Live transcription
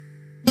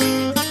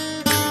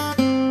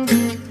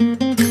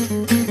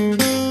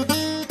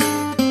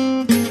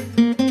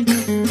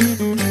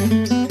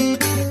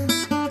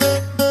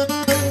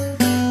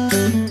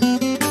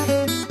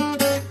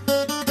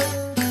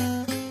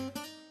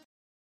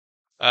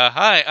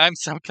Hi, I'm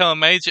Sam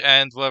Mage,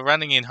 and we're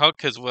running in hot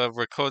because we're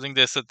recording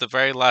this at the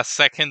very last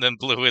second and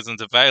Blue isn't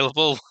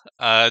available.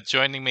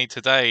 Joining me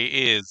today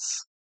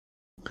is...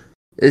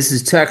 This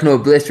is Techno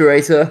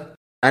Obliterator,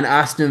 and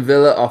Aston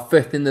Villa are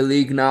fifth in the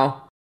league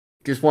now.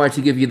 Just wanted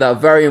to give you that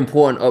very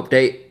important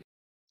update.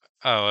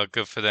 Oh,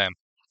 good for them.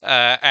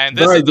 And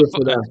this Very is good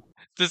for them.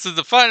 this is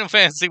the Final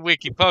Fantasy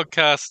Wiki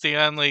podcast, the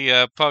only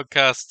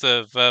podcast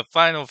of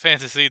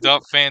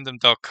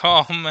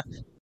FinalFantasy.fandom.com.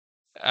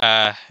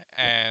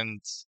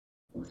 And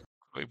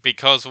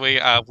because we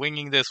are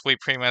winging this, we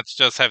pretty much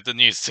just have the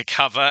news to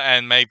cover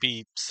and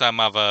maybe some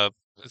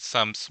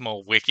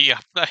small wiki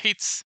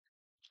updates.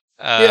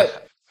 Yeah,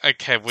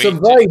 Okay,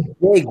 some very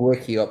big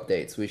wiki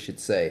updates, we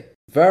should say.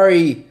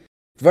 Very,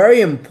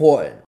 very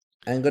important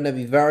and going to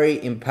be very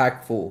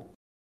impactful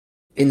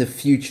in the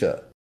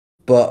future.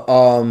 But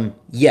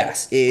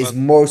yes, it is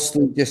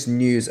mostly just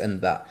news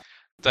and that.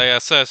 They are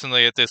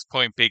certainly at this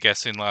point big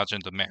as in large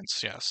and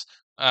immense, yes.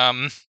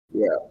 Yeah.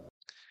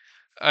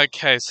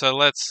 Okay, so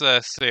let's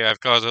see. I've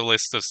got a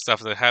list of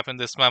stuff that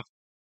happened this month.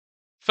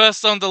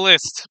 First on the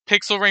list,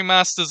 Pixel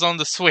remasters on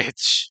the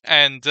Switch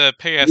and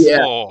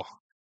PS4.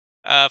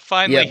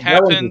 Finally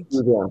happened.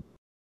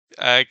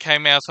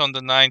 Came out on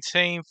the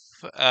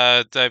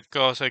 19th. They've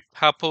got a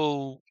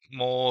couple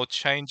more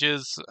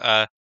changes.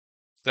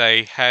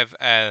 They have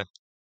a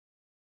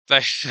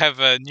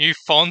new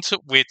font,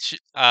 which,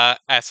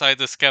 as I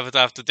discovered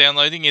after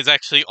downloading, is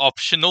actually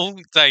optional.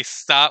 They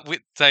start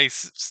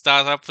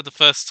up for the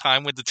first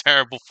time with the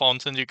terrible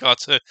font, and you got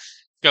to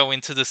go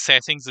into the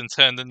settings and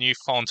turn the new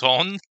font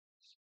on.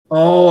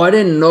 Oh, I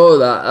didn't know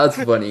that.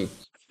 That's funny.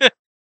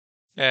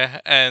 Yeah,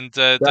 and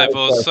they've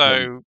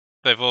also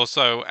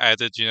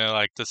added,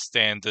 like the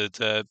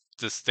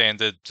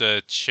standard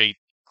cheat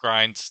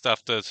grind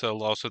stuff that a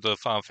lot of the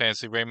Final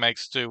Fantasy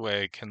remakes do,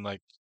 where it can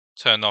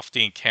turn off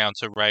the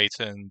encounter rate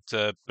and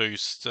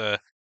boost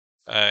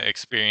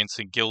experience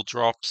in guild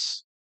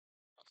drops.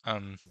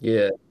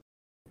 Yeah.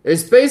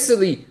 It's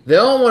basically, they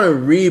don't want to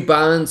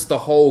rebalance the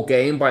whole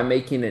game by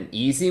making an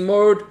easy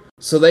mode,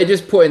 so they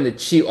just put in the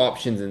cheat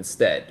options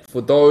instead. For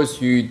those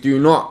who do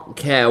not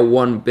care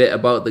one bit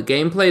about the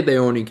gameplay, they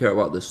only care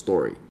about the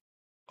story.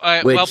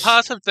 Well,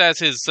 part of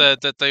that is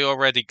that they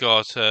already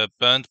got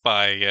burned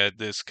by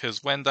this,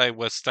 because when they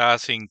were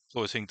starting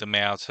putting them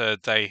out,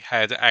 they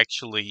had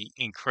actually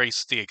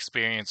increased the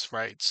experience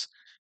rates,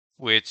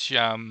 which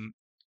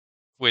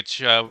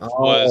which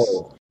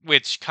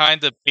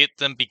kind of bit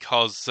them,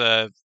 because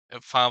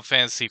Final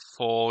Fantasy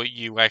IV,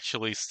 you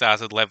actually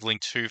started leveling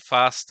too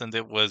fast, and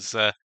it was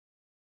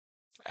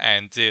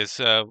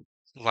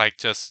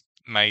just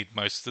made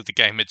most of the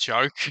game a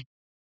joke.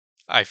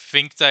 I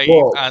think they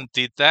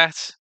undid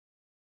that.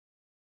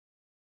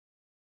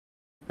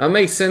 That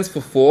makes sense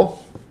for 4,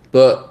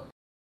 but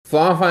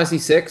Final Fantasy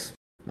VI,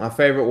 my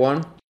favorite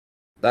one,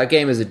 that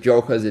game is a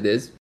joke as it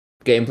is.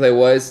 Gameplay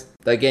wise,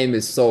 that game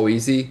is so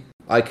easy.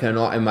 I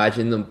cannot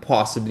imagine them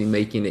possibly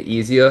making it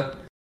easier.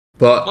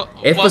 But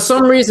if for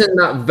some reason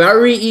that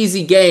very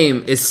easy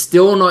game is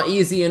still not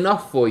easy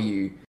enough for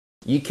you,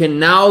 you can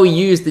now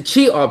use the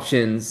cheat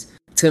options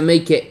to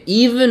make it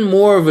even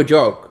more of a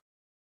joke.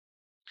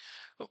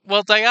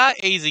 Well, they are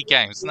easy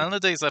games. None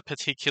of these are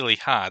particularly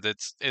hard.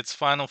 It's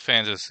Final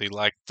Fantasy.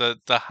 Like the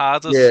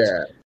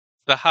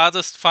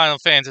hardest Final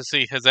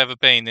Fantasy has ever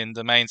been in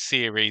the main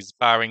series,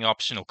 barring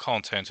optional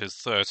content, is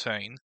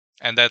 13,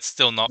 and that's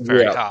still not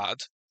very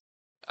hard.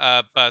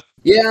 But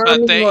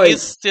there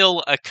is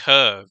still a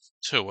curve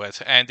to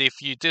it, and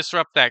if you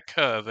disrupt that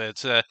curve,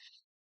 it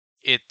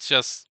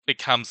just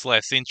becomes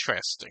less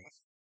interesting.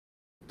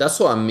 That's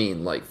what I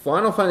mean. Like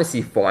Final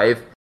Fantasy V,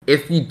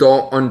 if you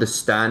don't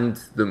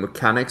understand the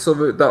mechanics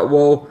of it that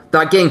well,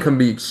 that game can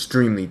be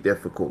extremely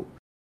difficult.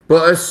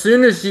 But as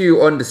soon as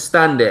you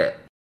understand it,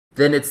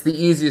 then it's the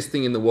easiest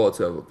thing in the world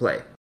to ever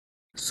play.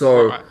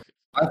 So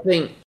I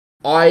think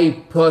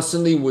I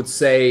personally would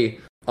say,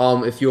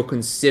 if you're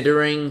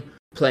considering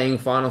playing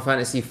Final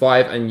Fantasy V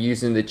and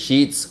using the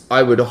cheats,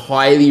 I would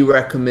highly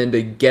recommend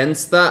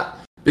against that,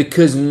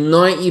 because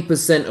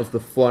 90% of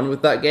the fun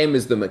with that game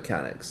is the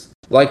mechanics.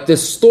 Like, the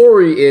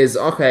story is,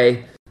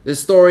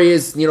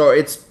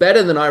 it's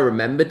better than I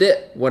remembered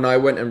it when I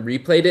went and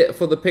replayed it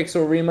for the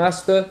Pixel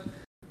remaster,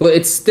 but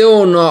it's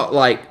still not,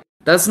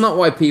 that's not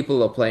why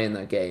people are playing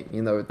that game.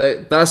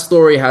 That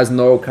story has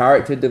no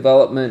character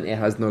development, it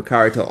has no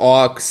character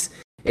arcs,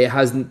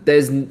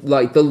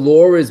 the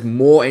lore is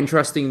more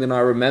interesting than I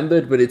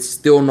remembered, but it's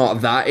still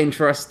not that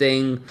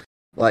interesting.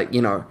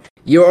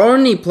 You're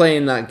only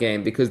playing that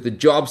game because the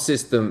job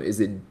system is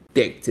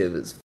addictive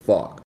as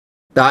fuck.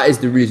 That is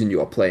the reason you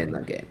are playing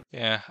that game.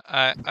 Yeah,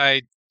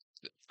 I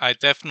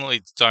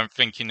definitely don't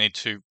think you need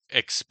to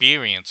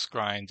experience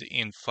grind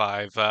in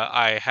 5.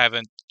 I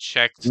haven't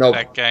checked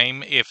that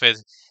game. If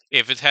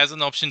it has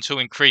an option to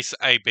increase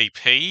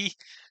ABP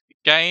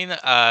gain,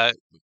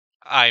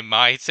 I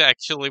might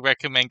actually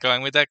recommend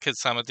going with that, because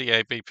some of the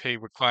ABP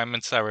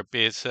requirements are a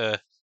bit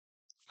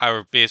over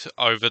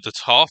the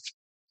top.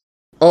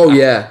 Oh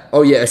yeah,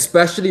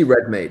 especially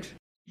Red Mage.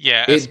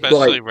 Yeah,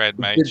 especially Red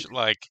Mage.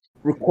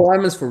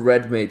 requirements for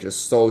red mage are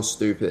so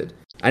stupid,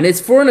 and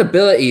it's for an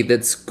ability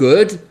that's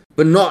good,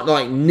 but not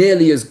like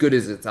nearly as good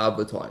as it's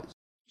advertised.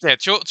 Yeah,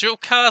 dual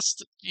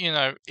cast,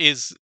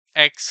 is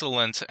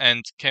excellent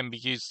and can be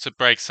used to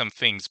break some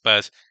things,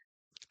 but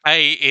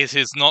A, it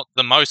is not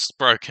the most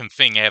broken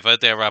thing ever.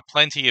 There are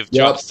plenty of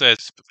Yep, jobs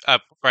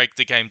that break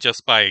the game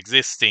just by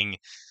existing,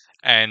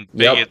 and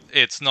B, yep,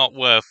 it's not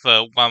worth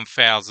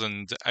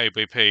 1,000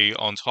 ABP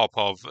on top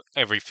of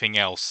everything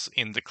else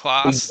in the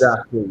class.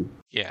 exactly,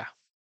 Yeah.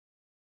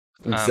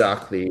 Um.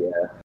 exactly.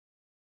 Yeah.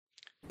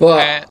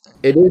 And, But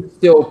it is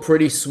still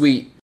pretty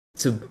sweet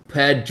to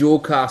pair dual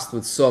cast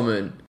with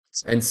summon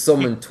and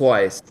summon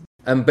twice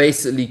and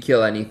basically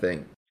kill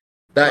anything.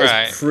 That is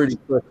right. pretty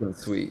freaking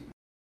sweet.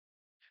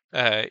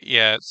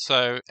 Yeah.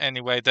 So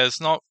anyway, there's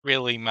not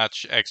really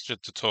much extra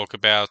to talk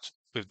about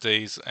with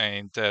these,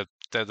 and they're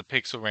the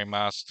Pixel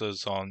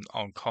remasters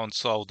on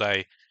console.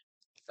 They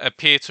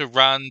appear to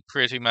run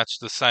pretty much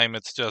the same.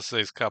 It's just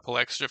these couple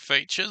extra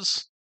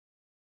features.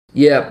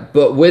 Yeah,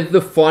 but with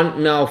the font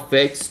now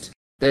fixed,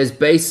 there's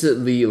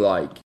basically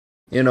like,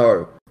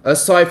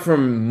 aside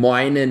from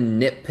minor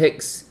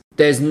nitpicks,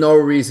 there's no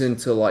reason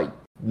to like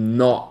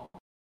not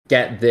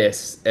get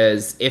this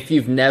as if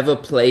you've never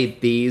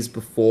played these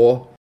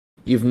before,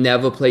 you've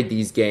never played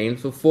these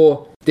games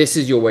before, this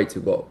is your way to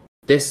go.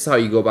 This is how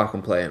you go back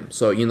and play them.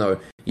 So,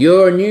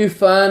 you're a new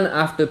fan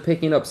after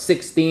picking up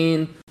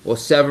 16 or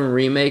 7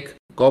 remake,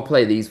 go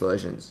play these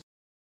versions.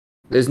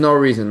 There's no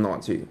reason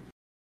not to.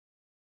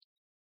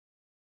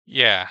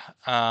 Yeah.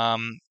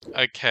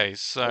 Okay.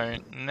 So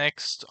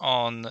next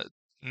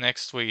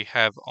we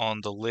have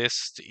on the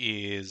list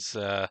is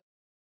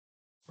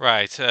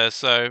right.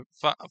 So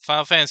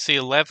Final Fantasy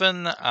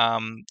 11.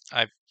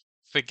 I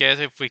forget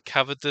if we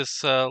covered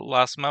this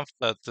last month,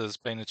 but there's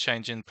been a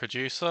change in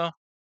producer.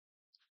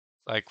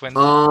 Like when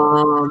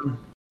Um,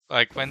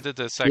 when did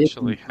this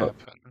actually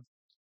happen?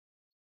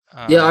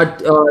 Yeah,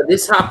 Um.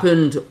 this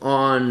happened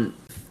on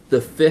the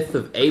 5th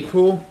of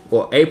April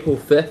or April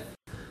 5th.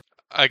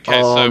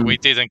 Okay. So we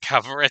Um, didn't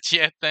cover it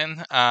yet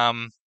then.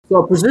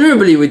 so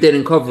presumably we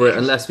didn't cover it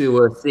unless we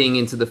were seeing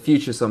into the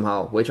future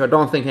somehow, which I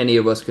don't think any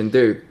of us can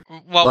do.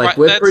 Well, Like right.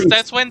 we're That's pretty.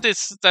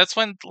 that's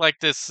when like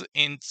this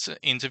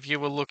interview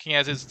we're looking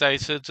at is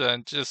dated,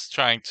 and just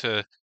trying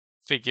to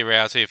figure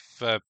out if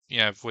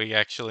if we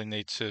actually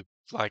need to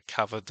like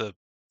cover the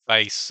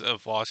base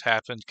of what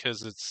happened,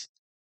 because it's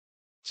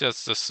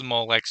just a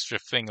small extra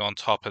thing on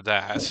top of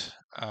that.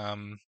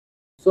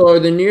 So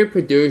the new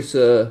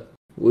producer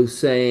was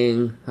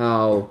saying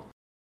how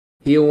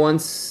he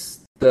wants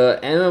the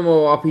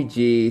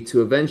MMORPG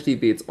to eventually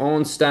be its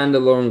own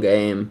standalone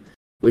game,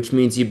 which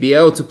means you'd be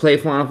able to play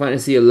Final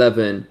Fantasy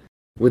XI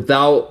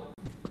without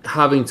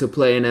having to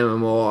play an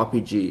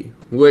MMORPG.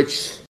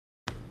 Which,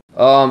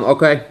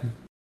 okay,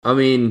 I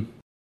mean,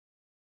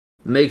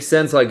 makes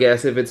sense, I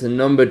guess. If it's a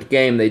numbered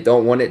game, they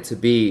don't want it to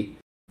be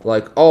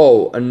like,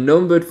 oh, a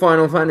numbered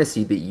Final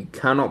Fantasy that you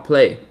cannot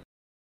play.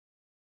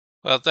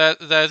 Well,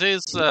 that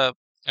is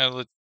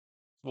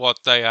what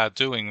they are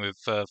doing with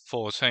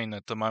 14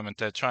 at the moment.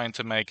 They're trying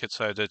to make it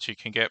so that you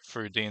can get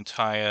through the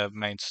entire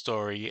main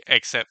story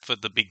except for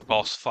the big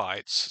boss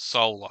fights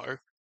solo.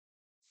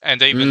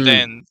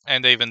 Mm,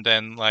 And even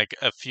then, like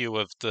a few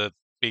of the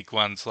big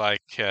ones,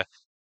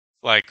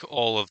 like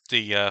all of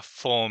the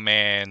four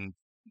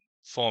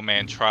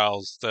man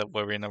trials that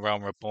were in A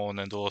Realm Reborn,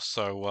 and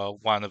also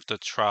one of the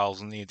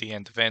trials near the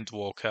end of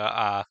Endwalker,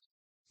 are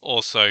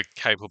also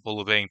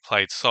capable of being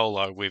played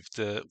solo with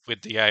the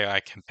AI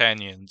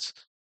companions.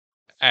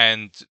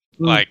 And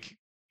mm, like,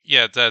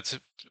 yeah,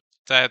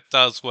 that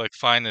does work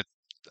fine.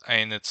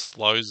 It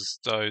slows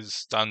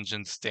those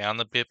dungeons down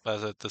a bit,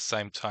 but at the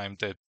same time,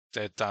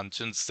 they're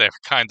dungeons. They're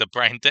kind of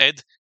brain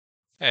dead,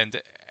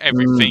 and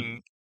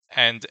mm.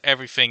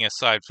 everything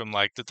aside from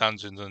like the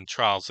dungeons and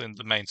trials in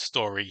the main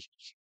story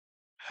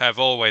have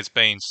always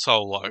been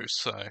solo.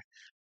 So,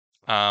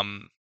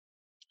 um,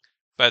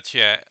 but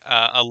yeah,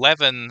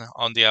 11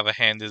 on the other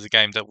hand is a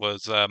game that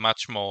was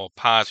much more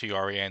party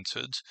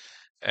oriented,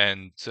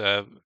 and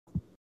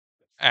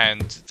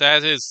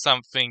that is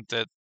something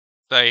that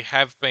they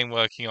have been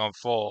working on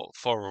for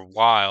a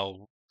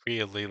while.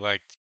 Really,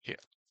 like, yeah,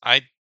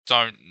 I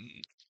don't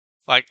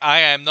like. I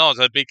am not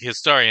a big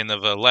historian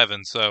of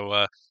 11,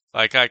 so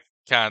like I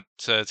can't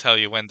tell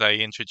you when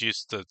they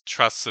introduced the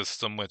trust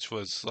system, which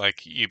was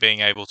like you being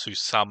able to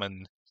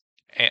summon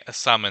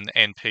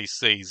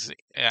NPCs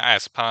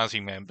as party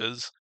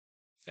members,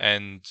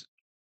 and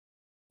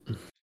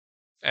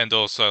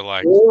also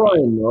All I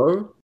like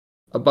know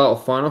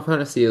about Final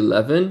Fantasy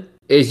XI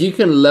is you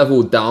can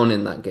level down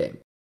in that game.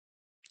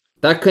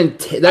 I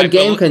That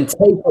game bel can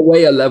take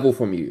away a level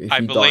from you if I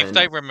you die believe in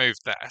they that. removed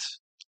that.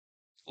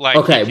 Like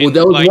Okay, well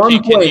there was you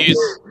one can point.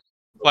 use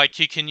like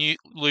you can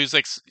lose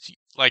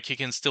like you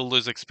can still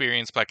lose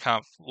experience, but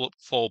can't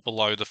fall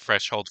below the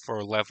threshold for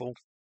a level.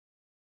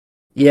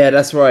 Yeah,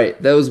 that's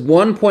right. There was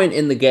one point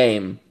in the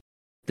game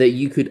that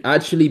you could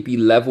actually be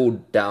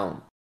leveled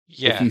down if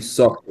Yeah, you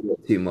sucked at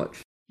it too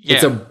much.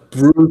 It's a yeah,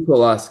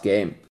 brutal ass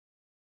game.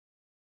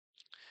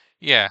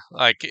 Yeah,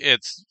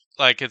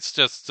 it's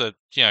just that,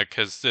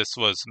 because this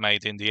was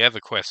made in the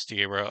EverQuest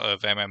era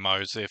of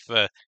MMOs.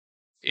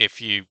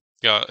 If you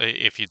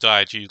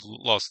died, you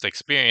lost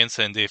experience,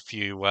 and if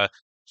you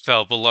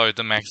fell below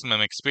the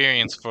maximum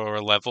experience for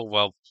a level,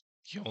 well,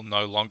 you're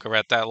no longer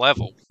at that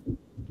level.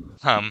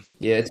 Um,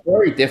 Yeah, it's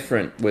very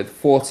different with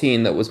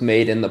 14 that was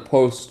made in the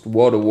post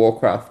World of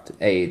Warcraft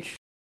age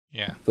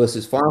yeah,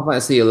 versus Final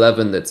Fantasy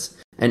 11 that's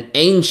an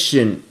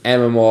ancient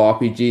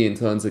MMORPG in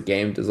terms of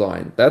game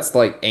design. That's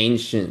like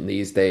ancient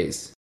these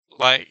days.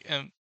 like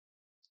um,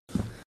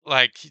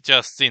 like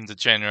just in the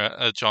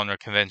genre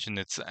convention,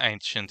 it's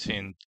ancient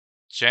in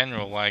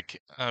general. Like,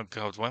 oh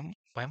god, when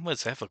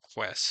was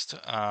EverQuest?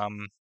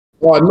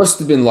 Well, it must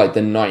have been like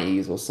the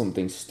 90s or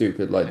something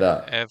stupid like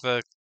that.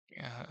 Ever.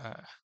 Uh,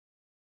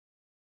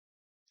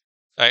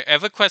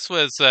 EverQuest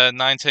was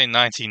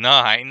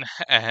 1999,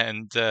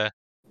 and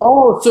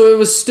Oh, so it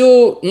was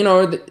still,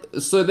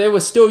 so they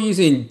were still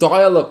using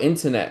dial-up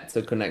internet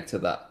to connect to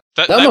that.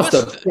 th- That they must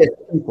was have pissed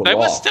people they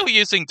were off. still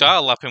using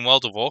dial-up in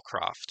World of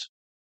Warcraft.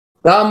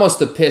 That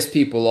must have pissed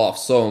people off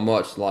so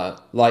much.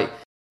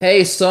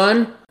 Hey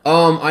son,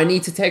 I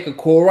need to take a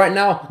call right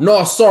now.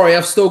 No, sorry,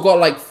 I've still got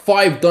like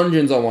 5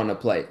 dungeons I want to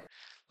play.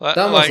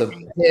 That must Like, have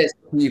pissed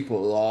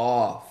people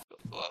off.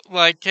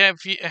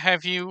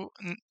 have you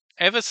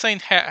ever seen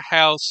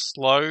how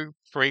slow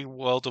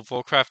pre-World of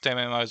Warcraft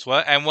MMOs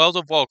were? And World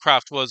of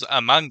Warcraft was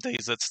among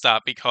these at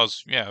start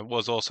because it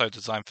was also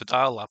designed for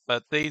dial-up.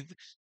 But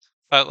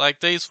like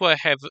these were,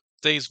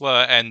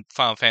 and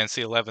Final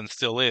Fantasy 11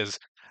 still is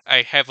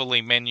a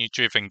heavily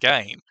menu-driven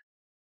game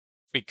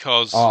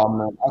because Oh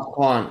man, I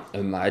can't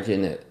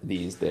imagine it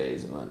these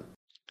days, man.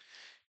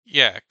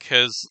 yeah,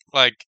 because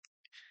like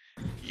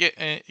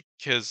yeah,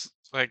 because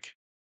like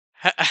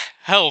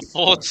hell,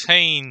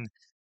 14.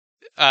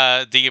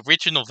 The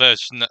original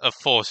version of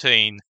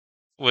 14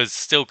 was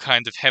still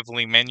kind of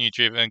heavily menu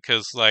driven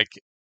because, like,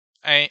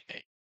 I,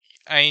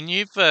 and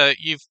you've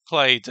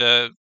played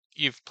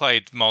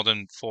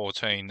modern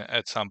 14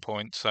 at some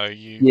point, so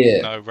you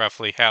Yeah, know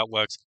roughly how it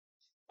works.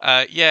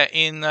 Yeah,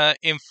 in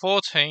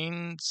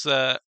 14's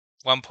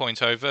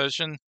 1.0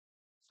 version,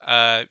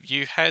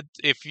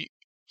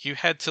 you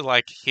had to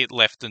like hit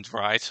left and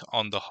right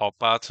on the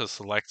hotbar to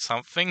select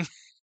something.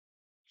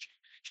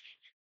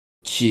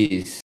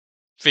 jeez.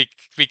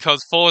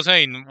 Because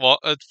 14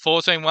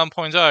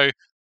 1.0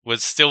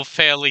 was still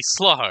fairly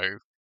slow.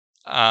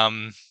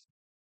 Um,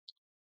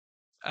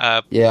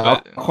 Yeah,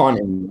 but I can't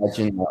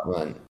imagine that,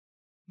 man.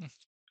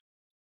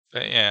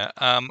 yeah,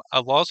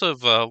 a lot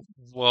of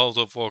World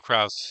of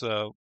Warcraft's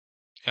uh,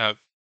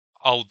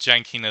 old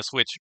jankiness,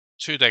 which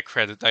to their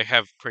credit they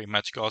have pretty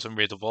much gotten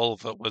rid of all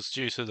of it, was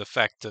due to the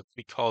fact that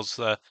because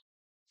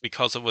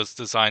it was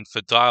designed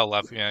for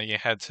dial-up, you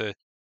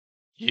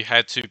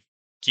had to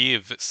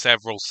give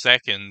several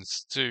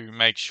seconds to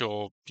make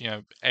sure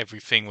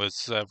everything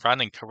was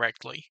running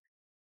correctly,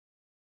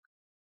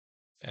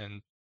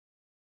 and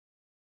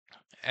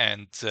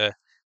and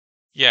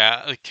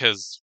yeah,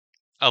 because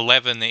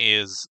 11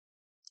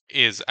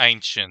 is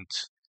ancient,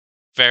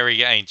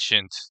 very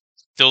ancient,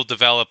 still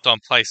developed on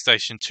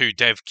PlayStation 2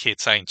 dev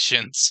kits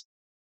ancient.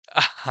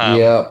 Um,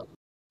 Yeah,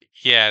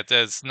 yeah,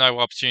 there's no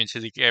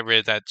opportunity to get rid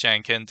of that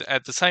jank, and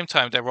at the same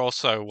time, they're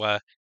also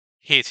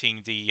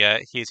hitting the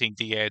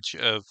edge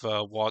of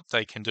what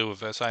they can do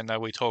with it. I know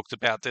we talked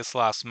about this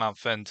last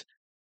month, and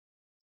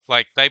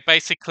like they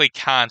basically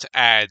can't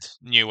add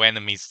new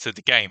enemies to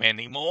the game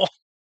anymore.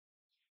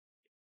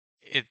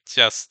 It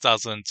just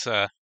doesn't.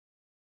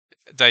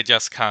 They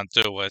just can't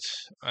do it.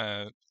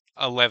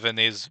 11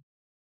 is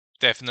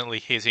definitely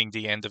hitting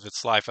the end of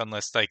its life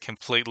unless they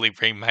completely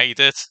remade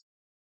it,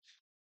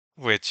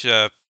 which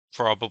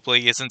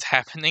probably isn't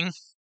happening.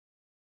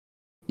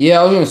 yeah.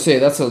 I was gonna say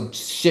that's a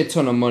shit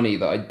ton of money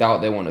that I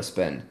doubt they want to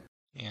spend.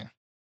 Yeah.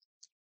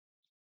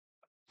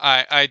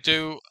 I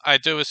do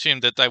assume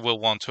that they will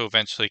want to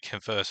eventually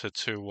convert it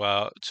to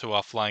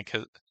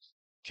offline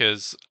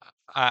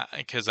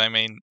because I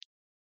mean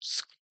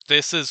S-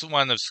 this is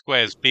one of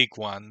Square's big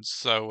ones,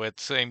 so it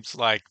seems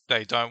like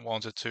they don't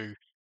want it to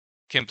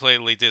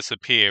completely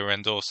disappear,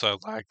 and also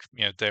like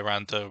they're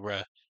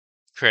under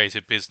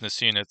Creative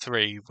Business Unit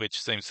 3, which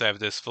seems to have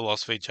this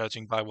philosophy,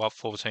 judging by what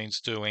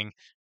 14's doing.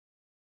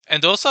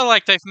 And also,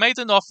 like, they've made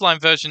an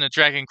offline version of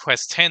Dragon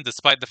Quest X,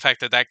 despite the fact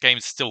that that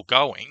game's still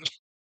going.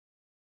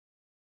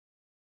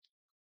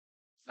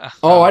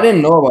 Oh, I Um,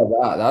 didn't know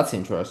about that. That's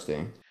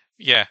interesting.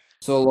 yeah,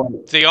 So,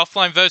 like, the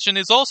offline version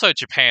is also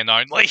Japan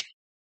only.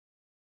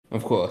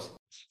 of course.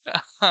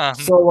 um,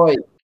 So, like,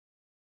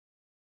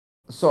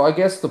 so I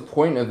guess the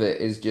point of it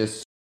is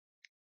just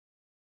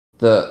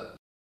that,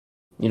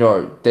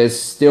 there's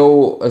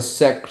still a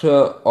sector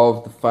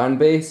of the fan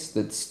base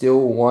that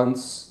still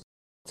wants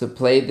to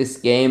play this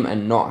game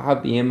and not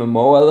have the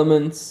MMO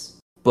elements.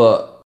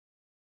 But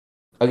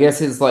I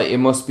guess it's like it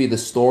must be the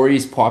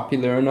story's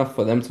popular enough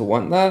for them to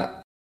want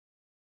that.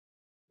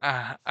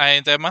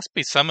 there must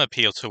be some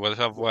appeal to it,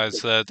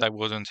 otherwise they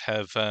wouldn't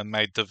have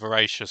made the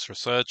voracious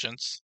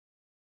resurgence.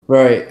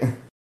 Right.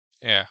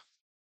 Yeah.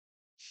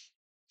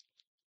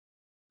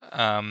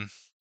 Um,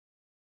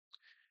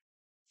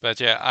 but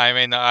yeah, I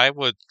mean, I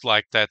would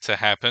like that to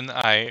happen.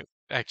 I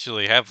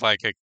actually have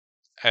like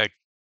a,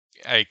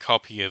 a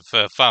copy of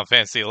Final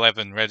Fantasy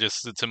 11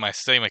 registered to my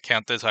Steam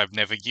account that I've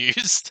never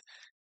used.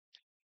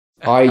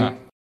 I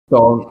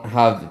don't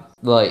have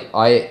like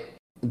I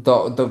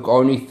the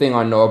only thing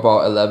I know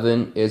about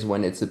 11 is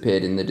when it's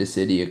appeared in the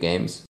Dissidia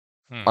games.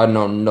 Hmm. I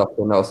know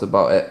nothing else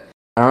about it.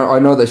 I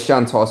know that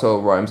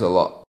Shantato rhymes a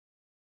lot.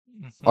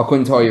 I Mhm.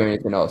 couldn't tell you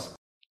anything else.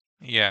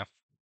 Yeah.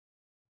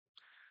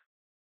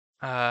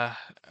 Uh,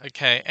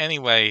 okay.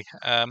 Anyway,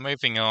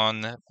 moving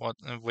on. What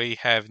we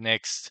have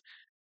next?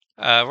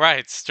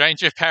 Right,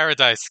 Stranger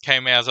Paradise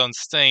came out on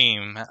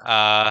Steam.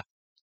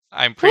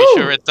 I'm pretty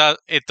sure Woo!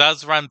 it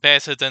does run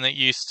better than it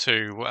used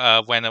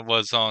to when it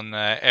was on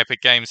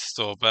Epic Games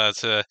Store,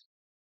 but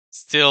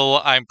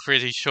still, I'm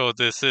pretty sure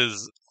this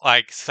is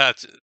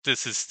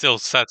still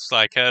such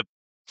like a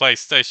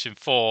PlayStation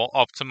 4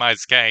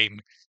 optimized game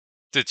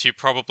that you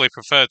probably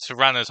prefer to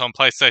run it on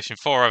PlayStation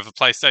 4 over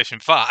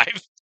PlayStation 5.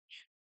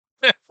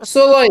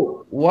 So like,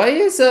 why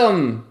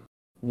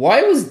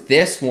was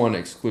this one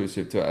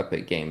exclusive to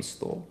Epic Games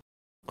Store?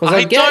 Because I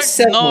I get don't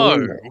several know.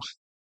 in there.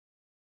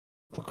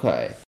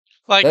 Okay,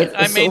 Like, I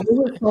that's so. mean,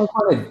 Was it some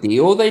kind of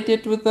deal they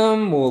did with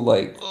them, or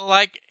like?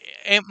 like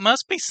it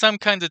must be some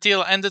kind of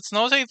deal, and it's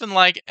not even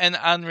like an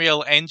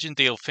Unreal Engine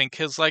deal thing,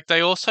 because like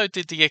they also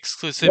did the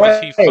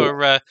exclusivity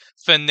Right,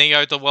 for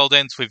Neo: The World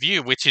Ends with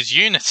You, which is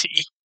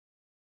Unity.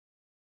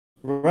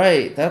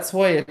 right. That's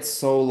why it's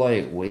so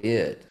like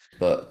weird.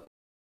 But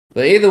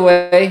either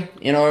way,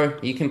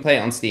 you can play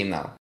it on Steam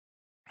now.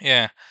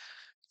 Yeah.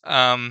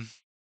 Um.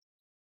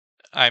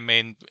 I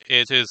mean,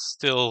 it is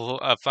still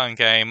a fun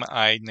game.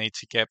 I need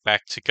to get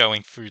back to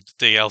going through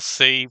the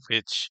DLC,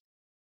 which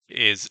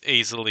is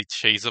easily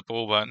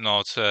cheesable,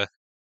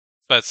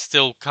 but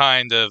still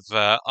kind of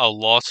a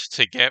lot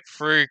to get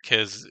through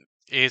because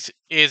it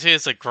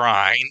is a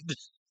grind.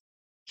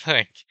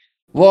 like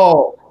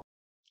Well,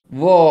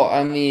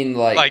 I mean,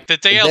 like the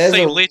there's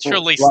DLC a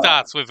literally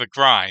starts with a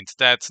grind.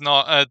 That's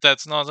not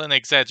an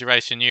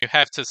exaggeration. You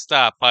have to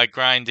start by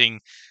grinding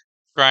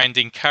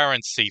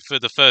currency for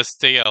the first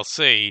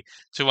DLC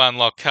to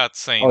unlock oh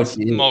cutscenes,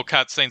 more geez,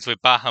 cutscenes with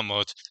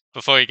Bahamut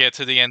before you get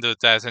to the end of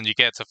that and you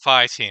get to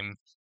fight him.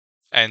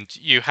 And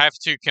you have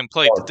to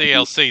complete the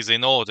oh geez. DLCs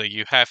in order.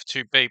 You have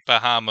to beat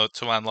Bahamut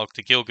to unlock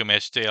the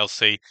Gilgamesh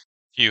DLC.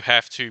 You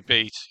have to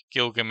beat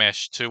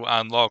Gilgamesh to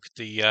unlock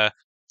the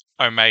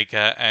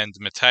Omega and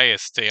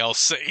Mateus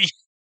DLC.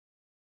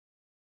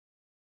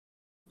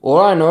 All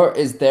I know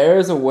is there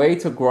is a way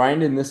to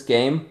grind in this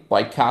game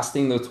by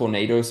casting the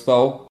tornado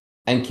spell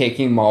and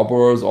kicking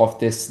Marlboros off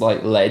this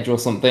like ledge or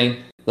something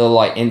that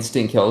like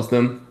instant kills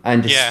them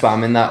and just yeah,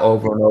 spamming that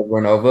over and over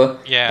and over.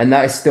 yeah, And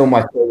that is still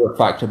my favorite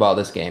fact about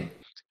this game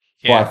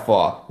by yeah,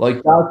 far.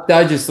 Like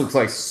that just looks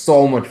like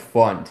so much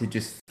fun to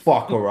just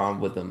fuck around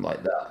with them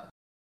like that.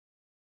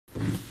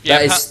 yeah.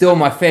 That is still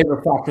my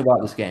favorite fact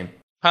about this game.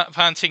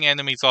 Punching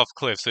enemies off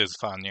cliffs is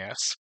fun.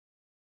 Yes.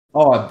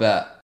 Oh, I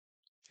bet.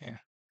 Yeah.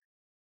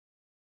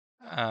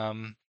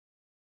 Um.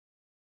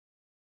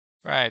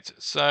 Right.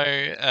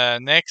 So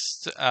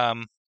next,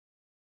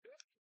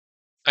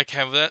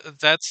 okay, well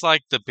that's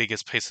like the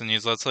biggest piece of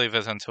news. Let's leave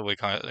it until we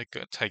kind of like,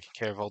 taking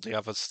care of all the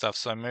other stuff.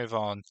 So move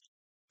on.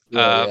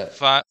 Yeah,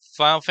 yeah.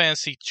 Final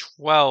Fantasy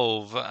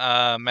 12.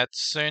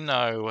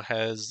 Matsuno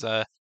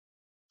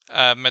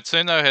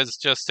has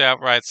just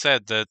outright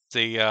said that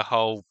the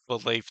whole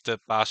belief that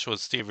Bash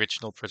was the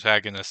original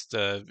protagonist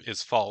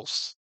is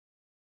false.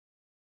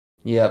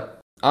 Yep.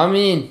 I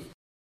mean,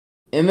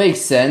 it makes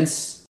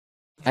sense,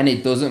 and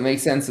it doesn't make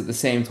sense at the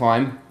same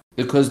time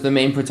because the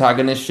main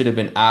protagonist should have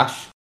been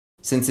Ash,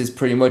 since it's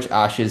pretty much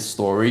Ash's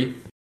story.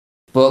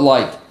 But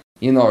like,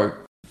 you know,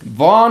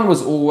 Vaughn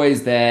was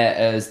always there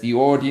as the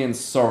audience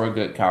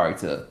surrogate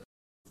character.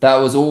 That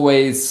was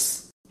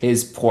always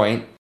his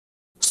point.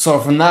 So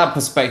from that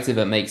perspective,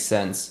 it makes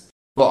sense.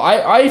 But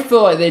I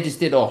feel like they just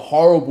did a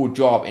horrible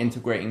job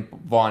integrating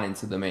Vaughn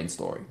into the main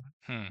story.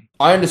 Hmm.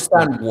 I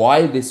understand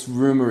why this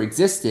rumor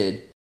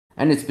existed,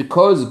 and it's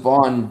because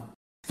Vaughn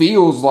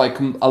feels like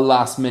a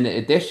last minute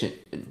addition.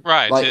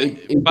 Right. Like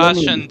it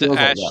genuinely feels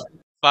like that.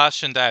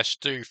 Bash and Ash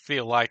do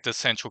feel like the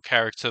central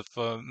character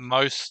for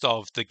most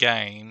of the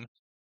game.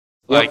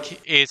 Like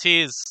Yep.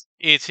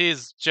 it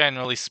is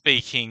generally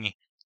speaking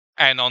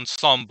an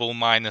ensemble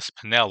minus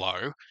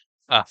Pinello.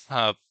 Uh,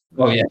 uh,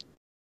 Oh yeah.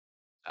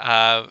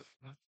 uh,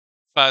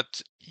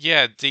 but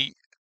yeah,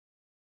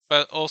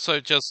 but also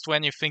just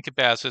when you think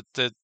about it,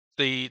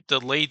 the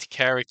lead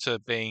character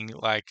being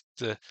like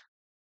the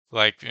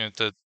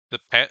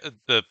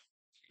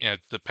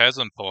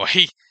peasant boy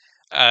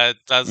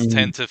does Mhm.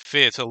 tend to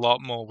fit a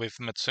lot more with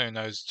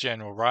Matsuno's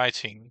general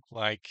writing.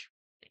 Like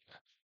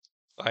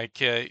uh,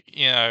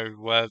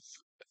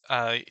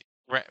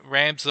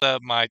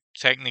 Ramza might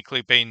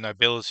technically be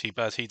nobility,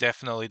 but he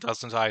definitely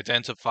doesn't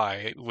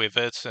identify with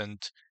it.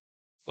 And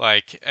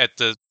like at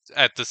the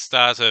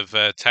start of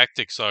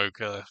Tactics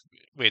Ogre,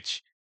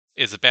 which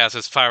is about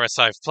as far as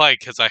I've played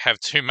because I have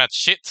too much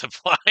shit to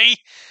play.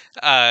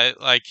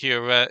 Like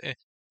your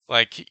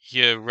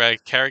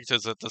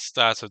characters at the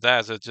start of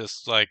that are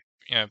just like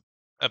you know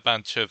a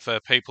bunch of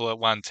people at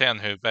one town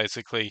who are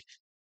basically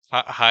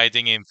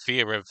hiding in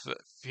fear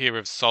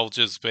of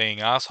soldiers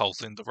being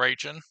assholes in the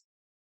region.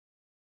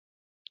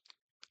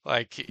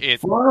 Like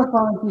it,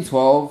 Final Fantasy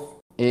 12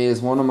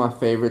 is one of my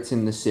favorites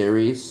in the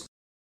series.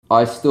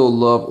 I still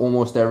love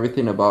almost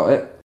everything about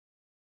it.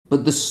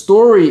 But the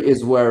story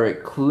is where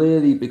it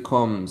clearly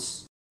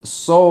becomes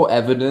so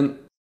evident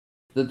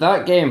that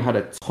that game had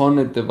a ton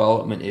of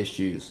development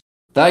issues.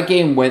 That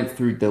game went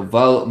through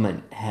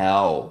development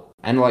hell.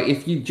 And like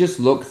if you just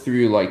look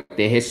through like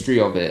the history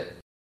of it,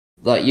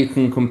 like you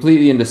can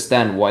completely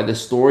understand why the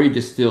story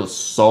just feels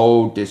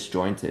so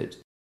disjointed.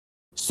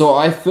 So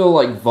I feel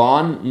like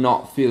Vaughn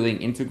not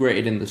feeling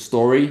integrated in the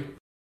story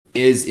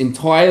is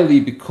entirely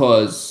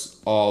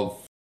because of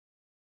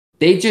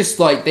they just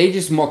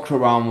mucked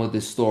around with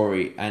the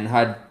story and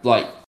had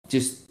like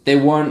just they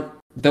weren't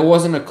there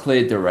wasn't a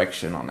clear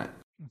direction on it,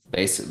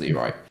 basically,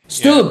 right? yeah,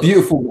 Still a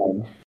beautiful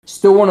game,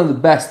 still one of the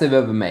best they've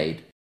ever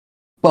made,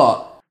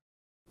 but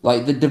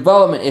like the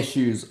development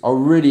issues are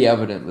really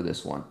evident with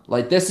this one.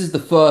 Like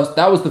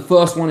that was the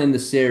first one in the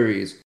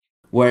series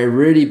where it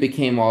really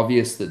became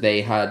obvious that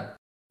they had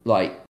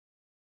like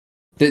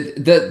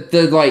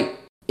the like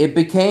it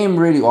became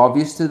really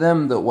obvious to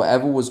them that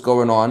whatever was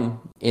going on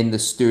in the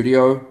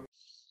studio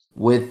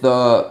with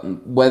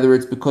whether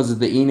it's because of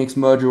the Enix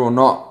merger or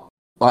not.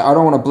 Like I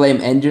don't want to blame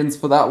engines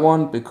for that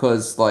one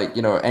because like,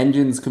 you know,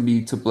 engines can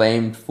be to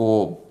blame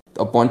for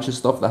a bunch of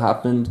stuff that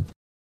happened.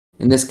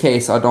 In this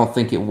case, I don't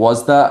think it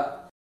was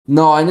that.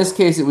 No, in this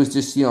case it was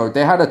just, you know,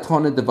 they had a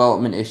ton of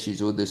development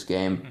issues with this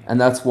game, mm, and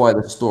that's why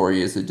the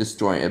story is a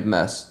disjointed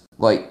mess.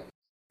 Like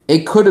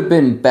it could have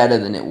been better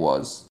than it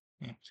was,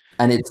 mm.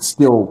 and it's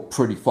still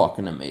pretty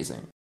fucking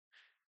amazing.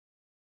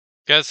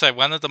 Gotta say,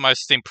 one of the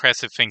most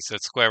impressive things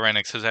that Square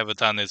Enix has ever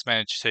done is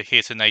manage to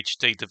hit an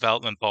HD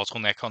development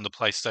bottleneck on the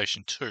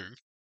PlayStation 2.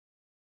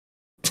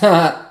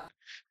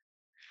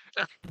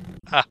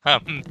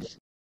 Um,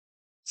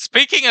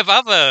 Speaking of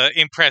other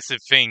impressive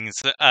things,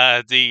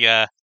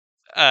 the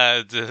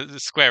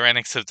Square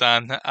Enix have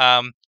done.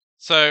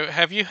 So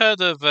have you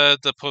heard of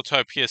the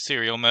Portopia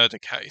serial murder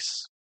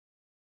case?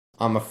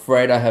 I'm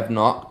afraid I have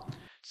not.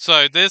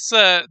 So this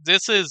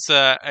is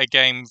a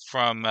game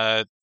from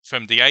the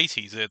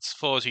 80s. It's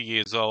 40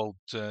 years old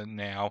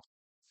now,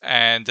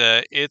 and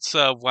it's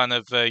one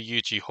of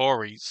Yuji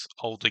Hoри's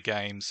older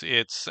games.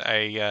 It's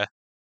a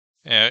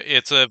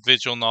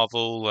visual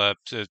novel,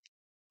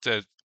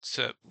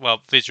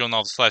 visual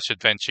novel slash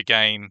adventure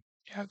game,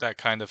 that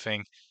kind of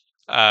thing.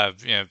 Uh,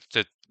 you know,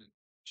 the,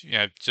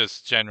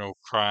 just general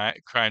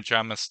crime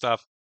drama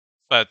stuff.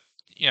 But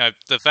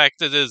the fact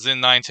that it is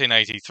in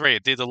 1983,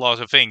 it did a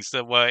lot of things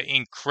that were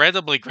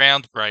incredibly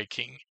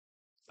groundbreaking.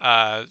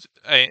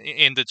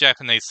 In the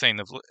Japanese scene,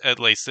 at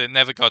least, it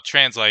never got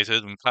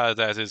translated, and part of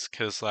that is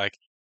because, like,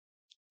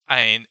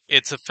 I mean,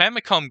 it's a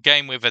Famicom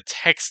game with a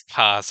text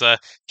parser.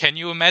 Can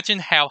you imagine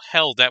how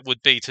hell that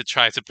would be to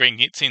try to bring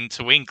it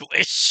into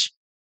English?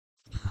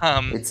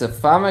 Um, It's a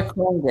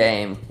Famicom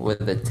game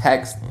with a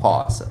text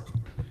parser.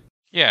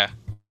 yeah,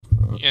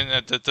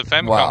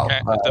 Wow.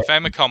 The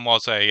Famicom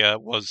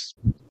was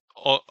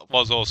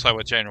was also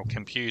a general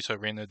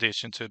computer in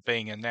addition to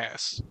being a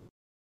NES.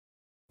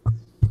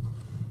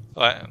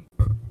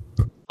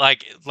 Like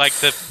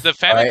the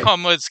All right.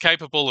 Famicom was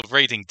capable of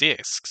reading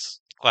discs.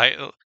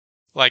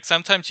 Like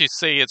sometimes you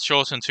see it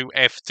shortened to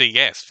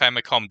FDS,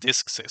 Famicom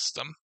Disk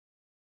System.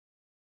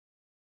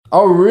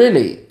 Oh,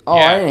 really? Oh, I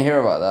Yeah, didn't hear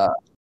about that.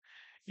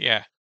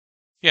 yeah,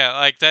 yeah.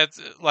 Like that.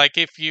 Like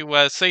if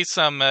you see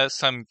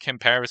some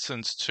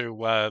comparisons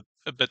to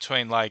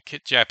between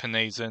like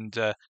Japanese and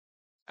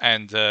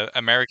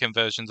American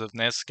versions of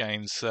NES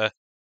games,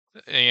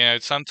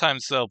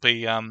 sometimes there'll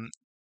be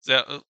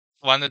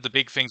one of the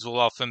big things will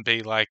often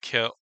be like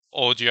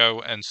audio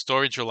and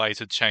storage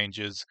related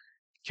changes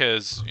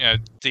because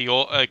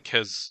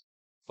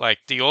like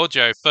the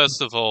audio,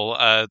 first of all,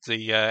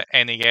 the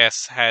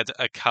NES had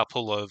a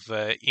couple of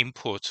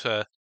input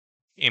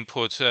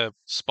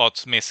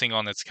spots missing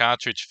on its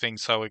cartridge thing,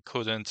 so it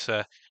couldn't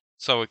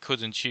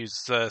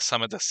use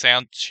some of the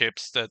sound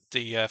chips that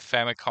the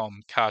Famicom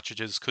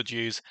cartridges could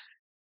use.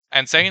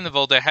 And second of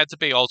all, there had to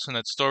be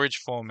alternate storage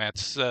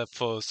formats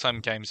for some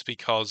games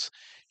because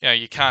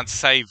you can't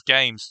save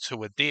games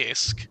to a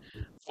disk,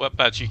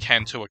 but you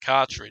can to a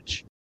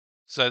cartridge.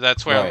 So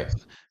that's where, Right.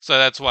 so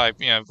that's why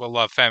a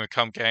lot of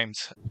Famicom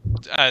games,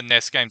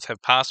 NES games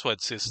have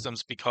password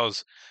systems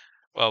because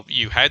well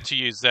you had to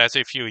use that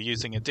if you were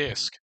using a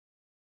disk.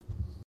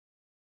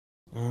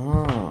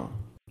 Oh.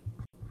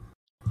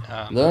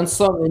 Um, Learn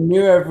something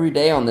new every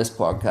day on this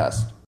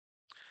podcast.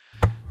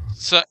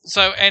 so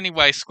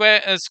anyway,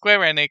 Square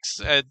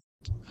Enix.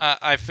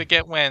 I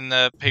forget when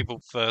people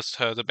first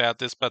heard about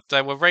this, but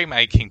they were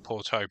remaking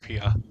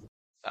Portopia.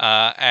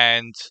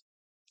 And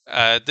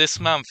this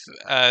month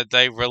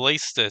they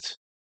released it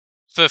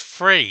for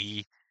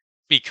free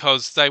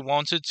because they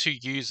wanted to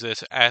use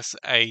it as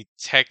a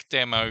tech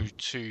demo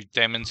to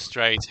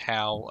demonstrate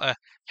how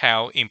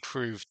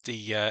improved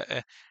the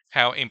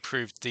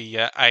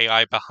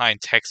AI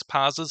behind text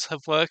parsers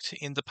have worked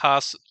in the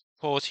past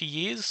 40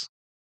 years.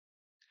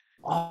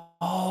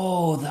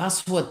 Oh,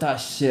 that's what that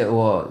shit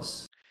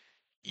was.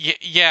 Yeah,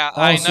 yeah,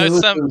 Oh, I so know it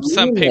was the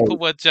some people remake.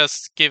 were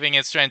just giving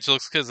it strange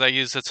looks because they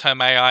use the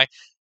term AI.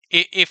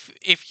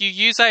 If you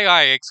use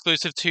AI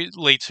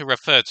exclusively to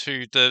refer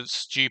to the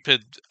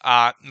stupid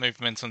art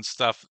movements and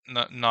stuff,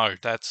 no, no,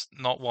 that's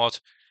not what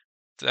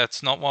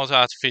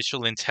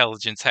artificial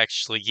intelligence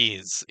actually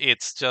is.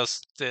 It's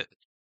just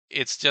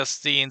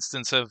the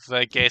instance of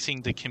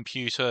getting the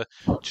computer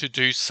to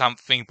do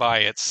something by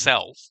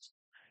itself.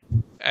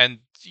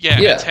 And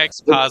yeah, a Yeah,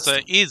 text it's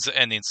parser is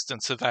an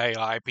instance of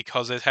AI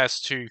because it has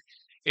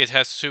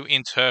to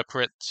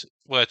interpret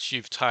what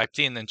you've typed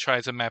in and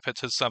try to map it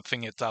to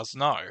something it does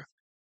know.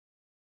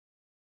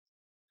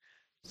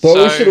 but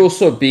we should So,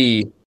 also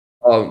be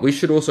we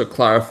should also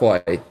clarify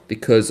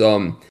because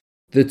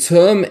the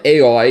term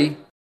AI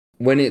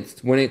when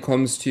it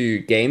comes to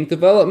game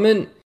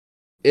development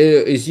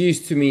is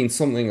used to mean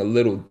something a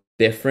little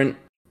different,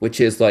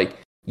 which is like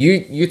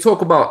you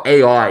talk about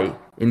AI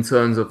in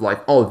terms of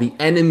like, oh, the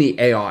enemy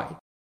AI,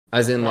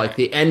 as in like right,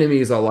 the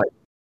enemies are like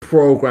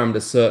programmed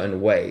a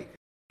certain way,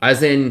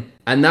 as in,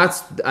 and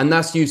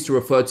that's used to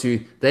refer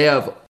to they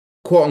have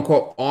quote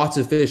unquote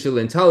artificial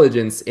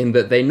intelligence in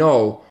that they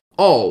know,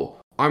 oh,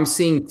 I'm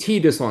seeing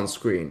Tidus on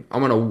screen,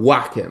 I'm gonna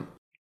whack him,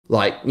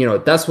 like, you know,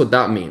 that's what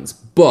that means,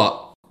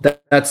 but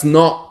that's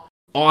not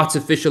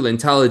artificial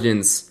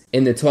intelligence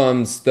in the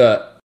terms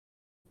that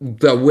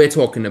we're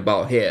talking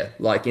about here,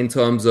 like in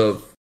terms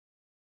of,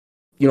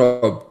 you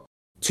know,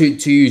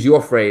 to use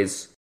your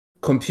phrase,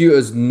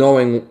 computers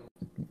knowing,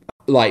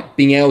 like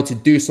being able to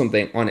do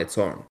something on its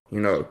own.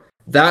 You know,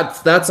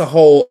 that's a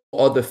whole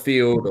other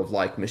field of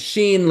like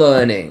machine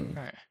learning,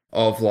 right,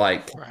 of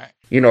like, right,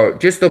 you know,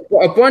 just a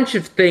bunch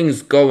of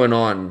things going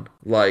on,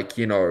 like,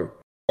 you know,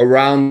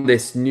 around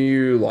this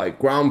new like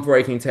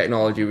groundbreaking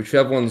technology, which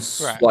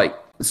everyone's right, like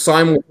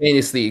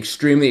simultaneously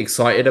extremely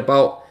excited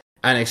about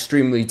and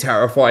extremely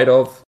terrified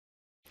of.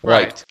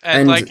 Like, right.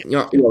 And and like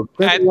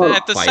there's a at lot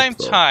at of the hype same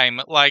though.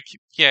 time, like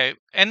yeah,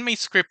 enemy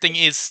scripting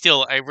is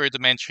still a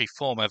rudimentary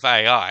form of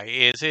AI.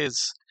 It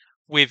is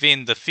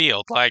within the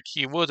field. Like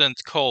you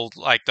wouldn't call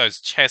like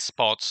those chess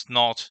bots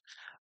not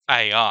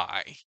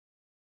AI.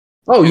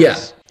 Oh yeah,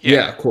 Because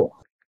yeah, yeah, cool.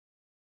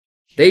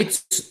 yeah,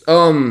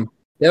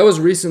 There was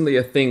recently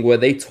a thing where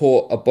they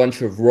taught a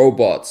bunch of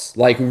robots,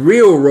 like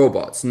real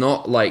robots,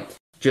 not like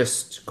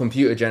just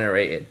computer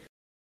generated.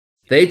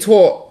 They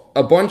taught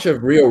a bunch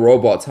of real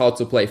robots how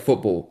to play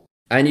football.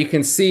 And you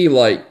can see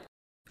like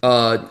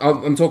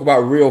I'm talking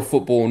about real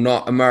football,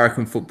 not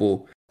American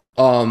football.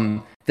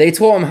 They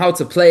taught them how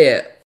to play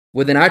it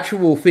with an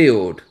actual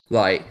field,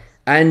 like,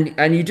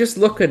 and you just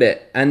look at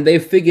it and they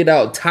figured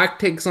out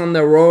tactics on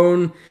their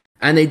own,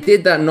 and they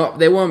did that, not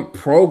they weren't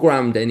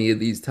programmed any of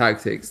these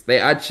tactics. They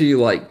actually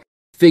like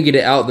figured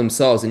it out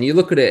themselves, and you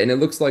look at it and it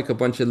looks like a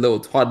bunch of little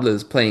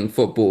toddlers playing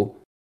football,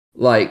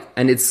 like,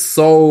 and it's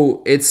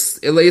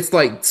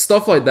like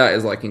stuff like that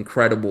is like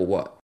incredible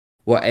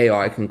what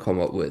AI can come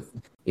up with,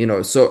 you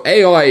know. So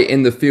AI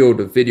in the field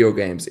of video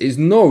games is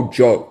no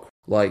joke.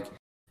 Like,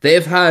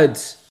 they've had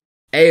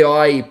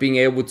AI being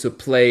able to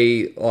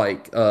play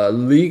like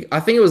League, I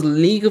think it was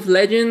League of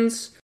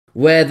Legends,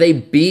 where they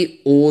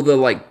beat all the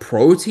like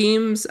pro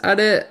teams at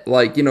it,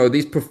 like, you know,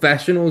 these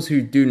professionals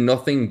who do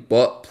nothing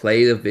but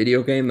play the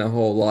video game their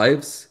whole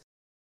lives,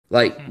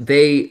 like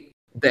mhm,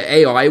 the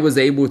AI was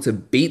able to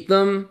beat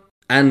them,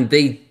 and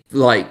they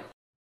like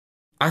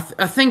I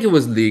think it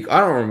was League. I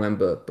don't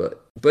remember,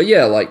 but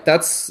yeah, like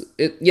that's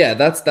it. Yeah,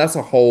 that's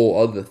a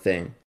whole other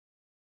thing.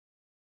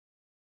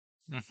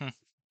 mhm.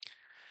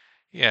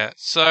 Yeah.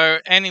 So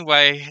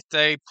anyway,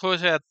 they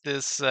put out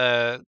this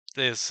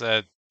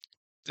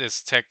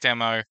tech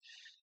demo,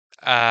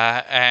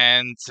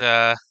 and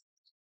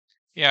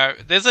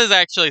this is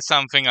actually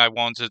something I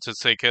wanted to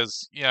see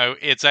because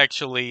it's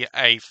actually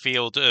a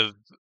field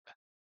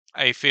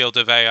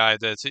of AI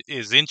that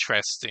is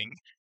interesting,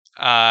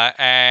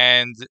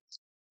 and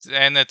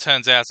it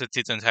turns out it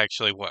didn't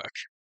actually work.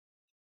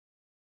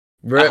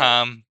 Rip.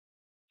 Um,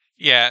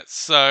 yeah.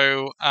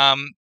 So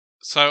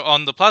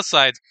on the plus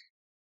side,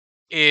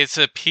 it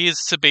appears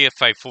to be a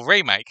faithful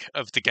remake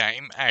of the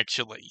game,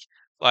 actually.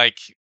 Like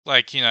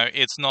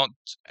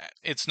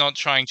it's not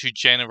trying to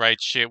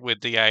generate shit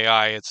with the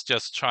AI, it's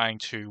just trying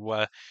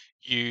to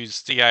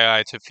use the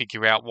AI to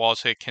figure out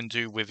what it can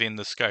do within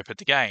the scope of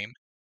the game.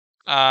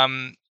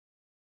 Um,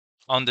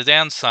 on the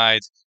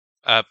downside,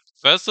 uh,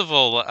 first of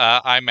all,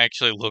 I'm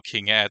actually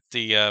looking at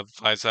the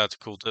Vice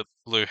article that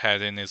Blue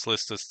had in his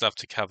list of stuff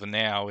to cover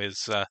now.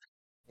 Is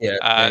Yeah,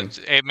 same.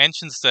 it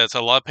mentions that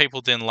a lot of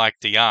people didn't like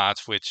the art,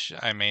 which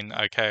I mean,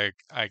 okay,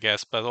 I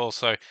guess, but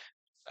also,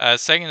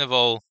 second of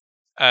all,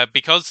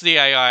 because the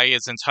AI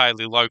is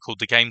entirely local,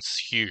 the game's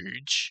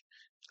huge,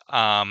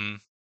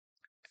 um,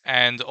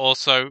 and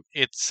also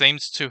it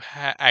seems to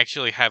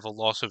actually have a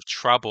lot of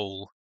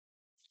trouble.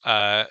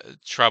 uh,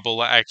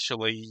 trouble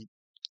actually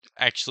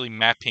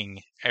mapping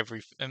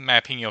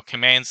your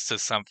commands to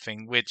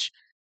something, which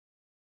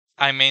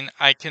I mean,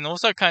 I can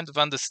also kind of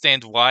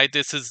understand why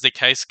this is the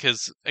case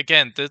because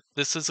again,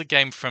 this is a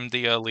game from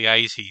the early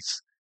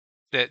 80s.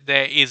 That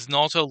there is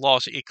not a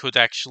lot it could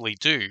actually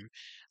do.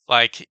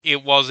 Like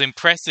it was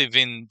impressive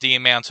in the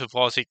amount of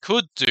what it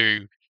could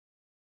do,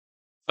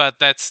 but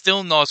that's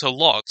still not a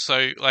lot.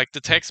 So like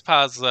the text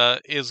parser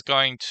is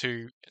going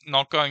to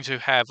not going to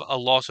have a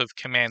lot of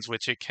commands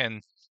which it can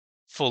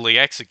fully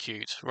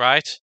execute,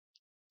 right?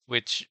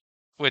 Which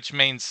which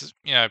means,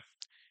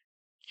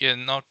 you're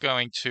not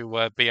going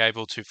to be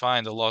able to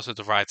find a lot of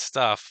the right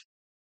stuff.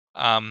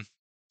 Um,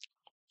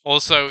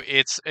 Also,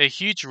 it's a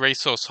huge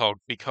resource hog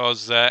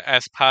because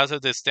as part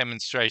of this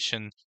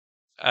demonstration,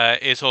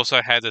 it also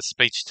had a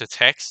speech to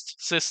text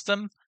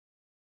system,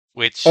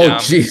 which, Oh,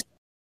 jeez.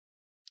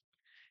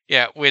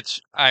 yeah, which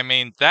I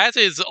mean, that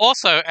is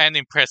also an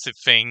impressive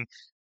thing.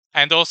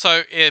 And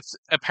also, it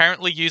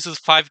apparently uses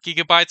 5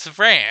 gigabytes of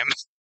RAM.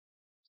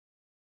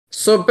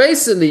 So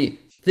basically,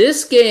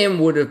 this game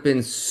would have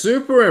been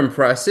super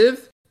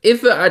impressive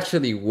if it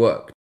actually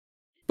worked,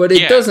 but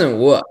it Yeah. doesn't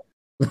work.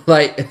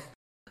 Like,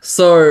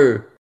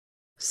 so,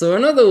 so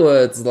in other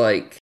words,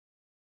 like,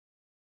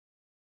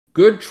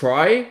 good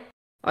try,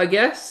 I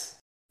guess,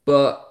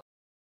 but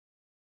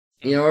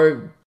you Mhm.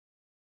 know,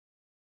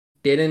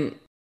 didn't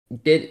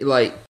did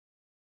like.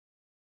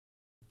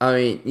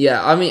 I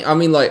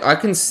mean, like, I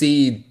can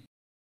see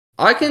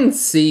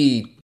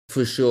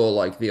for sure,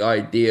 like, the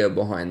idea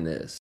behind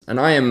this, and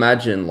I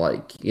imagine,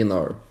 like,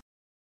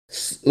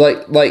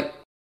 like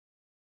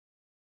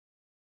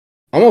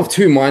I'm of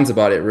two minds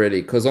about it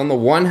really, because on the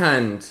one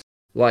hand,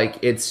 like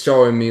it's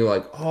showing me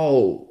like,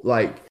 oh,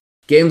 like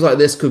games like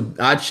this could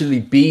actually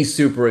be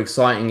super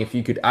exciting if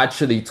you could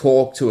actually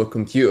talk to a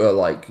computer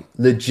like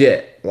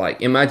legit.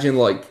 Imagine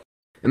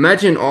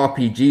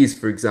RPGs,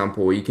 for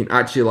example, where you can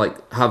actually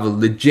like have a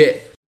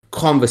legit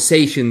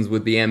conversations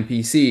with the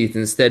NPCs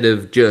instead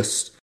of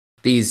just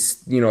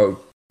these,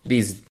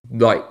 these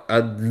like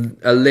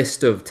a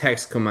list of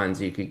text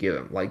commands you could give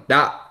them. Like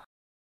that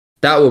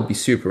would be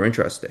super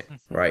interesting, Mhm.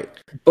 right?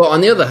 But on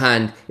the other Right.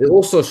 hand, it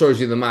also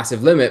shows you the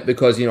massive limit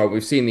because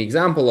we've seen the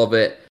example of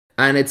it,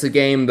 and it's a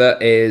game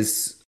that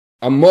is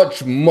a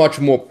much much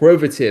more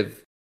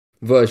primitive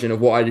version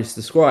of what I just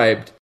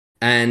described,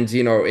 and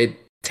it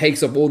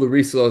takes up all the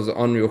resources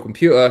on your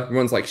computer,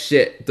 runs like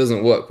shit,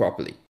 doesn't work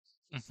properly.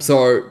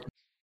 Mhm.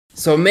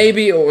 So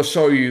maybe it will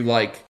show you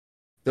like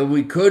that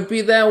we could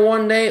be there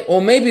one day,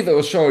 or maybe that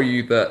will show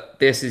you that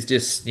this is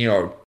just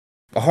a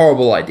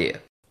horrible idea,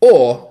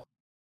 or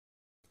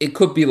it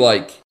could be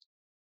like,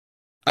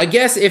 I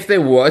guess if they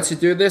were to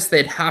do this,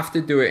 they'd have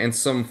to do it in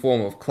some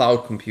form of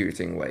cloud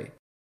computing way.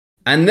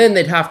 And then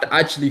they'd have to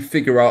actually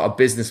figure out a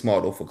business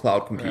model for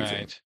cloud computing.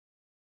 Right.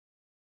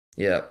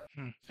 Yeah.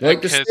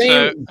 Like the Okay,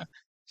 so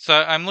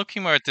same. I'm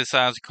looking more at this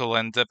article,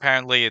 and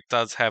apparently it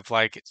does have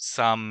like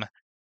some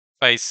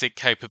basic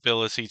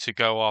capability to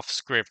go off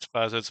script,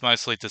 but it's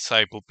mostly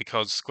disabled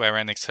because Square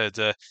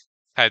Enix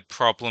had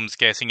problems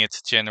getting it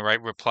to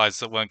generate replies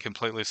that weren't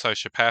completely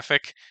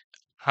sociopathic.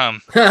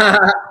 Um,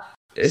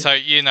 so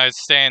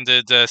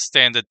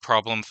standard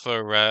problem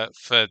for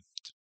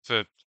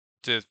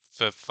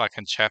for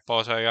fucking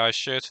chatbot AI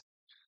shit.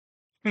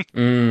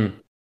 Mm.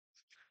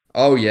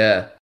 Oh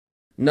yeah.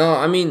 No,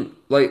 I mean,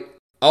 like,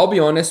 I'll be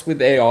honest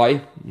with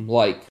AI.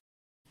 Like,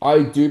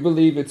 I do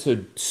believe it's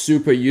a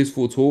super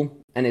useful tool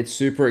and it's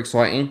super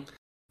exciting.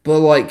 But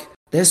like,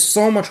 there's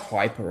so much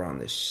hype around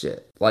this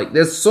shit. Like,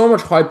 there's so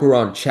much hype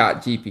around Chat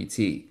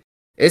GPT.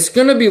 It's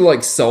gonna be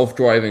like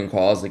self-driving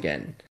cars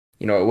again.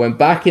 When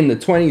back in the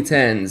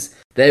 2010s,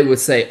 they would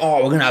say,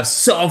 "Oh, we're gonna have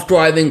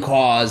self-driving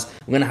cars.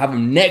 We're gonna have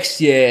them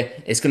next year.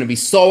 It's gonna be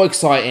so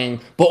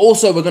exciting." But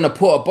also, we're gonna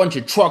put a bunch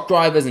of truck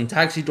drivers and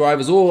taxi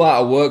drivers all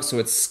out of work, so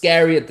it's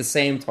scary at the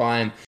same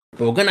time.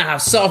 But we're gonna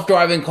have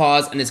self-driving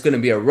cars, and it's gonna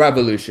be a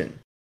revolution.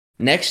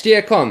 Next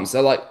year comes,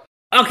 they're like,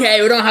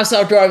 "Okay, we don't have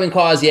self-driving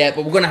cars yet,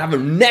 but we're gonna have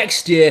them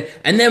next year,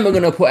 and then we're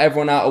gonna put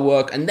everyone out of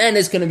work, and then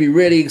it's gonna be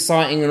really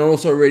exciting and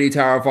also really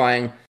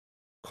terrifying."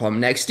 Come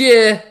next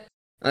year,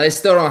 and they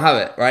still don't have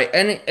it, right?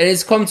 And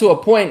it's come to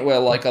a point where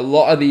like a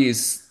lot of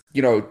these,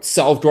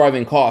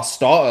 self-driving car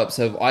startups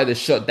have either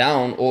shut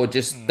down or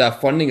just Mm, their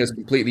funding has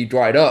completely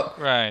dried up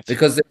right.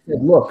 because they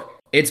said, "Look,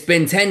 it's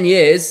been 10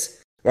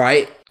 years,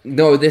 right?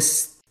 No,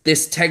 this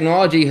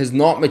technology has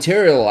not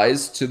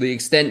materialized to the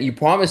extent you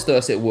promised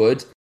us it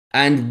would,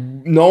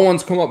 and no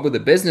one's come up with a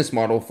business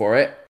model for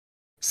it."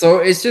 So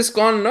it's just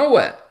gone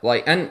nowhere.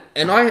 Like, and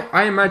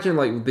I imagine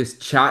like this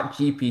Chat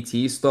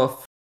GPT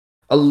stuff,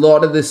 a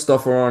lot of this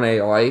stuff around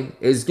AI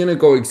is gonna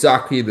go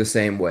exactly the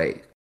same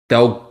way.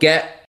 They'll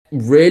get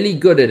really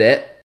good at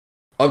it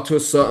up to a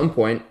certain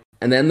point,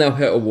 and then they'll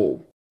hit a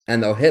wall.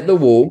 And they'll hit the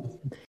wall,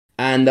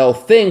 and they'll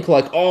think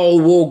like,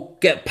 "Oh, we'll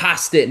get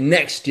past it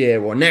next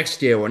year or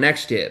next year or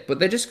next year," but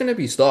they're just gonna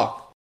be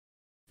stuck.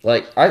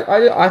 Like,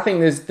 I think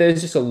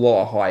there's just a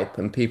lot of hype,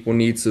 and people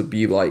need to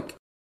be like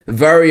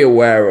very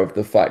aware of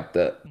the fact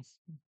that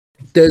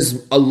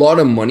there's a lot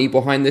of money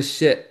behind this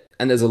shit,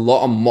 and there's a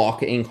lot of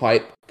marketing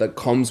hype that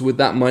comes with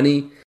that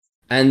money.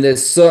 And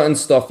there's certain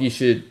stuff you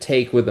should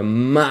take with a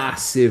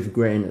massive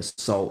grain of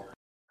salt.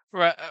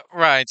 Right,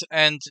 right,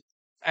 and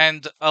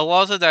a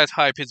lot of that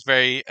hype is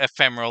very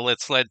ephemeral.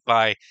 It's led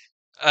by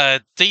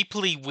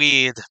deeply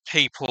weird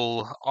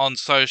people on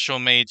social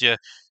media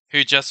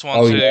who just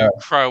want Oh to yeah.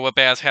 crow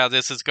about how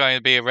this is going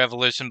to be a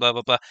revolution, blah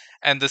blah blah.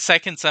 And the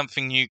second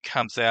something new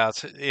comes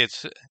out,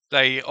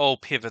 they all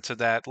pivot to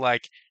that.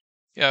 Like,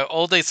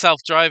 all these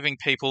self-driving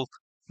people,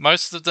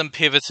 most of them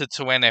pivoted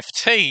to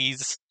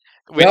NFTs,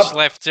 which Yep.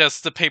 left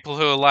just the people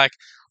who are like,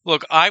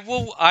 look, I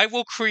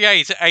will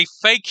create a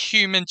fake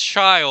human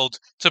child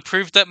to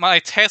prove that my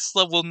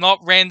Tesla will not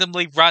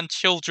randomly run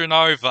children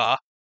over.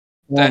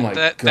 Oh my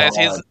God.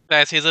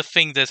 That is a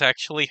thing that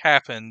actually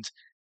happened.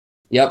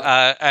 Yep.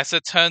 As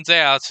it turns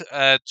out,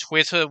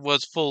 Twitter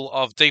was full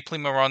of deeply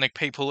moronic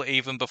people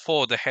even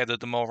before the head of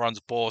the morons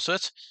bought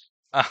it.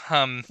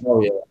 Um,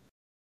 Oh yeah.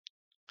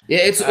 Yeah,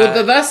 it's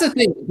uh, that's the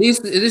thing. This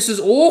is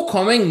all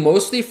coming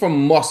mostly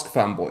from Musk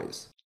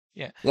fanboys.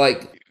 yeah,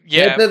 Like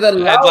yeah, they're the and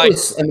like,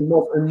 loudest and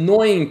most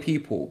annoying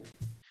people.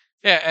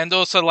 yeah, and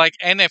also like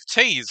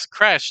NFTs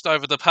crashed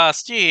over the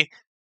past year,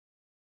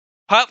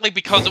 partly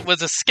because it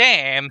was a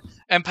scam,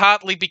 and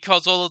partly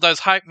because all of those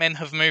hype men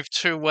have moved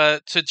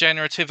to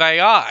generative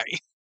AI.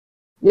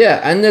 Yeah,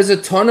 and there's a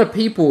ton of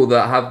people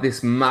that have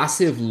this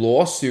massive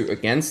lawsuit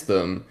against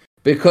them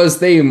because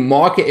they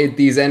marketed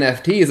these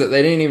NFTs that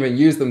they didn't even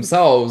use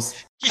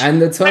themselves,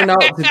 and they turned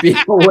out to be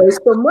a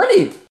waste of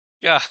money.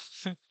 Yeah,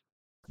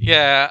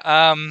 yeah,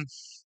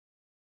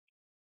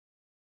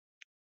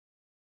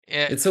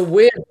 yeah. It's a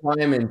weird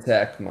time in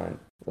tech, man.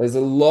 There's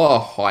a lot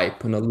of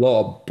hype and a lot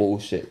of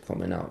bullshit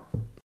coming out.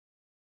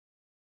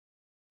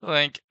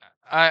 Like,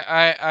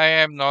 I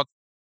am not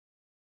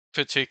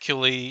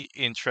particularly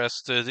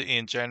interested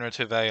in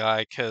generative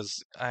AI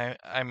because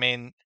I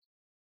mean,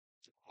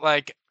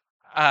 like,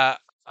 uh,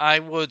 I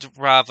would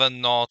rather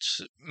not.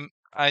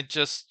 I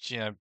just,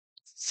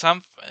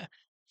 some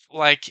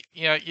like,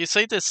 you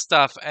see this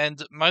stuff,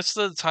 and most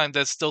of the time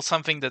there's still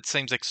something that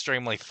seems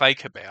extremely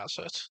fake about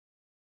it.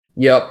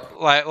 Yep,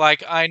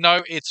 Like I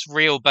know it's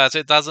real, but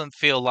it doesn't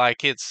feel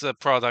like it's a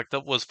product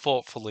that was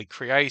thoughtfully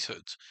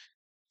created.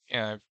 You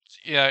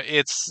know,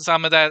 it's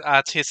some of that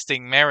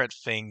artistic merit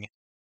thing,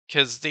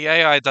 because the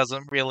AI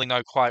doesn't really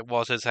know quite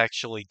what it's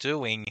actually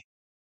doing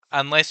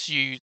unless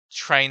you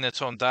train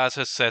it on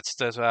data sets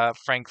that are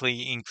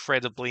frankly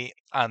incredibly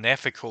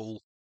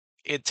unethical.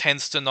 It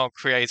tends to not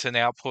create an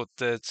output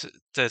that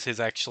is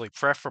actually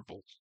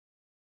preferable.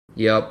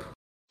 yep.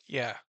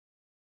 Yeah.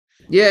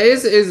 Yeah,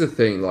 it is a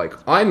thing. Like,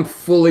 I'm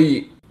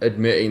fully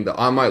admitting that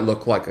I might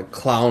look like a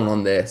clown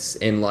on this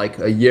in like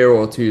a year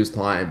or two's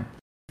time.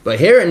 But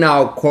hear it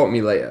now, quote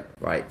me later,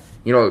 right?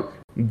 You know,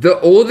 the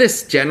all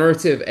this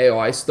generative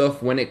AI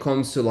stuff when it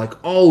comes to like,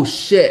 oh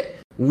shit,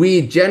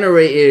 we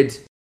generated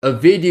a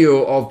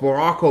video of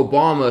Barack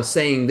Obama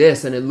saying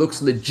this and it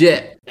looks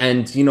legit.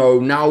 And you know,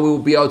 now we'll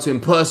be able to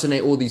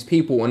impersonate all these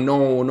people and no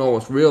one will know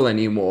it's real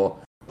anymore.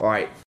 All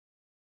right.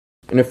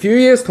 In a few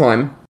years'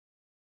 time,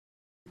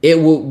 we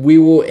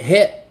will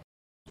hit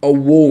a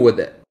wall with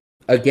it.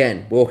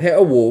 Again, we'll hit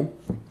a wall.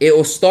 It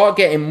will start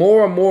getting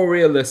more and more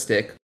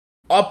realistic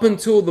up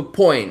until the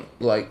point,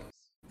 like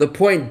the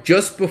point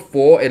just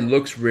before it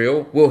looks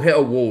real, we'll hit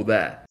a wall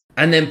there.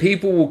 And then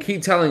people will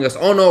keep telling us,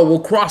 oh no, we'll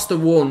cross the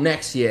wall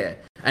next year,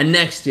 and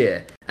next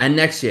year, and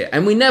next year.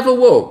 And we never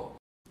will.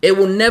 It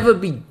will never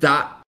be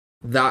that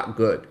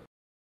good.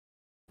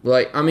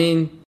 Like, I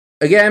mean,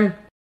 again,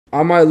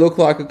 I might look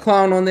like a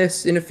clown on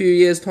this in a few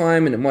years'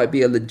 time, and it might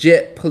be a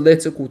legit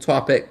political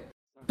topic,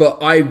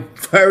 but I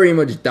very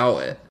much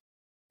doubt it,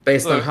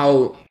 based on Look,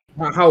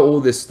 how all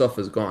this stuff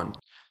has gone.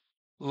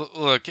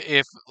 look,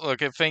 if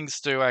things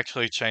do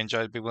actually change,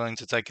 I'd be willing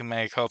to take a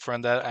make offer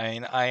on that. I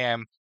mean, I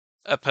am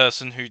a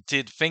person who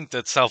did think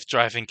that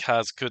self-driving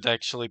cars could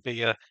actually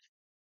be a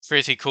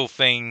pretty cool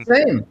thing.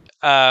 Same.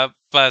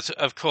 But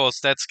of course,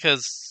 that's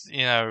because,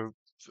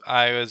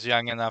 I was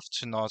young enough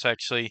to not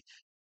actually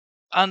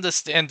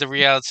understand the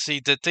reality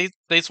that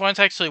these won't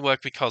actually work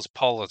because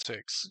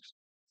politics.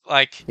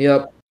 Like,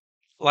 Yep.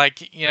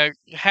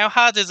 how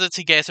hard is it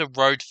to get a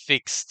road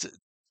fixed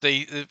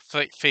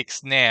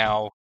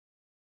now?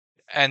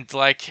 And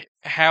like,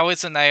 how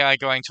is an AI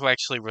going to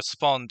actually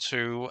respond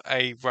to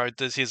a road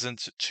that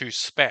isn't to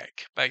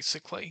spec,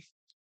 basically?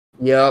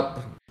 Yep.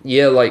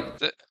 Yeah, like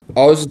The,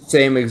 I was the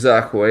same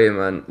exact way,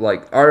 man.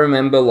 Like I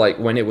remember like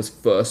when it was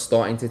first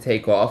starting to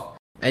take off,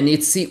 and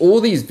you'd see all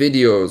these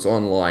videos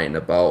online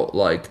about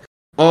like,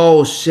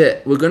 oh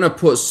shit, we're gonna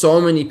put so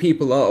many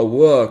people out of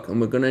work and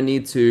we're gonna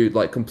need to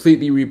like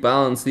completely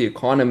rebalance the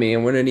economy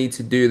and we're gonna need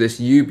to do this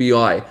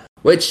UBI,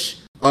 which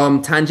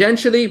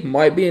tangentially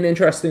might be an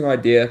interesting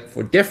idea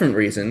for different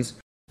reasons.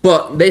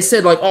 But they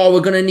said like, oh,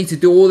 we're gonna need to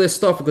do all this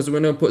stuff because we're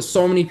gonna put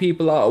so many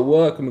people out of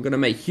work and we're gonna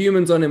make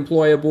humans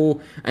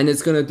unemployable and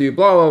it's gonna do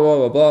blah blah blah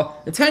blah blah.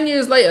 And 10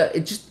 years later,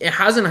 it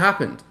hasn't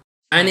happened,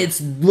 and mm,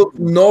 it's looked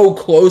no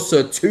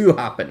closer to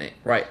happening.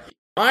 Right?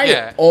 I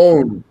yeah,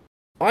 own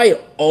I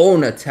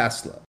own a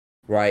Tesla,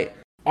 right?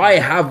 I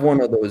Mhm. have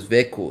one of those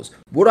vehicles.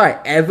 Would I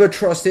ever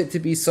trust it to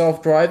be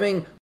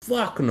self-driving?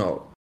 Fuck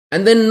no.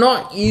 And they're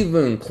not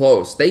even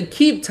close. They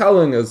keep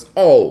telling us,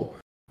 oh,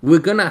 we're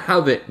gonna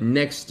have it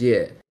next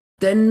year.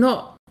 They're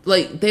not,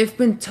 like, they've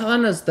been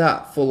telling us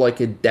that for like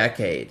a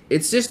decade.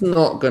 It's just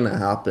not gonna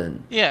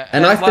happen. Yeah,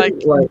 And I and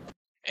think, like like,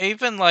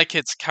 even like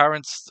its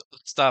current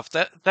stuff,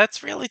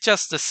 that's really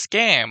just a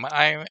scam.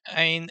 I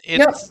mean,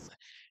 yeah.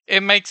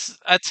 it makes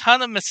a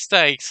ton of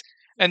mistakes,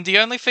 and the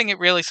only thing it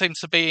really seems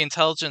to be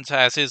intelligent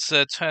as is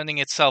turning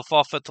itself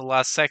off at the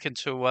last second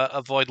to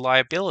avoid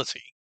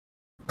liability.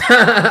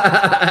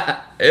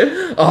 Oh,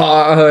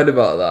 I heard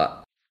about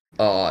that.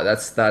 Oh,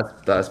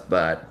 that's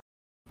bad.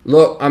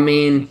 Look, I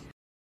mean,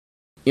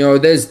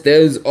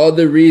 there's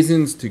other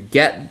reasons to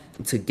get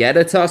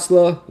a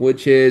Tesla,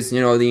 which is,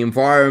 the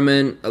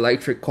environment,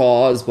 electric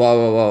cars, blah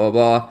blah blah blah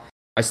blah.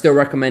 I still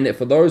recommend it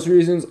for those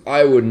reasons.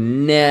 I would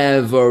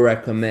never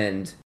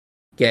recommend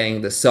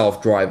getting the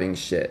self-driving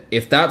shit.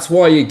 If that's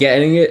why you're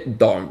getting it,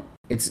 don't.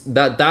 It's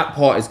that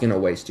part is gonna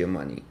waste your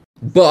money.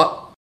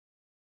 But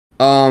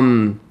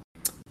um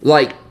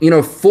like,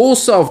 full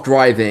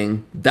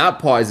self-driving, that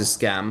part is a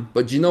scam.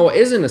 But you know what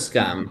isn't a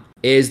scam?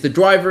 Is the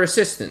driver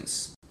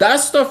assistance. That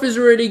stuff is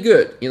really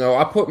good.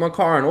 I put my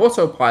car on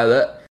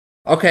autopilot.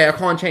 Okay, I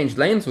can't change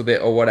lanes with it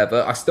or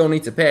whatever. I still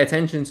need to pay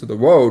attention to the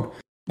road,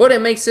 but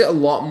it makes it a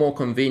lot more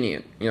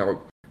convenient.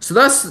 So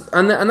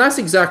that's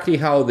exactly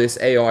how this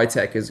AI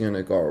tech is going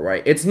to go,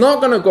 right? It's not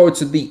going to go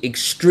to the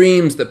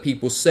extremes that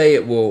people say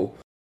it will,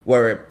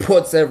 where it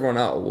puts everyone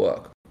out of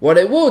work. What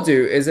it will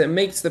do is it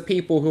makes the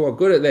people who are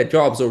good at their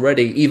jobs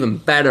already even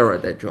better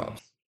at their Mm,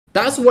 jobs.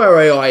 That's mhm, where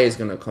AI is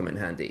going to come in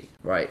handy,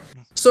 right?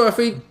 mhm. So if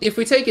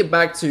we take it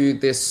back to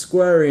this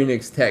Square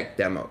Enix tech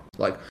demo,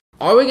 like,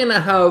 are we going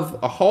to have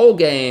a whole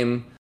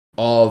game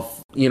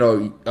of,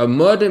 a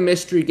murder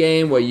mystery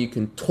game where you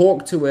can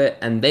talk to it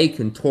and they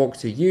can talk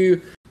to you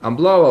and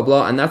blah blah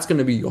blah, and that's going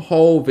to be your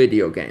whole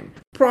video game?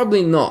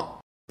 Probably not.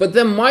 But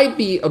there might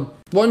be a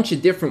bunch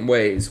of different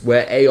ways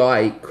where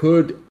AI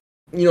could,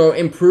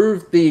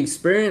 improve the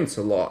experience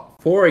a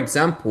lot. For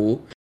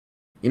example,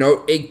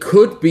 it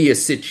could be a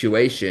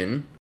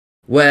situation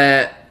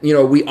where,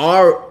 we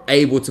are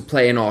able to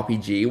play an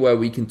RPG where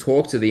we can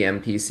talk to the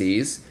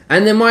NPCs,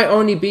 and there might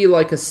only be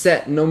like a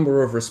set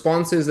number of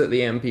responses that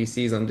the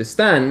NPCs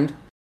understand,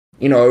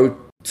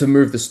 to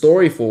move the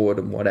story forward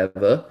and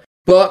whatever.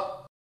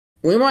 But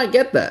we might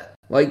get there.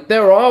 Like,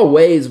 there are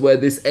ways where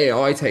this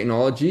AI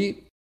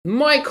technology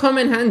might come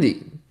in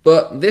handy.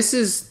 But this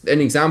is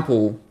an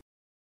example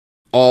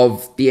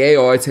of the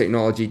AI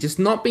technology just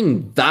not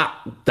being that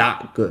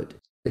good.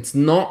 It's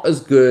not as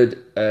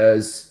good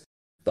as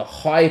the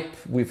hype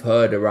we've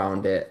heard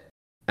around it.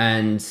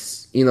 And,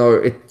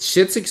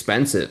 shit's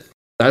expensive.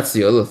 That's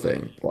the other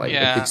thing. Like, it's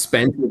Yeah,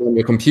 expensive on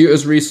your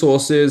computer's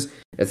resources.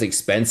 It's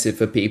expensive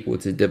for people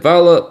to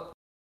develop.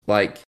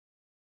 Like,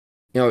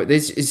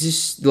 this it's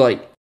just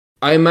like,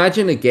 I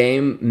imagine a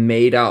game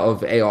made out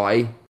of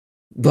AI,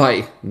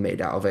 like,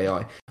 made out of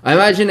AI. I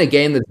imagine a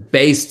game that's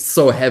based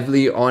so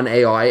heavily on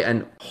AI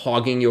and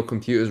hogging your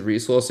computer's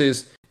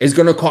resources is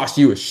gonna cost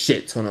you a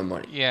shit ton of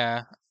money.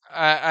 yeah.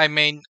 I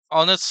mean,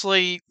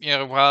 honestly,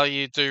 while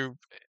you do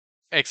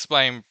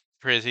explain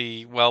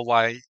pretty well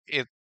why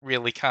it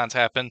really can't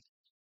happen,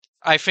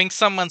 I think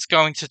someone's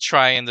going to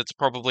try, and it's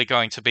probably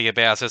going to be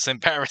about as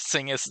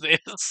embarrassing as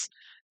this.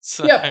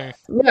 So, Yeah,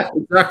 yeah,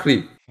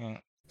 exactly. yeah.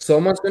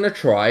 Someone's gonna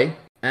try,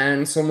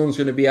 and someone's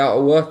gonna be out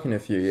of work in a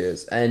few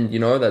years, and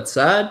that's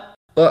sad.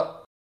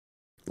 But,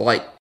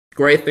 like,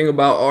 great thing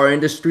about our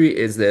industry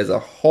is there's a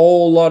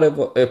whole lot of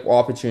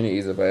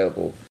opportunities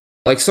available.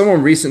 Like,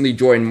 someone recently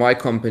joined my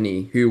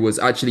company who was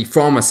actually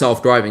from a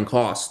self-driving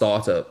car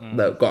startup Mhm.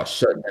 that got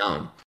shut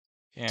down.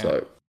 Yeah,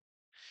 So,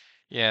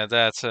 yeah,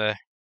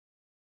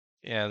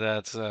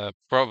 that's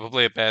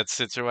probably a bad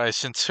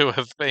situation to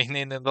have been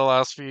in the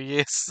last few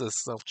years, the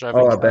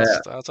self-driving oh, I car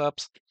bet,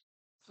 startups.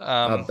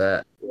 I Um,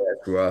 bet, yeah,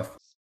 it's rough.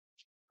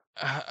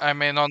 I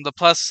mean, on the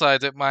plus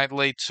side, it might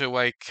lead to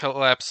a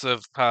collapse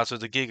of part of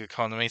the gig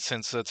economy,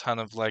 since a ton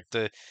of like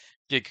the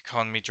gig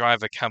economy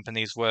driver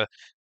companies were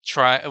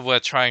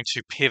trying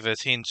to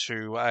pivot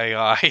into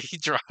AI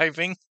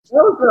driving. That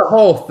was the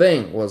whole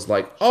thing was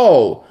like,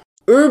 oh,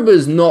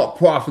 Uber's not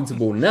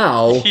profitable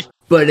now,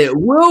 but it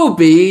will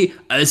be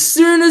as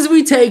soon as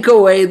we take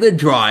away the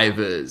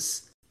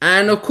drivers.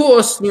 And of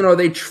course,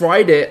 they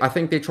tried it. I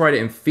think they tried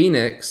it in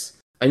Phoenix.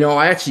 I know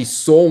I actually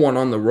saw one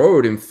on the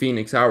road in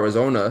Phoenix,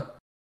 Arizona.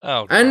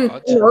 Oh And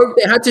God.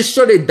 they had to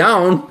shut it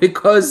down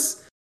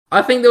because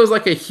I think there was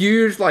like a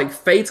huge like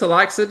fatal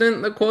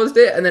accident that caused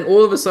it, and then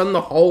all of a sudden the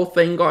whole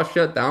thing got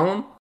shut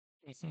down.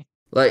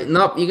 Like,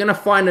 nope, you're gonna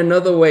have to find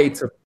another way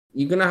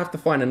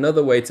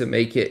to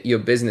make it your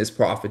business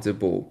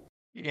profitable,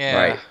 Yeah.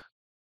 right?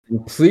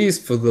 And please,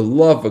 for the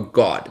love of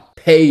God,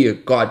 pay your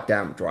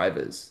goddamn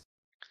drivers,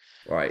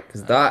 right?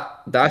 Because Uh,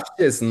 that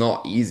shit's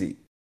not easy.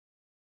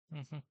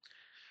 mhm.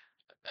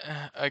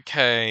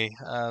 Okay.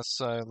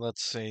 So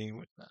let's see.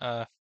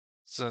 Uh,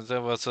 so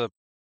there was a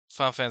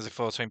Final Fantasy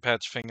 14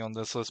 patch thing on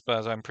this list,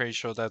 but I'm pretty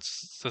sure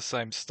that's the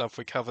same stuff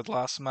we covered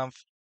last month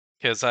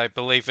because I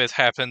believe it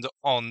happened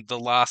on the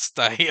last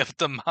day of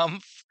the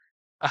month.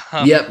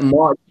 Um, Yep,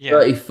 March yeah,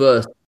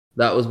 31st.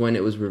 That was when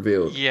it was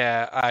revealed.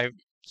 yeah,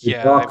 The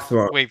Dark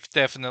Throne. we've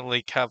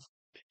definitely covered.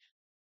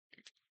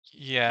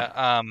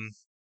 Yeah,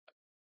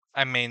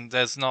 I mean,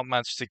 there's not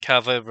much to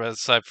cover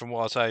aside from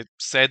what I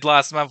said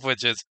last month,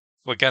 which is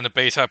we're gonna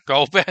beat up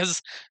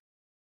Golbez.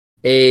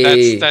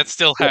 A That's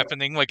still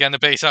happening. We're gonna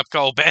beat up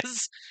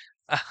Golbez.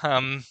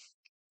 Um,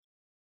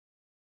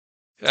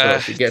 so uh,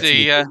 if we get some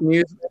the good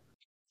news,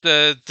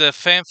 the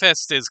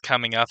FanFest is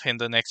coming up in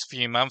the next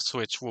few months,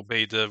 which will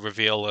be the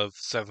reveal of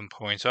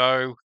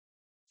 7.0.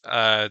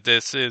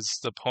 This is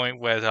the point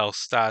where they'll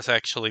start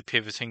actually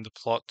pivoting the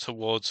plot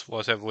towards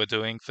whatever we're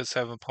doing for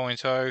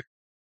 7.0.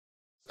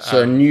 so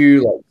a Um,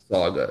 new like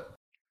saga.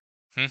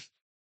 hmm?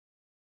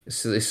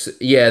 So this,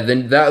 yeah,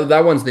 then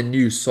that one's the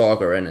new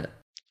saga in it.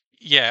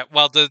 Yeah,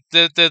 well,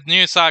 the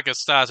new saga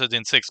started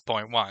in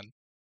 6.1.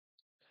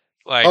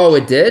 Like, Oh,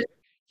 it did.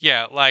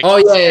 yeah, Oh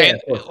yeah, yeah, yeah, and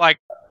of course. like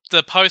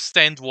the post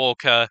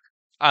Endwalker,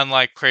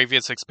 unlike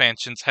previous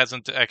expansions,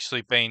 hasn't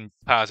actually been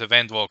part of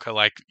Endwalker.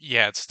 Like,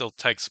 yeah, it still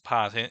takes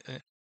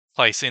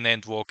place in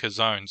Endwalker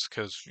zones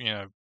because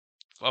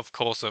of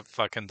course it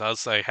fucking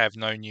does. They have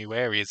no new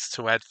areas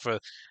to add for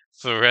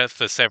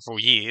several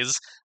years.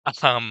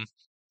 Um,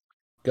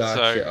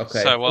 Gotcha.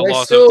 Okay, so a so I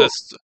lot of still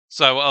this,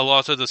 so a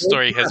lot of the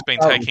story has been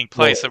have taking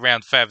place more.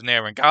 around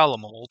Favner and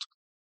Garlemald.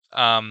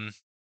 Um,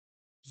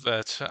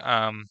 but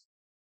um,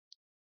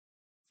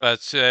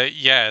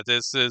 yeah,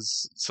 this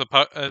is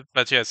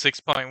but yeah,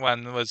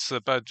 6.1 was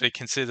supposed to be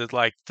considered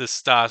like the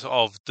start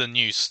of the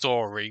new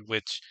story,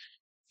 which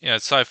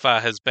so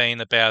far has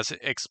been about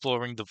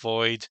exploring the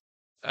void,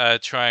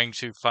 trying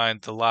to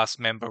find the last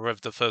member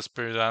of the first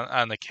brood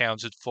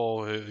unaccounted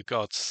for who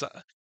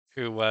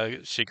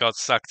she got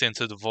sucked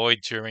into the void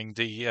during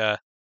the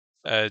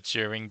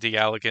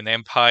Allegan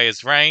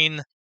Empire's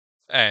reign,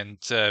 and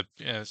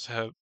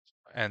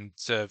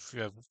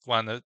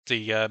one of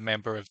the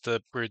member of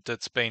the brood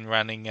that's been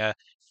running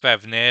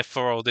Favnir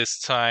for all this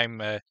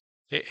time.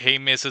 He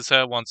misses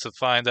her, wants to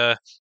find her,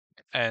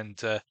 and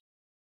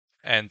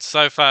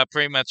so far,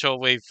 pretty much all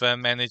we've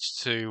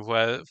managed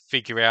to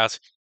figure out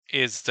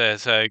is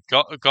that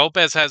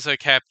Golbez has her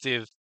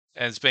captive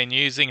and has been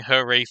using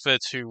her ether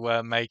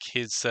to make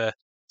his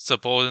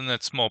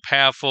subordinates more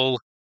powerful.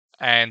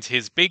 And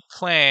his big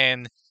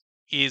plan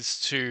is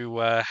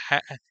to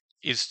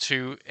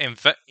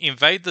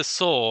invade the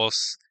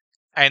source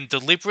and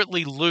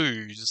deliberately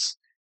lose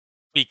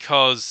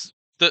because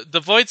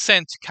the Void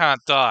Sent can't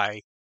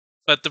die,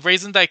 but the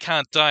reason they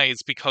can't die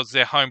is because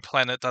their home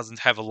planet doesn't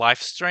have a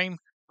life stream.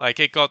 Like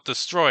it got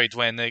destroyed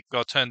when it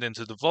got turned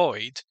into the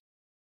void.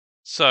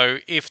 So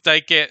if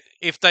they get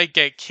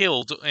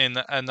killed in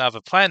another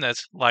planet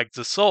like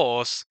the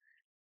source,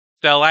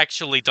 they'll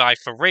actually die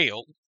for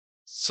real.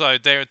 So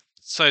they're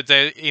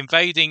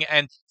invading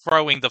and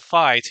throwing the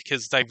fight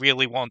because they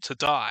really want to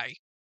die.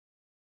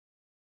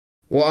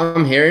 What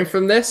I'm hearing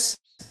from this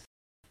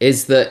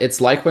is that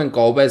it's like when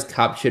Golbez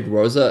captured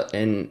Rosa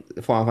in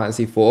Final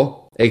Fantasy IV,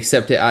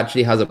 except it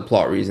actually has a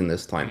plot reason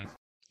this time. Mm,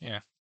 yeah.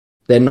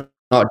 They're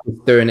not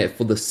just doing it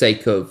for the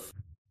sake of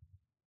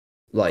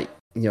like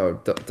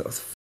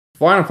the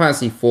Final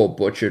Fantasy IV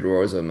butchered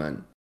Rosa,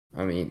 man.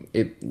 I mean,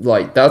 it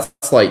like that's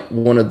like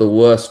one of the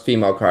worst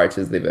female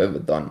characters they've ever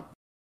done.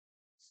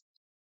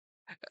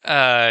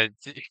 Uh,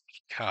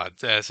 God,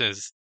 this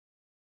is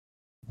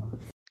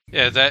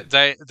yeah.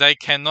 They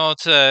cannot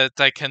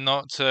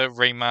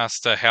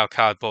remaster how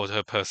cardboard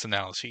her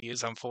personality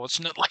is.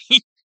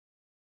 Unfortunately.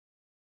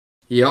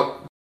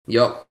 Yep,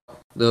 yep.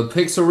 The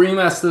Pixel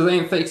remasters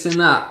ain't fixing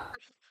that.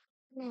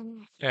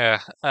 Yeah.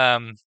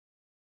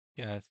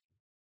 Yeah.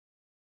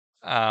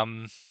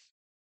 Um.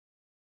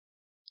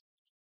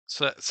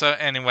 So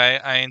anyway,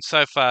 I mean,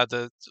 so far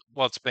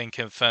what's been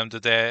confirmed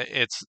there,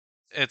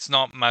 it's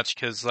not much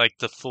because like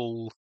the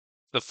full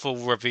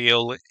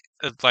reveal,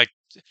 like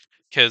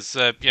because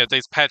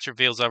these patch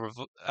reveals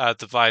are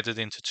divided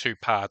into two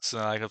parts.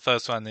 Like the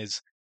first one is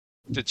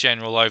the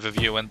general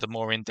overview, and the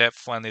more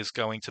in-depth one is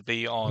going to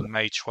be on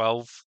May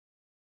 12th.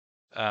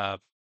 Uh,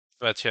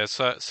 but yeah,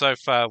 so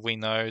far we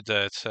know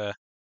that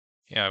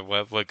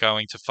we're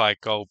going to fight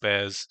Gold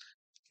Bears.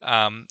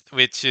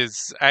 Which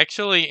is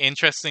actually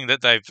interesting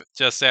that they've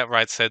just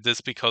outright said this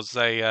because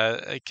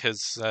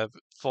because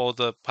for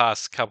the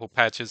past couple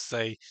patches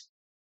they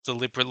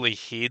deliberately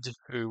hid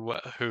who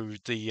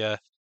the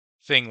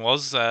thing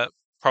was,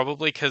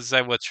 probably because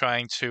they were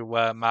trying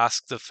to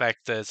mask the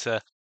fact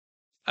that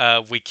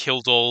we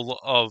killed all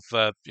of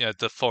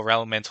the four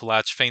elemental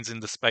archfiends in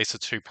the space of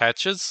two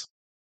patches.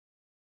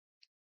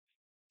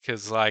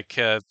 Because like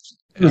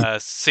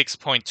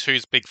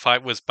 6.2's big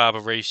fight was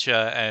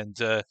Barbarisha and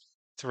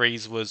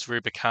 3's was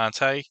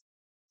Rubicante.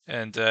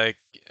 And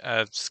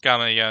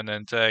Scarmayon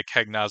and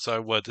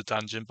Cagnazzo were the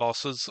dungeon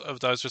bosses of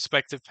those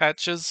respective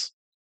patches.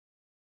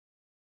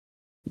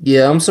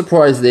 Yeah, I'm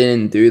surprised they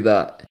didn't do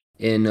that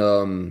in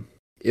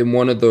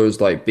one of those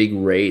like big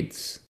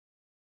raids.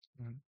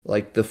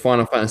 like the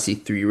Final Fantasy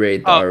 3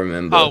 raid that I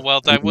Oh, oh remember,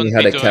 well, and they then they wouldn't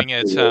had be a capital.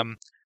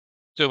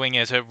 doing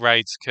it at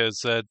raids because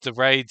the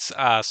raids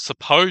are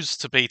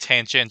supposed to be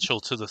tangential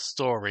to the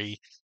story.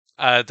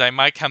 They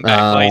might come back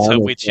That later, makes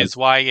which sense. is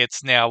why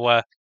it's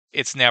now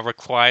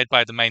required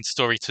by the main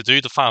story to do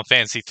the Final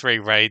Fantasy 3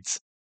 raids.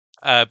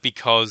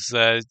 Because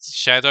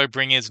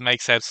Shadowbringers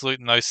makes absolute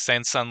no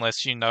sense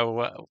unless you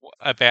know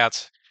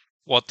about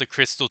what the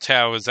Crystal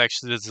Tower is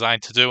actually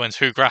designed to do and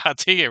who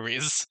Grahatia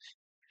is.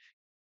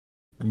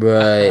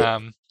 Right.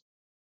 Um,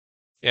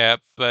 yeah,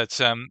 but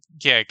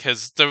yeah,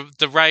 because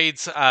the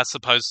raids are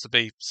supposed to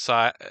be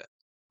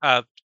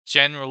uh,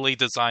 generally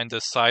designed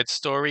as side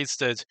stories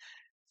that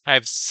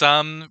have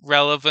some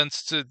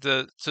relevance to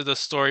the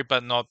story,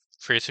 but not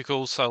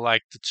critical. So,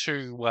 like the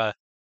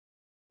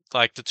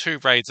two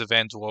raids of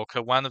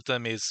Endwalker, one of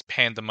them is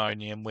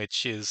Pandemonium,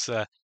 which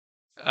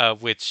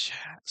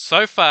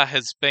so far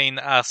has been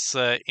us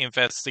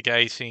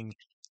investigating,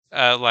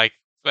 like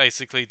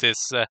basically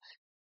this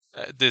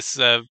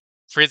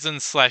prison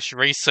slash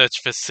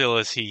research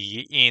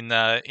facility in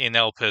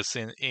Elpis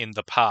in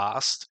the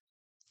past.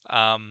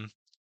 Um,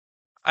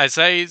 I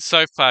say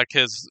so far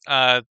because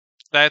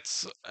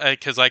that's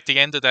because like the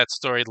end of that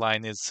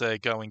storyline is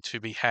going to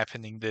be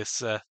happening in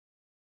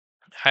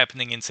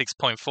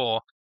 6.4,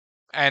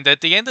 and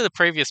at the end of the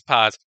previous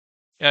part,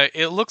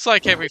 it looks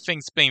like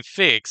everything's been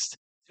fixed.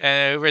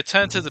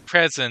 Return to the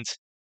present,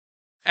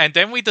 and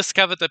then we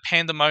discover that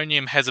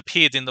Pandemonium has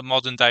appeared in the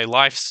modern day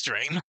live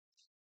stream.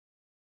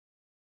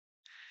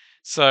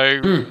 So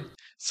Hmm.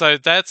 so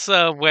that's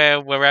where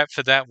we're at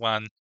for that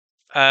one.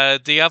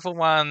 The other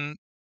one,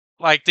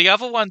 the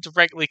other one,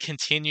 directly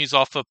continues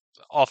off a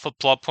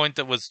plot point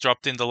that was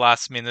dropped in the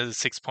last minute of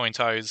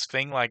 6.0's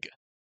thing. Like,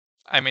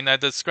 I mean, I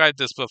described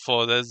this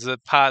before. There's a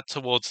part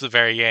towards the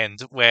very end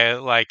where,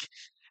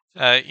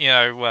 you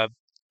know,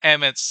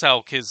 Emmett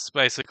Selk is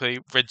basically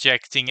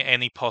rejecting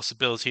any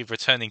possibility of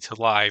returning to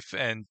life,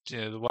 and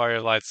the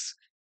Warrior Light's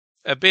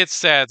a bit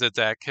sad at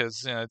that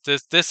because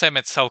this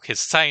Emmett Selk is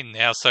sane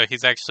now, so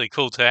he's actually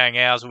cool to hang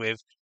out with.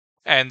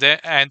 And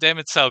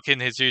Emmett Selk, in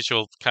his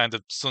usual kind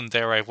of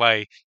tsundere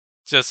way,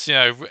 just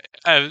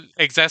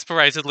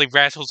exasperatedly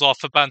rattles off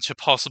a bunch of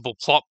possible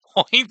plot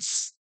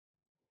points.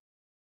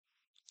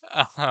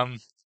 Um,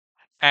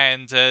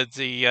 and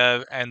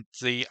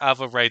the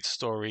other raid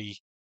story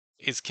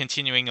is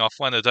continuing off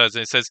one of those.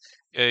 And it says,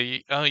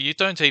 "Oh, you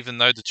don't even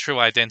know the true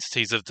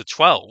identities of the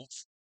 12."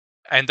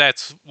 And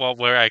that's what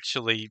we're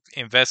actually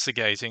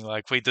investigating.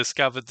 Like we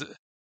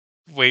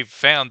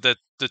found that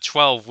the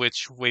 12,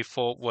 which we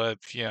thought were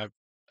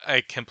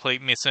a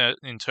complete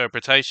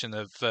misinterpretation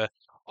of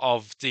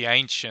the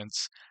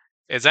ancients,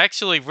 is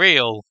actually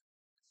real,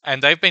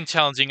 and they've been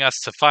challenging us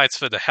to fights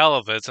for the hell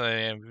of it.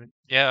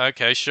 Yeah,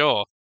 okay,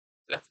 sure.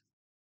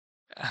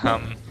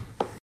 Um.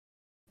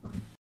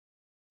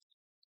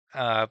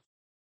 Uh.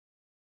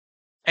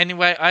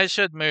 Anyway, I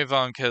should move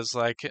on because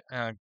I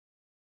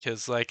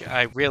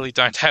really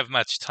don't have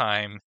much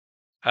time.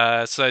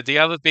 So the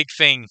other big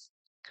thing,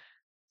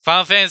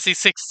 Final Fantasy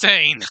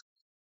 16.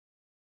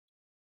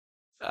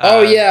 Oh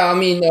Uh, yeah, I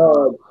mean,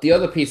 the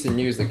other piece of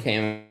news that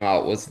came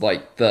out was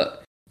like the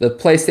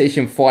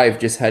PlayStation 5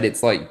 just had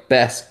its like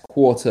best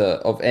quarter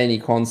of any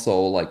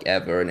console like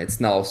ever, and it's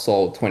now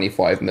sold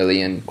 25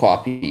 million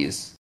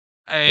copies.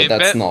 But I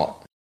that's bet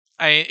not.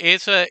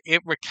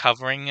 it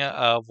recovering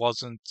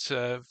wasn't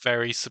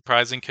very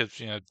surprising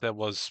because there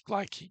was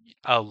like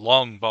a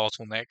long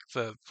bottleneck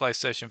for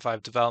PlayStation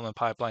 5 development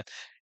pipeline.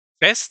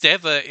 Best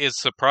ever is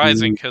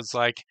surprising Mm. because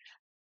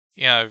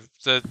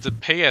the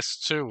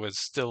PS2 was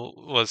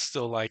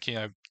still like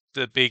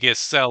the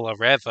biggest seller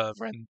ever,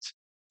 and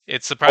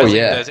it's Oh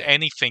surprising that yeah.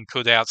 anything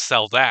could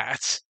outsell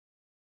that.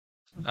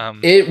 Um,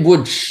 It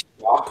would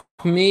shock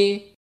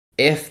me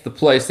if the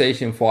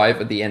PlayStation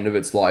 5 at the end of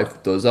its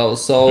life does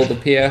outsell the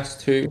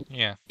PS2,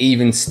 yeah.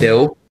 even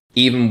still,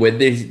 even with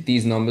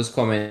these numbers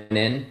coming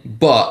in.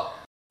 But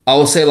I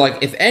will say,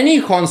 like, if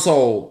any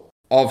console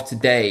of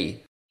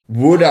today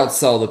would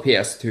outsell the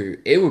PS2,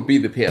 it would be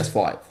the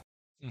PS5.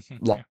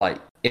 Yeah. Like,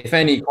 if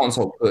any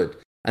console could.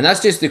 And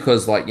that's just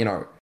because, like,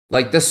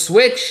 like the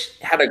Switch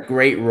had a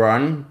great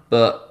run,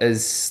 but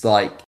as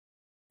like,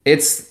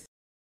 it's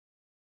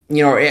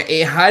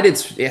it had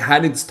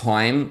its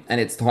time, and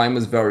its time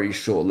was very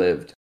short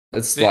lived.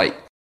 It's The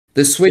like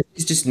the Switch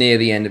is just near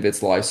the end of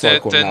its life the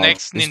cycle the now,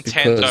 next just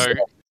because.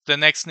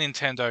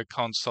 Nintendo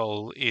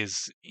console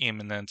is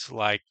imminent.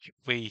 Like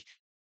we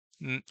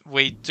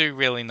do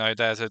really know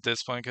that at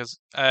this point because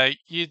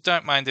you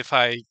don't mind if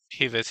I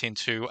pivot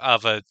into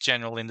other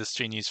general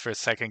industry news for a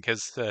second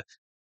because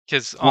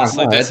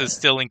honestly Go this is ahead.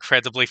 still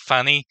incredibly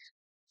funny.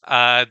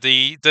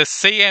 The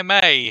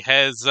CMA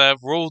has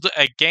ruled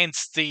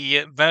against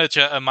the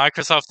merger of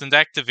Microsoft and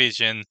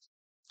Activision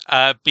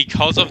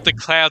because of the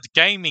cloud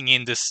gaming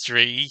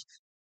industry,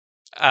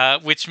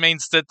 which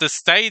means that the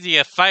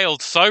Stadia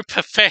failed so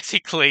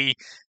pathetically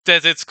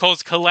that it's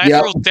caused Yep.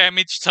 collateral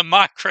damage to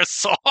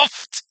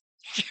Microsoft.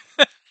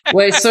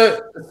 Wait. So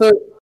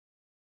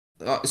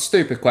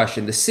stupid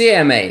question. The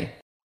CMA,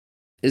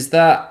 is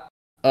that?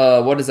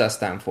 What does that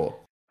stand for?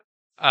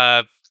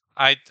 Uh,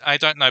 I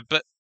don't know,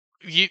 but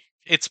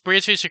it's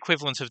British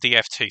equivalent of the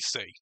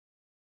FTC.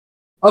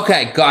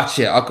 Okay,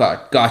 gotcha. Okay,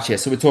 gotcha.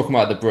 So we're talking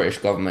about the British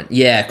government.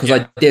 Yeah, because Yeah.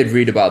 I did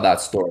read about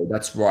that story.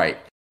 That's right.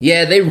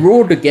 Yeah, they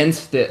ruled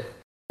against it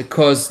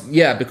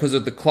because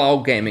of the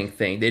cloud gaming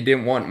thing. They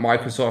didn't want Mm,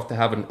 Microsoft to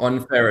have an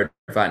unfair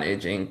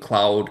advantage in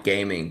cloud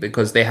gaming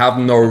because they have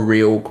no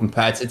real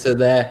competitor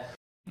there.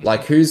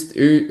 Like mhm,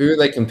 who are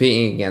they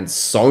competing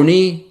against?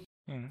 Sony?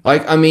 mm.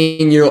 Like, I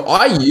mean,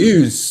 I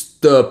use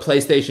the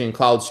PlayStation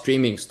cloud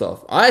streaming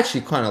stuff. I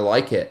actually kind of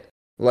like it.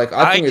 Like,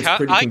 I think it's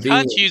pretty I can't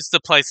convenient. use the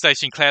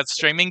PlayStation Cloud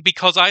streaming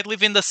because I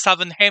live in the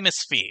Southern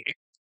Hemisphere.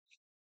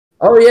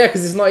 Oh yeah,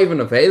 because it's not even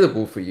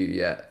available for you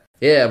yet.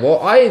 Yeah, well,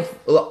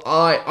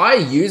 I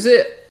use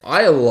it.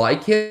 I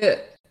like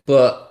it,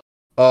 but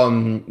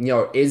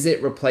is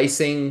it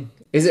replacing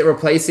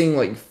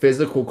like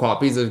physical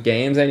copies of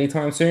games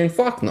anytime soon?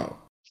 Fuck no.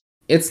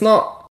 It's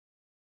not.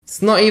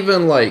 It's not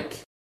even like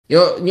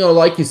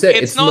like you said,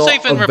 It's it's not not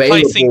even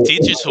replacing available.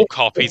 digital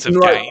copies It's of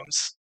not.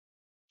 games.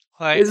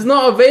 Like, It's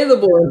not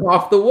available in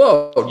half the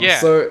world, yeah.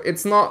 so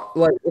it's not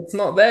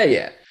there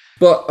yet.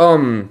 But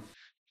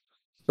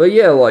but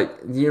yeah, like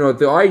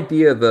the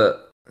idea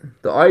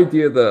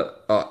that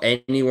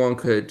anyone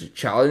could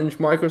challenge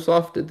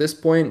Microsoft at this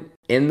point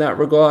in that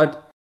regard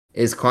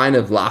is kind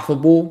of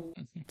laughable,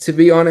 to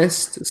be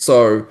honest.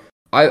 So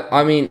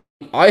I mean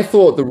I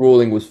thought the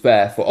ruling was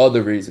fair for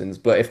other reasons,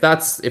 but if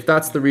that's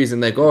the reason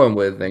they're going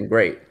with, then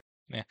great.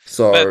 Yeah. But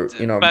So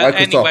but Microsoft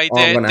anyway,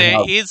 aren't gonna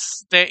have.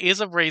 there is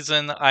a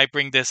reason I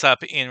bring this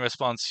up in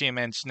response to you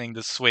mentioning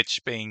the Switch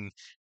being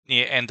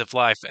near end of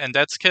life, and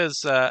that's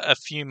because a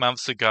few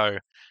months ago,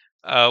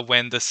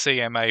 when the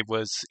CMA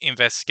was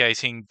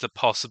investigating the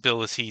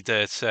possibility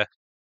that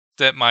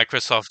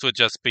Microsoft would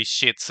just be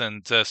shits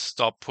and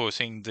stop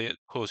putting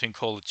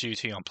Call of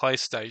Duty on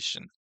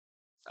PlayStation.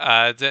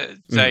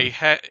 They Mm.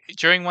 had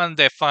during one of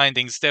their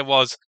findings there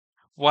was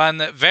one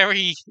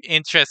very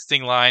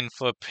interesting line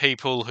for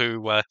people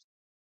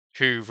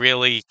who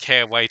really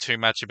care way too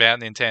much about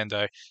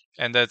Nintendo,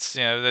 and that's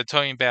they're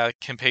talking about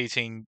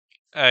competing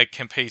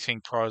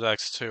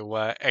products to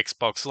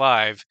Xbox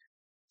Live,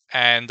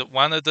 and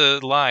one of the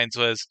lines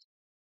was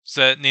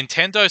the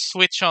Nintendo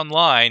Switch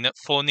Online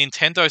for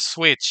Nintendo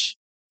Switch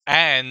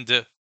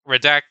and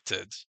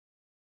redacted.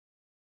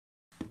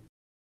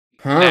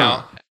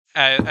 Now,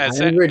 Huh. as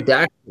And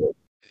redacted.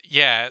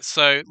 yeah,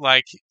 so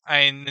like,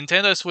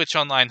 Nintendo Switch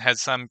Online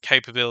has some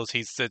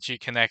capabilities that you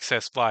can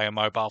access via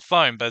mobile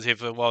phone, but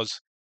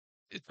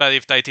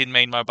if they did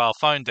mean mobile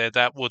phone there,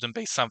 that wouldn't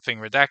be something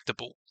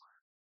redactable.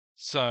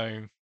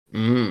 So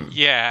Mm.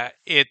 yeah,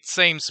 it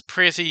seems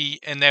pretty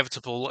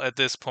inevitable at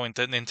this point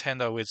that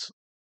Nintendo is.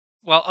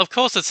 Well, of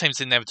course it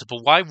seems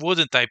inevitable. Why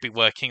wouldn't they be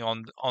working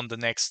on the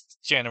next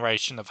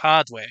generation of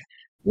hardware?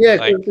 Yeah,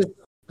 Like because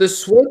the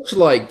Switch,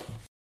 like,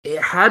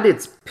 it had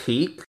its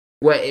peak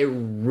where it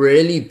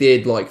really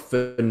did like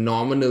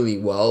phenomenally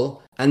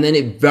well, and then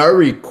it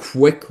very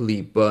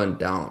quickly burned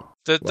down.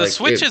 the Like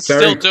Switch it is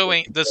still very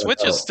doing quickly the burned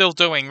Switch is out. still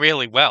doing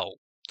really well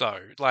though.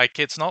 Like,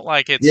 it's not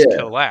like it's Yeah,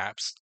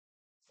 collapsed.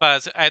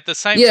 But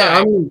yeah.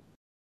 I mean,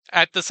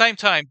 at the same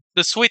time,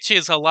 the Switch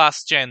is a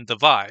last gen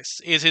device.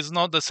 It is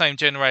not the same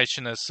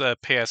generation as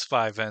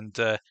PS5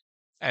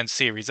 and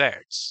Series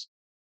X.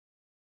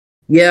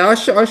 yeah.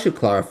 I should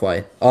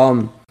clarify.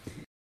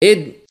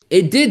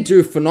 It did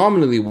do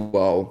phenomenally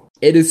well.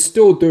 It is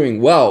still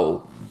doing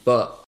well,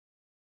 but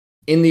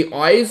in the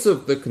eyes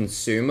of the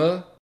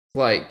consumer,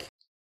 like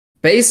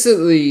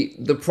basically,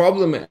 the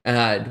problem it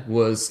had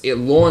was it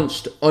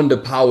launched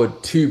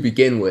underpowered to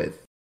begin with,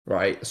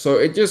 right? So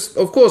it just,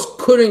 of course,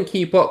 couldn't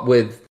keep up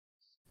with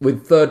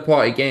third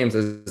party games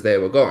as they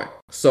were going.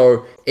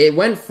 So it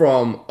went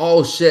from,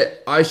 oh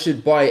shit, I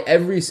should buy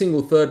every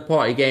single third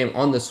party game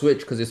on the Switch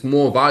because it's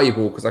more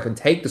valuable because I can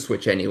take the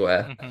Switch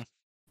anywhere. Hmm.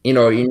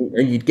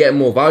 And you'd get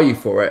more value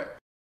for it.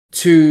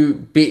 To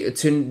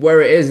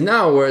where it is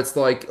now, where it's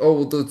like,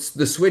 oh,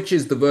 the Switch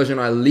is the version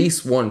I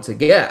least want to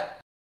get.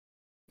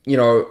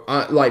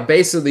 Like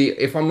basically,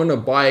 if I'm gonna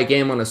buy a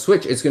game on a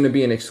Switch, it's gonna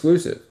be an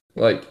exclusive.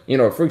 Like,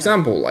 for Yeah.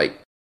 example,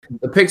 like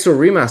the Pixel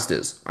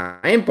remasters, I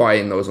ain't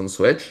buying those on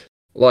Switch.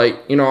 Like,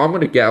 I'm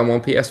gonna get them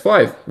on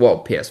PS5, well,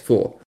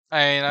 PS4.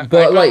 I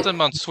But got like,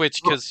 them on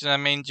Switch because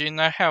do you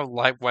know how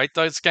lightweight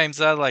those games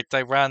are? Like,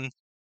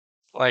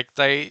 like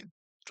they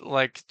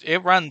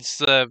it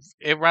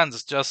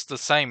runs just the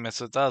same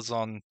as it does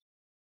on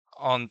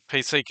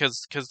PC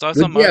because those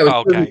but are yeah, it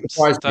mobile doesn't games.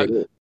 surprise me at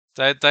all.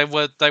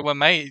 They were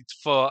made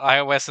for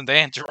iOS and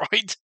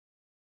Android.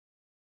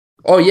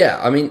 Oh yeah,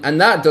 I mean, and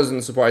that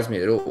doesn't surprise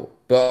me at all.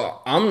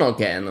 But I'm not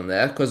getting them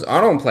there because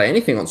I don't play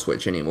anything on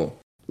Switch anymore.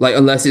 Like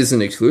unless it's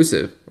an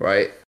exclusive,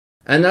 right?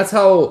 And that's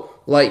how,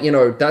 like,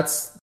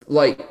 that's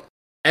like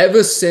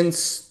ever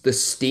since the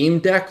Steam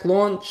Deck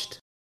launched,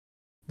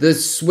 the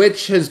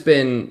Switch has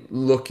been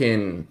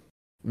looking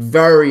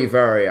very,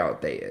 very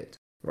outdated,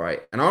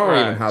 right? And I don't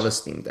even have Right. a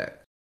Steam Deck.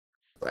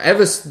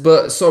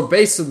 But so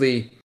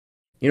basically,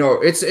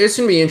 it's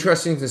gonna be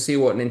interesting to see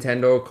what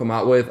Nintendo come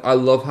out with. I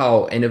love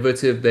how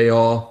innovative they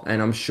are,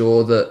 and I'm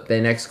sure that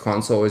their next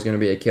console is gonna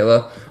be a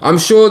killer. I'm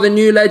sure the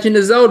new Legend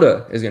of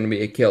Zelda is gonna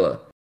be a killer,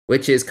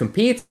 which is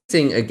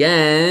competing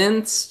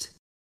against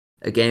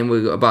a game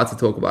we're about to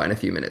talk about in a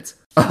few minutes.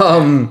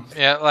 Yeah,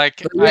 yeah.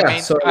 Like, But I yeah,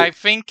 mean, so I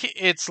think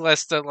it's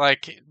less that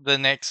like the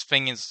next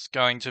thing is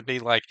going to be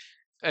like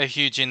a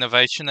huge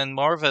innovation and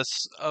more of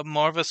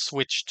a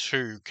Switch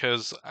 2,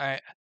 because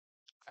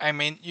I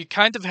mean, you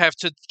kind of have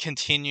to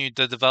continue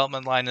the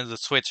development line of the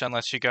Switch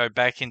unless you go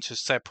back into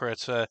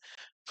separate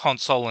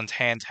console and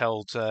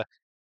handheld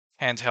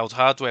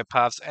hardware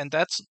paths, and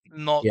that's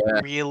not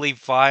yeah, really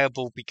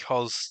viable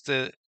because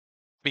the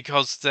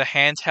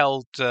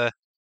handheld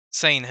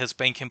scene has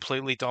been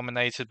completely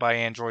dominated by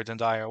Android and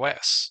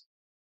iOS.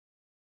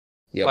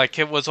 yep, Like,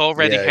 it was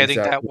already yeah, heading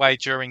that exactly. way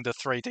during the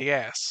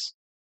 3DS.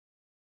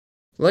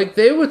 Like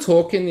they were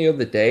talking the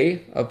other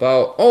day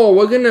about, oh,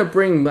 we're gonna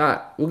bring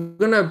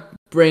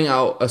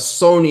out a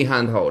Sony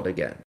handheld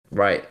again,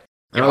 right?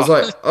 And I was Yeah.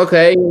 like,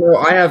 okay,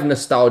 I have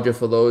nostalgia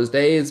for those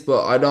days,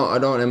 but I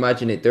don't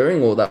imagine it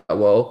doing all that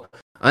well.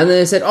 And then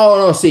they said, oh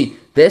no, see,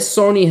 this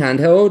Sony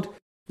handheld,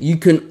 you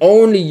can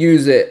only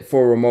use it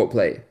for remote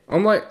play.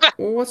 I'm like,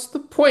 well, what's the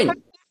point?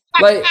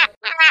 Like,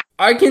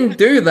 I can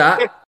do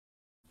that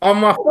on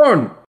my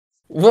phone.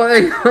 What?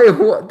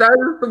 That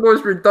is the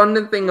most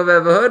redundant thing I've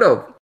ever heard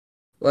of.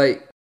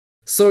 Like,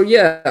 so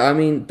yeah, I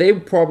mean, they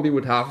probably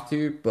would have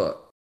to,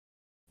 but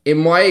in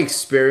my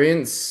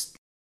experience,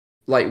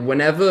 like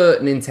whenever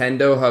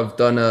Nintendo have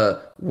done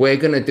we're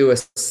gonna do a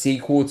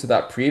sequel to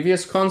that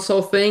previous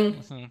console thing,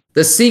 Hmm.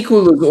 the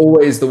sequel is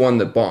always the one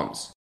that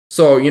bombs.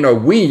 So,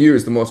 Wii U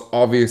is the most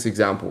obvious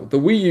example. The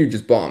Wii U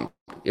just bombed.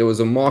 It was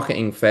a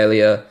marketing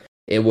failure.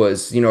 It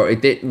was,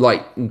 it did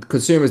like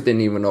consumers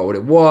didn't even know what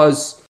it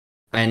was.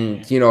 Yeah.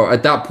 And,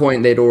 at that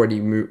point, they'd already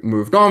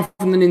moved on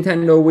from the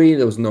Nintendo Wii.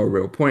 There was no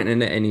real point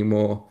in it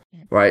anymore,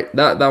 right?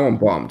 That one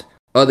bombed.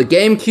 The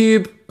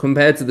GameCube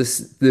compared to the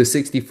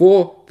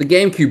 64, the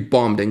GameCube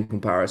bombed in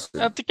comparison,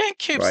 The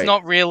GameCube's right?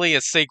 not really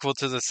a sequel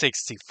to the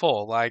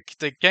 64. Like,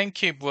 the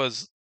GameCube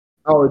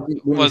Oh,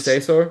 wouldn't you say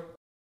was so?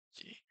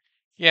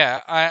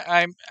 yeah.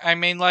 I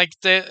mean, like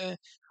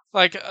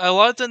like a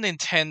lot of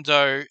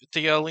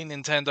the early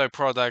Nintendo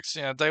products,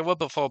 they were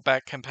before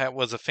back compat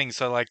was a thing.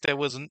 So like, there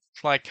wasn't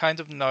like kind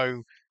of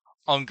no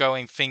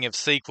ongoing thing of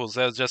sequels.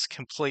 They were just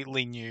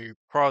completely new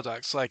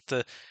products, like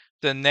the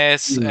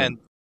NES Hmm. and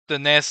the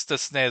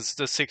SNES,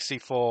 the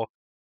 64,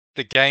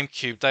 the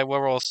GameCube. They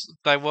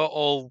were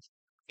all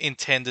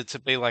intended to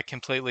be like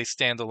completely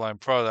standalone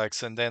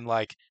products, and then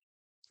like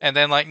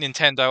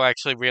Nintendo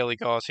actually really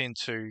got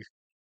into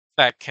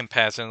back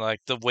comparison. Like,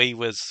 the Wii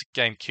was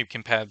GameCube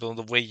compatible,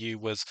 the Wii U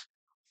was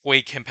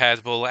Wii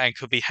compatible, and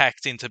could be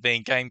hacked into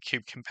being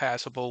GameCube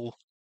compatible.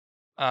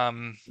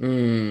 Um,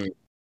 Mm.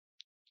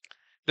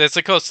 this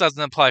of course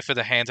doesn't apply for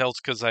the handhelds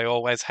because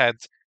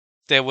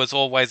there was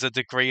always a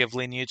degree of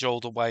lineage all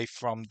the way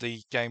from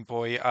the Game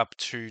Boy up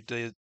to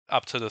the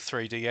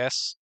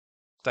 3DS.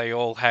 They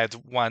all had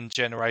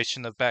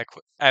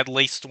at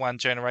least one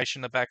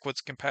generation of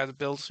backwards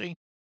compatibility.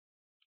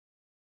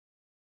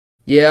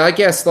 Yeah,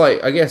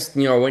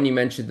 when you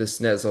mentioned the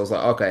SNES, I was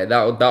like, okay,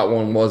 that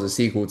one was a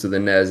sequel to the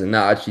NES, and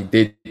that actually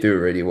did do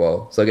really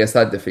well. So I guess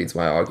that defeats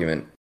my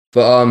argument.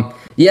 But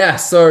yeah,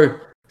 so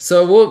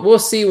we'll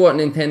see what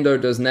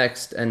Nintendo does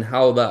next and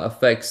how that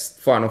affects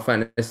Final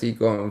Fantasy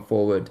going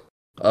forward.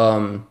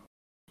 Um,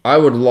 I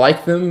would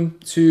like them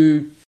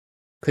to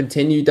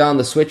continue down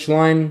the Switch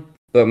line,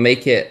 but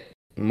make it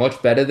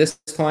much better this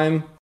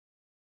time.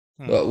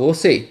 Hmm. But we'll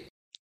see.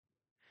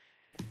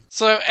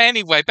 So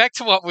anyway, back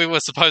to what we were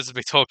supposed to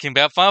be talking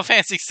about. Final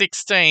Fantasy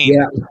 16,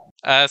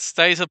 Yeah.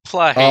 state of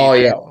play. Oh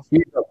yeah.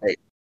 Huge update.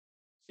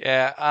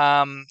 Yeah.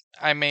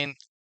 I mean,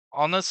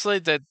 honestly,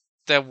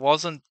 there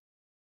wasn't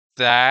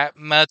that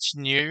much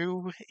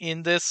new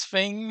in this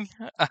thing.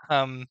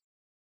 Um,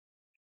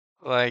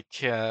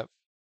 like, yeah.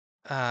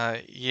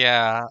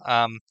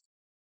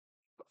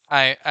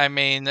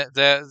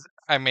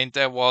 I mean,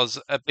 there was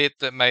a bit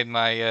that made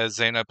my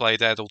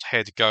Xenoblade adult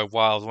head go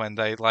wild when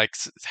they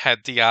had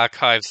the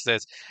archives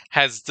that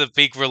has the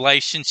big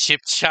relationship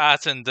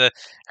chart and the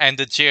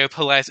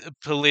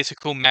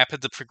geopolitical map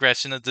of the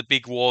progression of the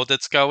big war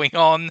that's going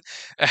on.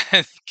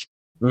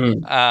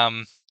 Mm.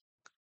 um,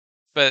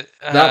 but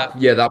That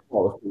part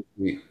was pretty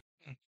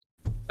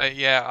sweet.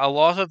 yeah, a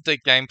lot of the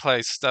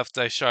gameplay stuff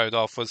they showed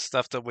off was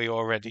stuff that we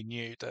already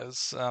knew.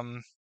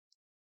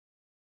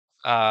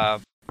 Uh,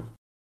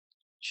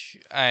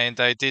 and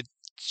they did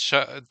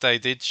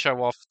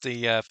show off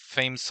the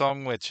theme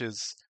song, which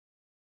is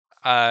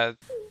uh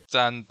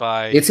done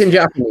by It's in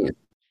Japanese. Their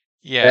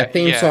yeah,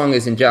 theme yeah, song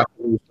is in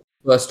Japanese.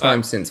 First but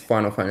time since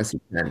Final Fantasy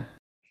X.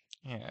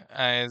 yeah,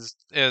 and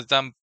it's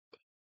done.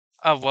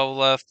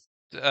 Well,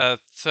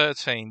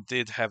 13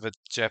 did have a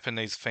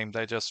Japanese theme.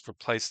 They just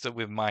replaced it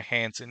with My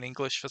Hands in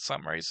English for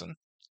some reason.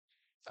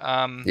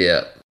 Um,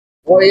 Yeah.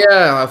 Oh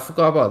yeah, I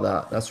forgot about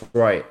that. That's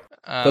right.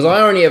 Because um,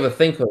 I only ever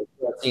think of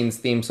 13's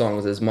theme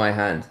songs as My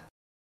Hand.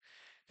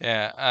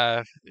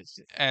 Yeah,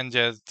 and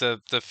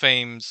the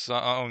theme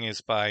song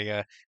is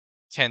by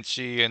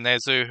Kenshi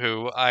Yonezu,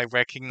 who I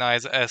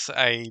recognize as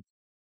a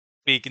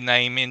big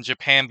name in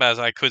Japan, but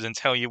I couldn't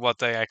tell you what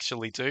they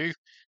actually do.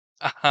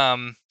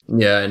 Um,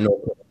 Yeah, no.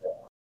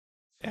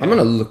 I'm yeah,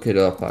 gonna look it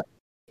up.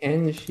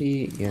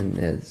 Kenshi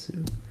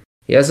Yonezu.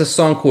 He has a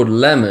song called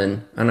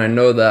Lemon, and I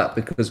know that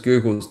because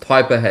Google's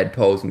type ahead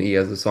tells me he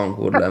has a song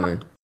called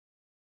Lemon.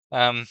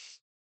 um,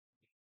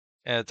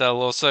 yeah,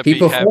 they'll also He be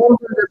have performs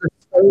under the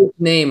stage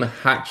name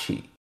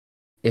Hachi,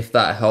 if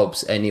that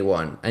helps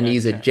anyone, and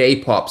he's a okay,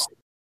 J-pop.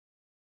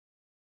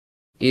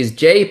 He's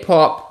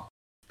J-pop,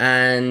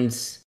 and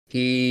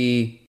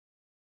he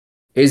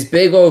is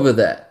big over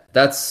there.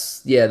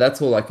 That's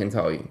all I can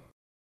tell you.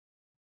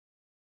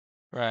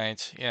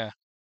 right, yeah.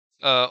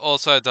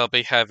 Also, they'll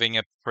be having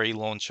a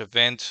pre-launch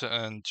event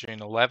on June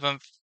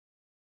 11th.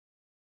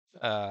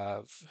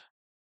 Uh,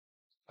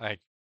 like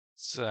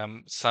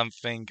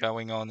something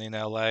going on in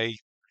LA.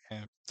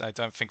 Yeah, I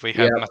don't think we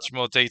have Yeah, much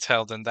more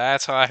detail than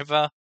that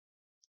either.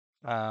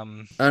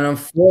 Um, and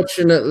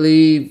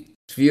unfortunately,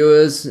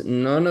 viewers,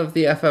 none of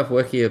the FF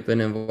Wiki have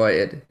been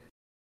invited,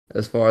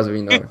 as far as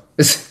we know.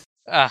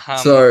 um,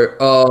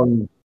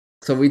 So,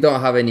 so we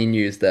don't have any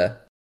news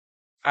there.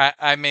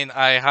 I mean,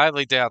 I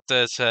highly doubt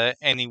that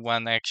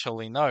anyone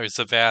actually knows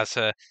about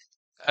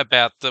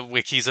the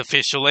wiki's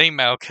official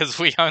email because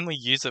we only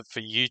use it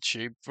for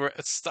YouTube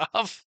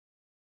stuff.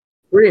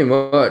 Pretty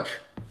much.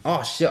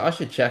 Oh shit, I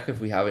should check if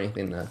we have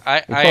anything there.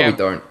 I We I probably am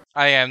don't.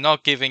 I am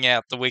not giving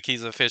out the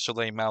wiki's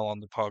official email on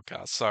the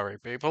podcast. Sorry,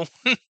 people.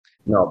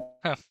 No.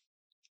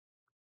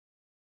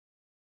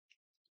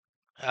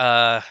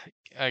 uh,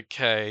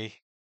 okay.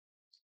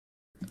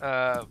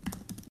 Uh,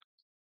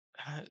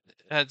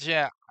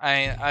 yeah,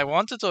 I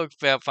want to talk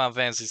about Final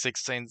Fantasy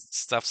 16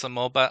 stuff some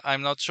more, but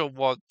I'm not sure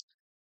what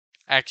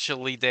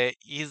actually there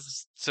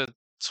is to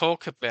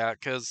talk about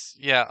because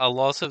yeah, a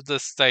lot of the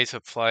state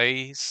of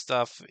play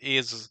stuff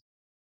is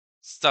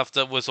stuff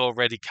that was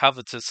already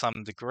covered to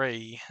some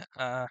degree.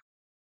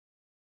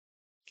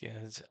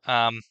 Good.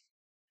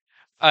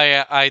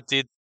 I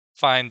did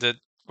find it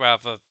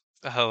rather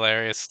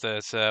hilarious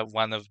that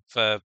one of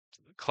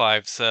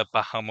Clive's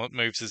Bahamut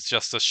moves is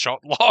just a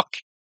shot lock.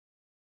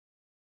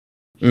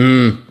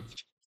 Mm.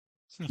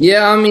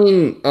 Yeah, I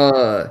mean,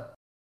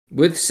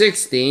 with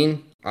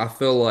 16, I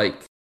feel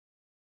like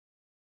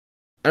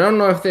I don't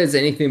know if there's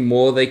anything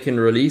more they can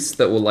release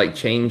that will like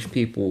change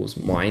people's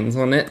minds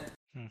on it.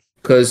 Hmm,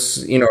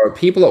 Because,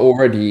 people are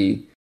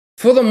already,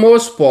 for the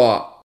most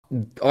part,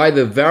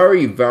 either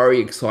very, very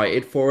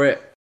excited for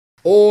it,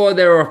 or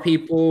there are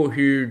people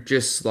who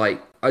just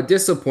like are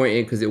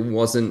disappointed because it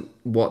wasn't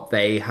what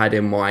they had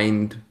in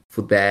mind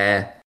for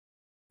their.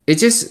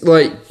 It's just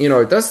like,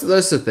 that's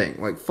the thing.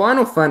 Like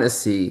Final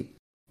Fantasy,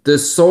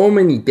 there's so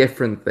many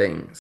different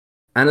things.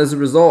 And as a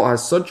result,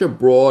 has such a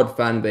broad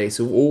fan base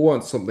who all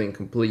want something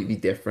completely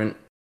different.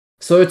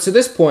 So to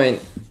this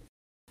point,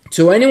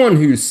 to anyone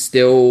who's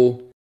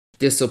still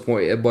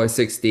disappointed by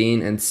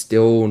 16 and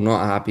still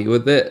not happy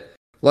with it,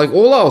 like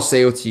all I'll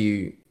say to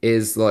you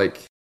is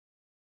like,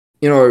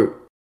 you know,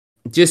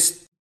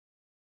 just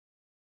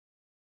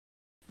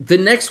the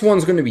next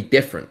one's going to be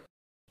different.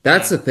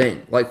 That's hmm, the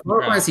thing. Like Final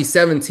right, Fantasy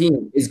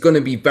 17 is going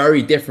to be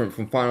very different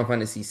from Final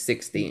Fantasy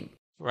 16,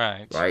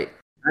 right. right?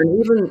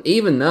 And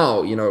even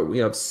now, we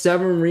have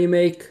 7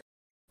 remake,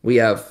 we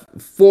have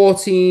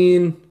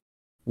 14,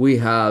 we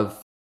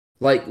have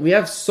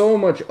so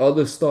much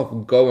other stuff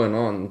going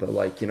on that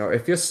like,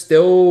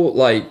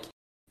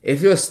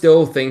 if you're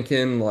still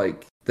thinking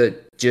like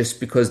that just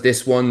because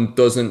this one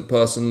doesn't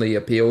personally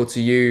appeal to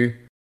you,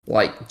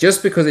 like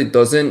just because it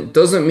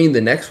doesn't mean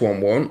the next one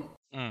won't.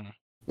 Mm,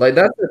 Like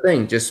that's the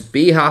thing. Just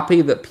be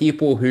happy that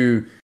people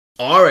who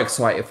are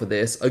excited for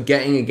this are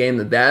getting a game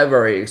that they're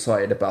very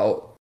excited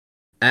about.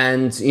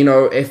 And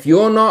if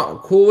you're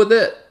not cool with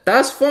it,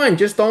 that's fine.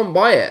 Just don't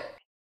buy it.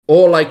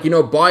 Or like,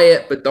 buy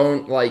it but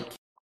don't like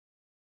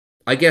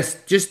I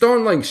guess just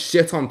don't like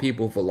shit on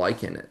people for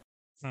liking it.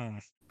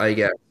 mm, I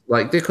guess.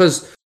 Like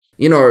because,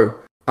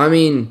 I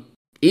mean,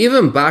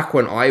 even back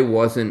when I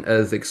wasn't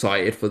as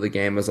excited for the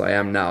game as I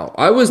am now,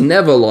 I was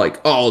never like,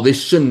 oh,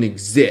 this shouldn't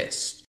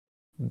exist.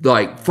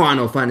 Like mm,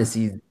 Final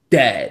Fantasy's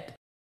dead.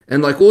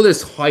 And like all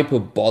this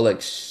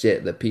hyperbolic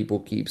shit that people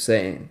keep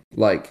saying.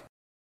 Like,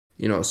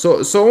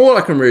 so all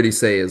I can really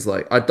say is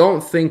like I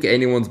don't think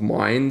anyone's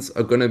minds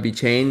are gonna be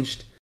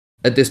changed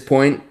at this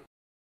point.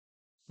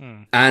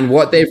 mm, And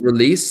what they've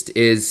released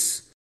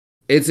is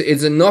it's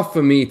enough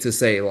for me to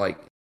say like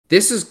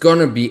this is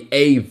gonna be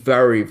a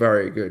very,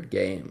 very good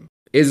game.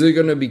 Is it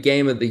gonna be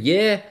game of the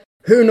year?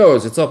 Who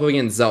knows? It's up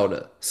against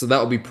Zelda, so that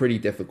would be pretty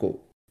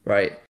difficult,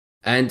 right?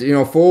 And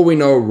for all we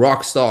know,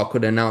 Rockstar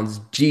could announce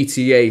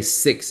GTA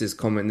 6 is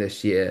coming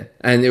this year,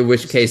 and in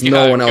which case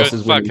no yeah, one else good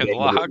is winning fucking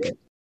game of the luck. year.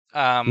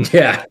 Um,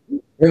 Yeah,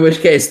 in which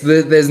case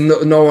there's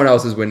no one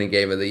else is winning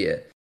game of the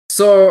year.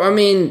 So I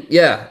mean,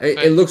 yeah, it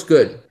but looks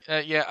good.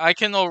 yeah, I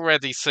can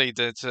already see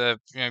that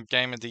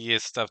Game of the Year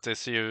stuff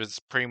this year is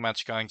pretty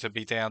much going to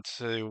be down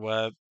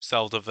to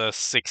Zelda vs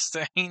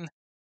 16.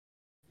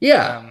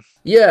 Yeah, Um,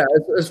 yeah.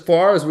 As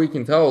far as we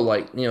can tell,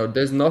 like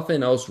there's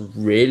nothing else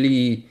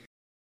really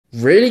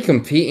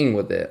competing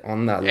with it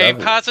on that and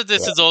level. part of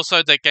this Right? is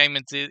also that game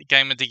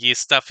of the year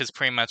stuff is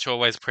pretty much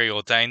always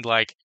preordained.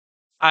 Like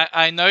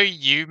I know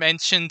you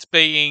mentioned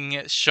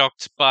being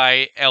shocked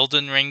by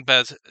Elden Ring,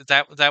 but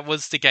that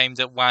was the game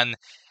that won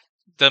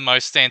the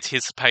most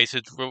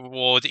anticipated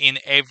reward in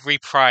every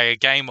prior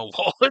game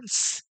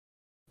awards.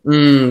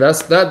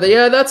 That's that.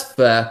 Yeah, that's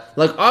fair.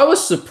 Like I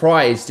was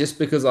surprised just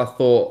because I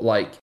thought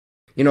like,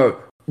 you know,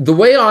 the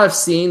way I've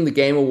seen the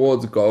Game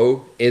Awards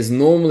go is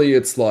normally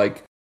it's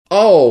like,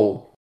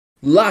 oh,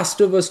 Last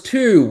of Us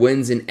 2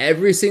 wins in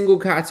every single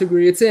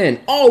category it's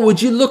in. Oh,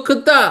 would you look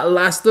at that?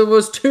 Last of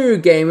Us 2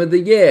 Game of the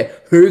Year.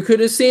 Who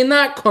could have seen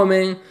that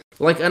coming?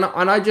 Like, and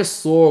I just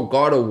saw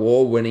God of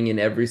War winning in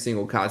every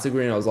single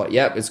category, and I was like,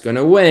 yep, it's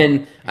gonna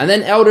win. And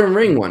then Elden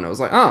Ring won. I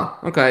was like, oh,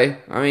 okay.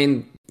 I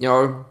mean,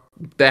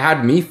 they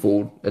had me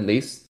fooled at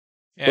least.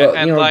 Yeah, But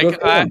and like good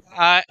for them.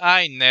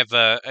 I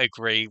never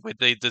agree with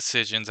the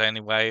decisions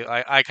anyway.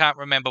 I can't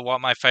remember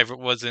what my favorite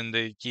was in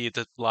the year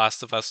that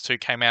Last of Us 2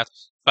 came out,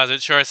 but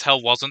it sure as hell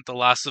wasn't The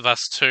Last of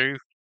Us 2.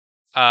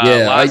 Uh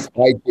Yeah, last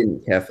I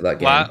didn't care for that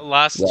game.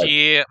 last Like,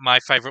 year my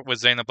favorite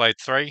was Xenoblade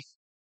 3.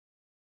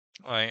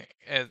 Like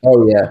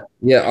oh yeah,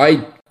 yeah.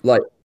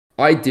 it,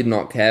 I did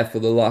not care for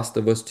The Last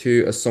of Us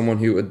 2 as someone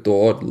who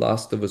adored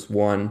Last of Us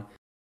 1. hmm,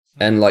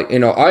 And like,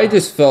 I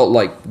just felt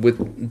like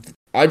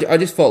I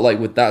just felt like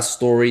with that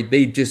story,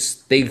 they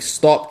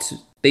stopped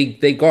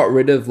they got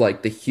rid of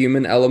like the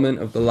human element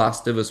of The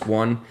Last of Us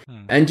 1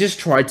 hmm, and just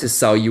tried to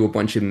sell you a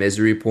bunch of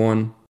misery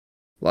porn.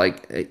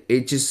 Like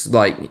it just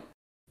like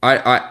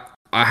I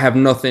have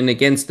nothing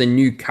against the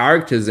new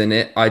characters in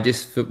it. I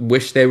just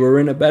wish they were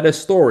in a better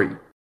story.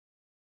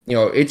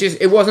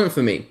 It wasn't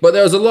for me. But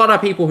there was a lot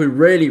of people who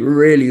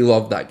really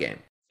loved that game.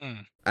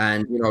 hmm,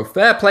 And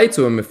fair play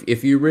to them.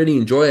 If you really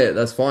enjoy it,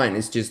 that's fine.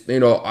 It's just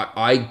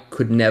I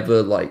could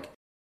never like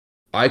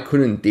I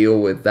couldn't deal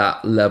with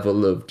that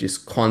level of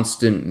just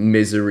constant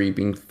misery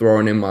being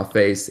thrown in my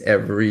face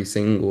every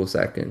single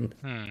second.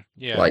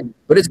 yeah. Like,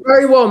 but it's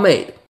very well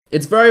made.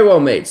 It's very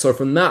well made. So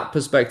from that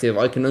perspective,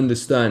 I can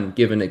understand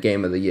giving it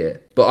Game of the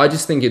Year. But I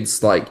just think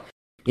it's like,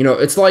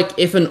 it's like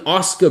if an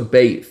Oscar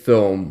bait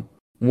film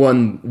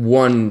won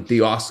the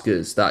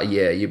Oscars that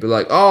year, you'd be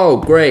like, oh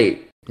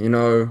great,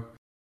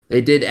 they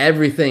did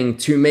everything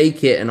to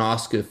make it an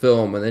Oscar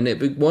film, and then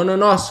it won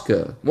an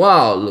Oscar.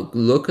 Wow,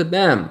 look at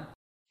them.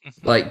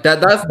 Like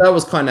that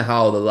was kind of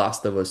how The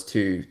Last of Us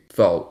 2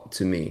 felt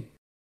to me.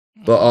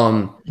 But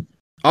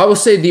I would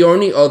say the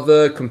only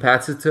other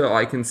competitor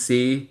I can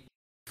see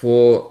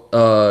for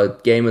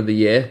Game of the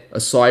Year,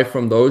 aside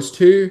from those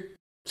two,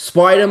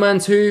 Spider-Man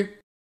 2,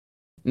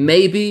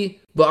 maybe,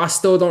 but I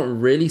still don't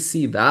really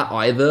see that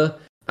either.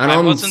 And I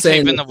I'm wasn't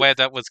saying, even aware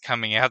that was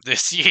coming out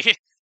this year.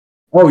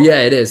 oh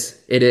yeah, it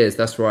is. It is.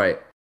 That's right.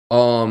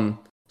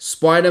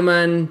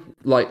 Spider-Man,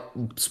 like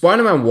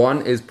Spider-Man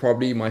 1 is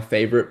probably my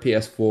favorite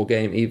PS4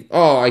 game.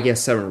 Oh, I guess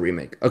 7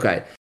 Remake.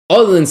 Okay.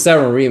 Other than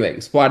 7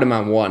 Remake,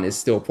 Spider-Man 1 is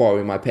still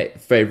probably my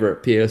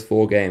favorite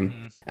PS4 game.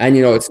 Mm. And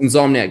it's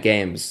Insomniac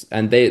Games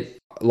and they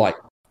like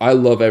I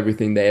love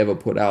everything they ever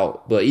put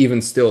out, but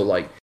even still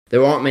like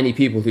there aren't many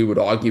people who would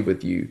argue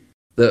with you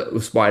that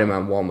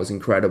Spider-Man 1 was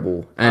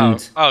incredible.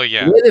 And Oh the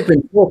yeah. way they've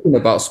been talking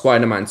about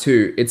Spider-Man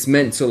 2, it's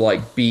meant to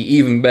like be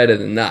even better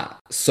than that.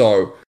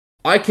 So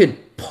I could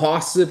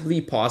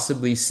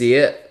possibly see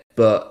it,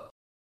 but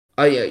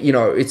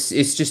it's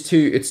just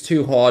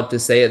too hard to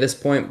say at this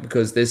point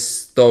because there's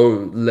so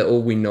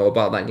little we know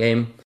about that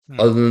game, Hmm.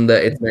 other than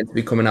that it's meant to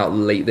be coming out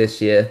late this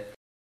year.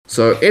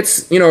 So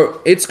it's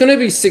gonna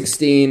be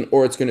 16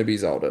 or it's gonna be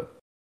Zelda.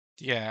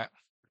 Yeah.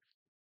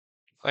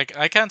 Like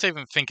I can't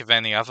even think of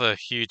any other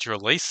huge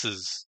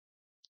releases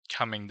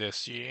coming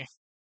this year.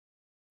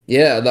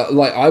 Yeah,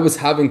 like I was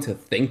having to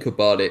think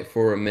about it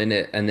for a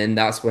minute, and then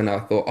that's when I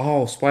thought,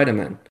 oh,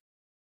 Spider-Man.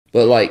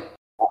 But like,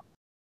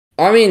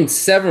 I mean,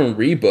 Seven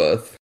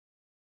Rebirth,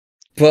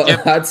 Yeah,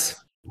 but that's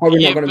probably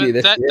not yeah, gonna be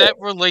but this year. that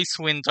release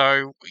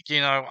window,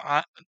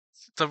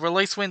 the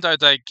release window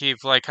they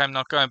give, like, I'm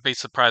not going to be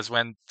surprised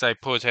when they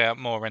put out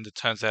more and it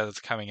turns out it's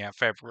coming out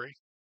February.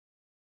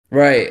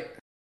 Right.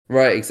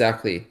 Right,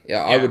 exactly.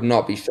 Yeah, I Yeah. would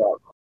not be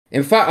shocked.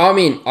 In fact, I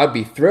mean, I'd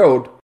be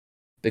thrilled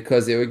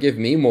because it would give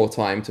me more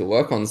time to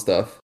work on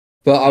stuff,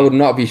 but I Hmm. would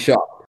not be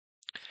shocked.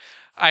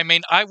 I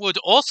mean, I would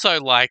also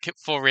like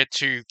for it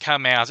to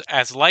come out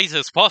as late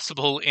as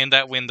possible in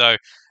that window,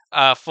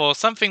 for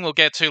something we'll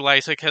get to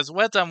later, because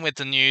we're done with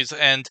the news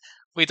and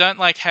we don't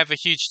like have a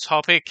huge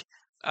topic.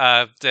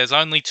 There's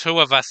only two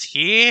of us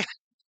here.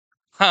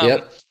 Um,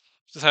 Yep.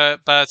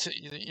 but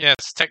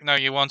yes, Techno,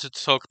 you wanted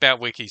to talk about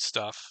wiki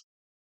stuff.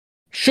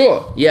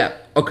 Sure. Yeah.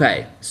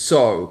 Okay.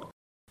 So,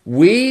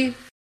 we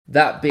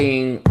that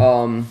being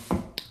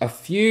a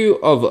few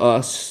of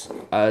us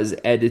as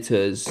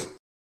editors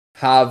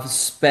have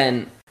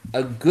spent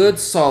a good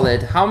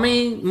solid how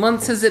many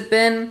months has it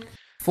been?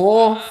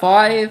 Four, Uh,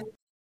 five?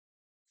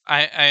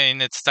 I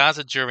mean, it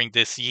started during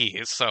this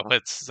year, so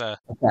it's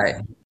Okay.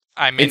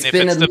 I mean, It's if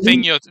been it's at the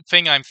least,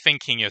 thing I'm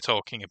thinking you're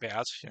talking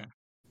about, yeah.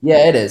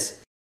 yeah, it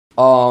is.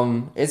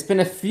 It's been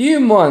a few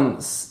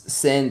months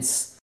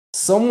since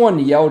someone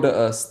yelled at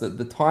us that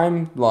the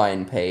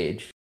timeline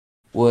page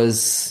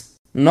was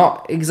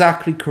not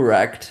exactly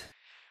correct.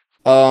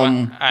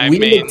 Well, I We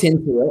looked mean,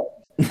 into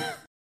it,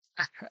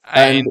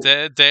 I and mean,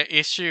 the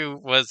issue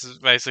was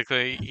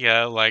basically,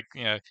 yeah, like,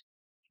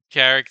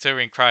 character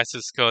in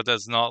Crisis Core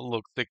does not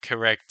look the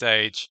correct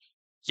age.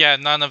 Yeah,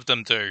 none of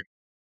them do.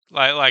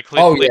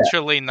 oh yeah,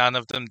 Literally none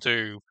of them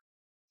do.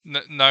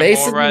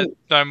 basically,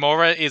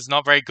 Nomura is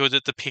not very good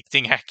at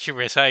depicting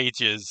accurate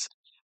ages.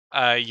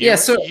 yeah.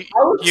 So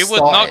how it You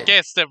would not started.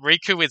 guess that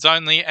Riku is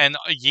only a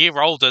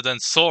year older than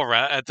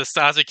Sora at the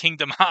start of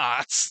Kingdom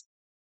Hearts.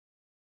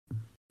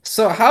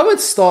 So how it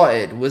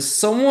started was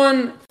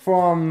someone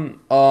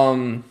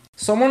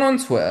on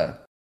Twitter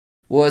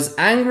was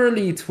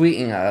angrily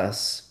tweeting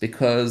us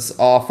because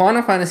our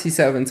Final Fantasy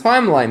VII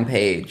timeline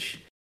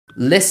page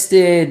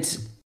listed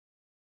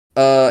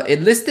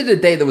it listed a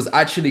date that was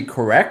actually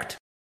correct,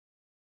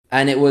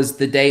 and it was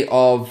the date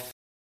of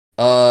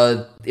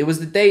it was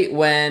the date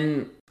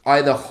when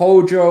either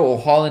Hojo or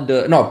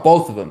Hollander, no,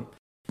 both of them.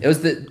 It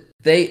was the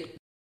they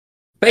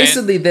And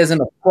basically there's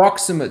an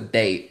approximate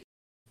date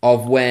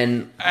of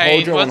when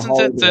Hojo and wasn't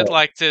it that Hollander.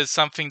 like there's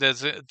something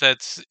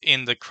that's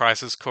in the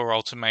Crisis Core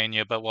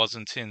Ultimania, but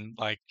wasn't in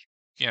like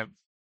you know,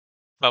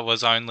 but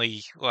was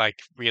only like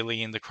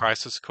really in the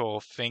Crisis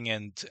Core thing,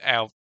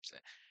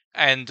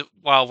 and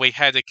while we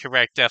had it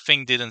correct, our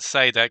thing didn't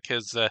say that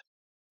because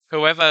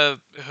whoever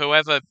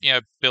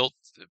built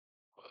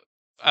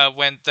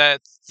when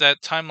that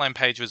timeline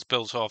page was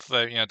built off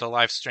the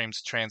live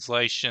stream's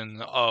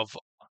translation of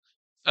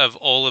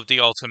all of the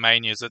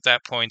Ultimanias at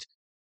that point,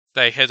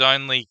 they had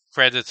only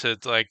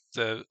credited like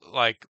the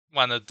like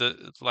one of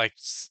the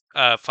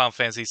Final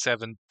Fantasy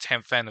VII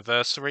 10th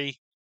anniversary,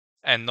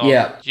 and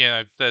not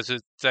Yeah,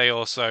 they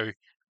also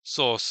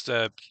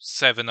sourced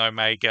Seven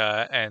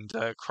Omega and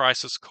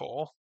Crisis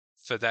Core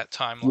for that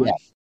timeline. yeah.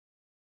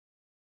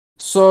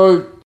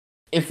 So,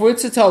 if we're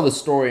to tell the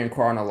story in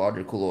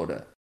chronological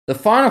order, the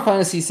Final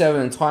Fantasy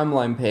VII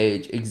timeline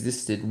page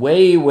existed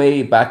way,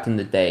 way back in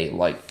the day.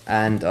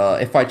 And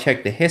if I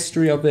check the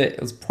history of it,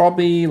 it was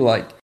probably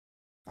like,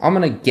 I'm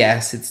gonna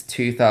guess it's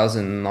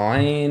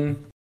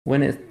 2009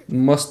 when it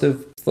must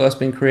have first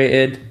been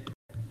created,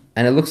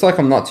 and it looks like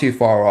I'm not too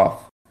far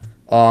off.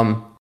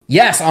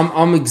 Yes,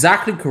 I'm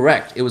exactly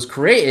correct. It was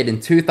created in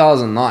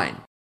 2009.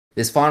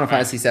 This Final Right,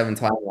 Fantasy VII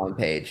timeline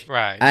page,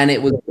 right, and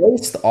it was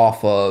based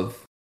off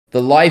of the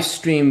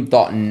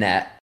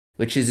livestream.net,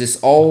 which is this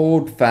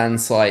old fan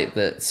site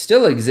that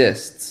still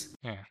exists,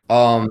 yeah.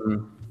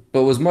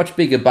 but was much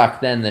bigger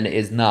back then than it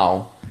is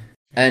now.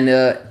 Yeah.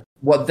 And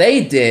what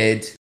they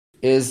did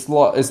is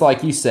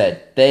like you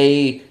said,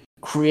 they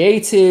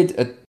created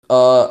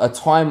a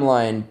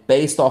timeline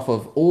based off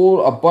of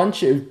a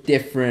bunch of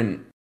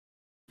different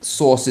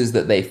sources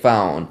that they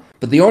found,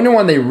 but the only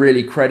one they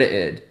really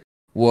credited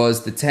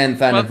was the 10th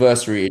Well,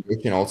 anniversary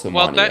edition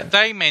Well, Ultimania.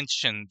 they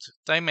mentioned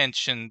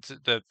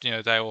that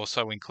they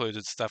also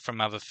included stuff from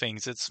other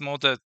things. It's more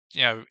that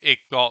it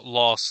got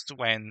lost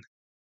when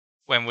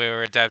we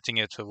were adapting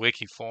it to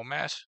wiki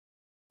format.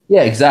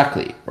 Yeah,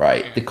 exactly,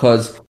 right. Yeah,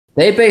 Because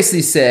they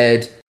basically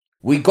said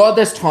we got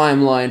this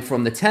timeline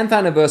from the 10th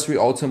anniversary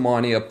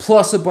Ultimania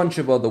plus a bunch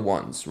of other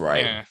ones,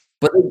 right? yeah,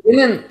 But they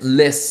didn't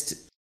list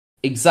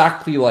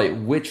exactly like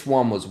which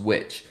one was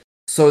which.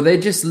 So they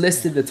just yeah,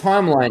 listed the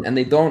timeline and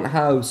they don't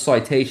have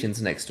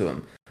citations next to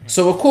them. yeah.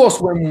 So of course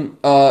when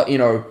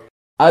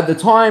at the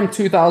time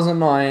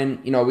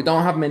 2009, we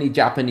don't have many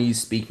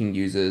Japanese speaking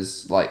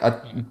users. Like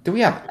Yeah. do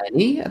we have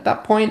any at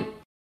that point?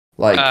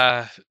 Like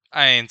Uh,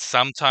 and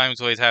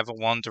sometimes we'd have a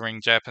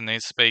wandering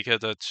Japanese speaker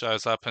that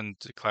shows up and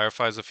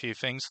clarifies a few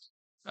things.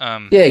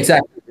 Um, yeah,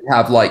 exactly. We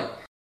have like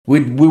we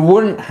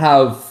wouldn't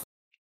have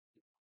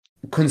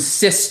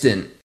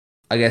consistent,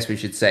 I guess we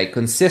should say,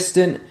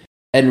 consistent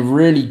and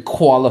really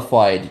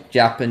qualified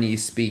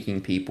Japanese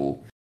speaking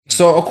people. mm,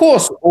 So, of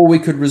course, all we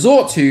could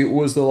resort to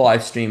was the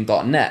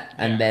livestream.net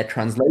and yeah, their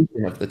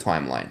translation of the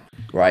timeline,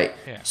 right?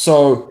 yeah,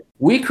 So,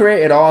 we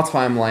created our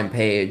timeline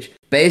page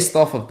based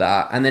off of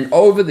that. And then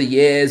over the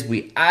years,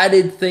 we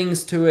added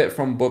things to it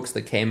from books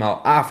that came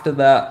out after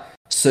that,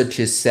 such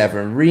as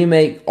Seven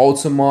Remake,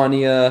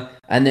 Ultimania,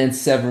 and then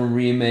Seven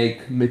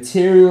Remake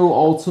Material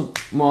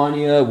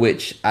Ultimania,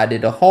 which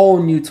added a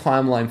whole new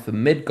timeline for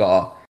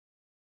Midgar.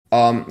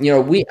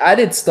 We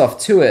added stuff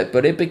to it,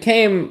 but it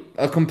became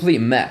a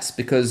complete mess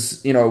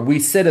because, we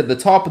said at the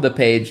top of the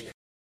page,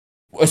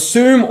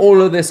 assume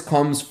all of this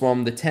comes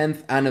from the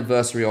 10th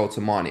anniversary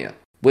Ultimania,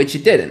 which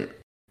it mm, didn't.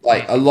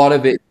 Like, a mhm, lot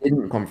of it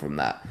didn't come from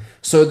that.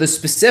 So the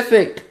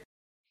specific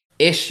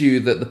issue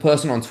that the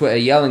person on Twitter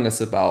yelling us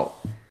about,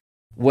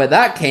 where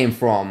that came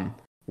from,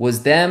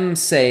 was them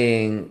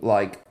saying,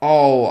 like,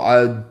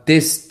 oh,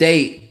 this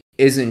date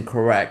isn't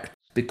correct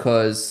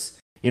because,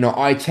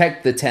 I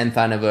checked the 10th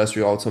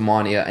anniversary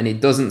Ultimania and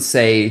it doesn't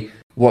say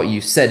what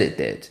you said it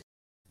did.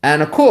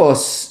 And of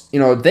course,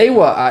 they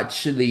were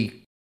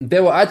actually they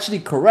were actually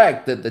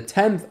correct that the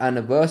 10th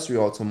anniversary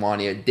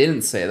Ultimania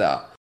didn't say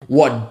that.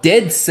 What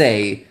did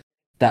say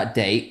that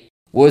date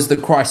was the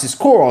Crisis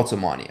Core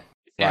Ultimania,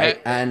 Yeah,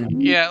 right?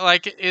 And yeah,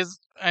 like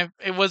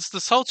it was the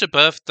Soldier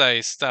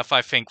Birthday stuff,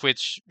 I think,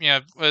 which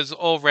was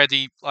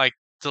already like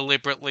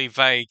deliberately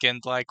vague,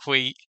 and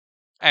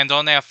and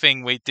on our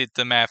thing we did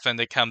the math, and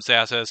it comes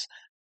out as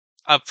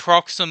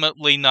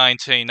approximately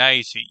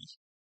 1980.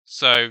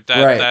 So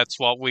right, that's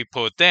what we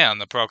put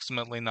down,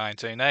 approximately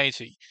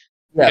 1980.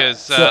 yeah. Because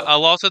So a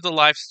lot of the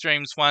live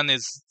streams one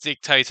is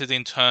dictated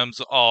in terms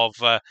of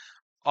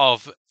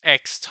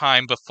X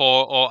time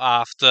before or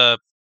after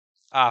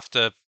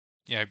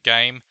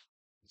game.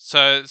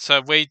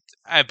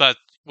 But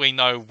we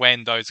know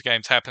when those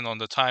games happen on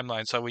the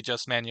timeline, so we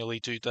just manually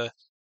do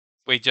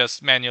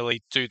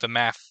the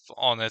math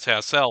on it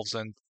ourselves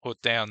and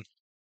put down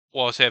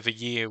whatever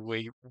year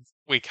we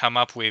come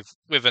up with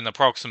an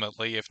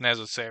approximately, if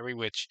necessary,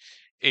 which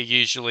it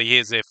usually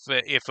is if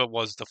it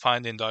was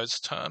defined in those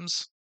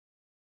terms.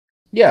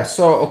 yeah,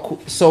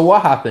 so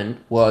what happened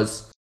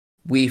was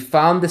we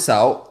found this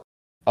out.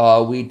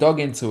 We dug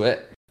into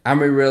it, and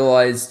we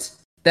realized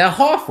they're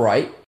half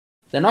right.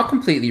 They're not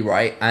completely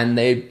right, and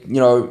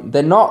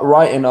they're not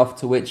right enough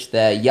to which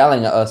they're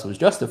yelling at us was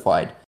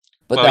justified.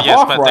 But Well, they're yes,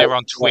 half but right. they're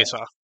on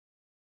Twitter.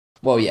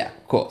 Well, yeah,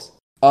 of course.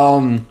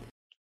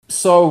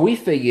 So we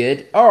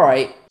figured, all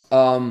right,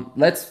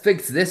 let's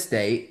fix this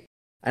date.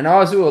 And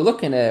as we were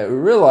looking at it, we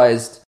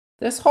realized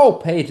this whole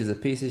page is a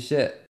piece of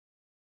shit.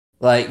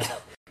 Like,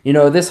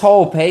 this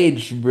whole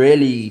page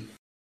really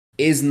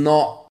is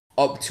not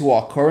up to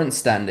our current Mm,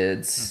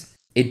 standards.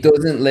 It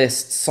doesn't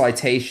list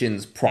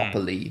citations mm,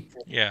 properly.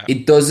 yeah,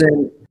 It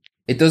doesn't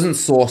it doesn't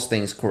source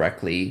things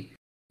correctly.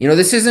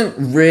 This isn't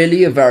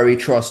really a very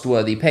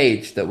trustworthy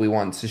page that we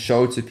want to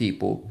show to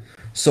people.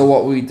 So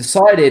what we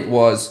decided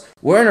was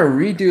we're gonna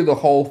redo the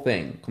whole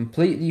thing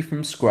completely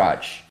from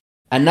scratch.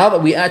 And now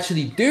that we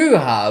actually do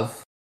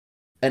have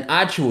an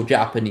actual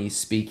Japanese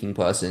speaking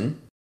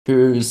person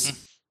hmm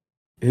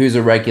who's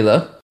a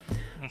regular,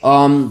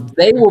 hmm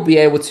they will be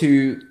able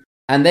to,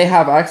 and they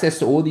have access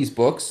to all these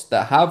books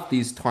that have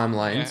these yeah,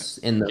 timelines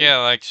in them.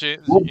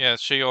 yeah.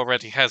 She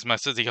already has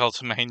most of the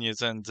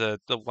Ultimanias and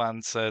the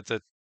ones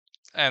that,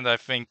 and I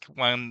think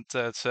one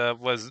that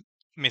was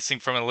missing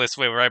from a list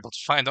we were able to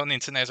find on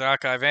Internet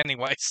Archive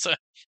anyway. So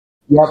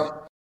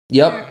Yep.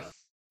 yeah. Yep.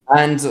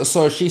 And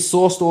so she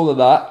sourced all of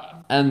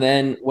that and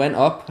then went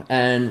up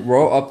and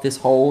wrote up this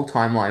whole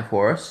timeline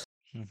for us.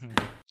 hmm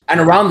And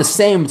around the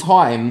same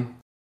time,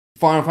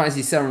 Final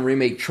Fantasy VII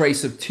Remake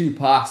Trace of Two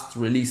Pasts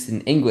released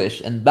in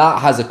English, and that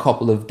has a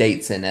couple of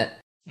dates in it.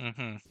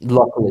 hmm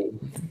Luckily,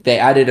 they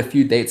added a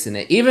few dates in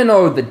it, even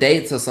though the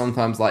dates are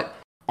sometimes like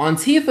on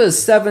Tifa's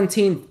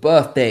 17th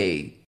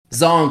birthday,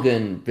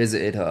 Zongan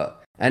visited her.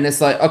 And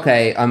it's like,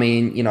 okay, I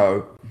mean,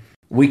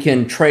 we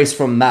can trace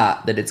from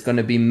that it's going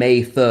to be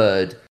May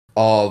 3rd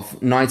of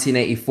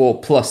 1984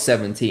 plus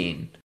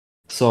 17.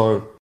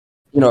 So,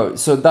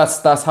 so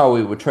that's how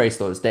we would trace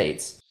those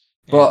dates.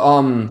 Yeah.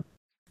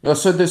 But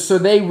so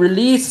they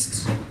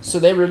released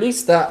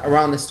that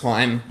around this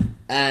time,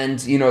 and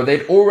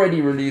they'd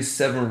already released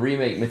 7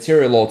 remake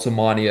material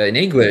Ultimania in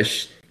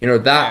English.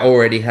 That Yeah.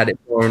 already had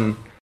its own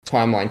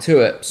timeline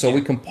to it. So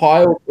we Yeah.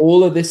 compiled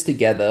all of this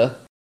together,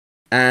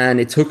 and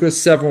it took us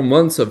several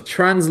months of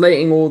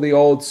translating all the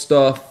old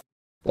stuff.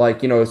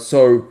 Like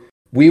so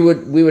we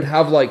would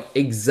have like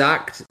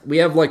exact. We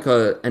have like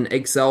an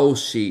Excel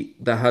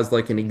sheet that has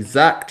like an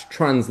exact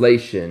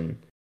translation,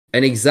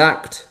 an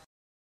exact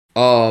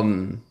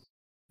um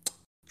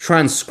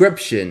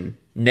transcription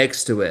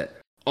next to it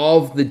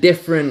of the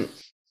different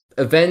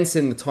events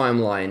in the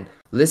timeline,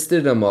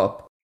 listed them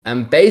up,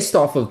 and based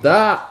off of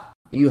that,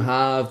 you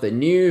have the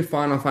new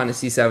Final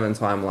Fantasy VII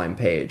timeline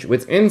page,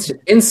 which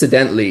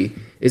incidentally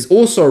is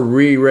also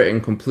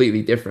rewritten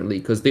completely differently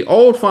because the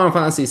old Final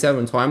Fantasy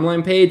VII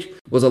timeline page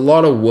was a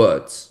lot of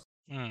words,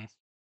 Mm.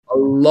 a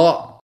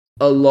lot,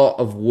 a lot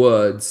of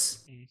words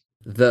Mm.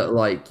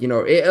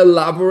 that it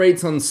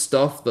elaborates on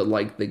stuff that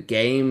like the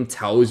game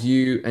tells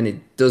you and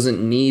it doesn't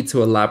need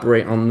to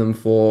elaborate on them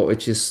for,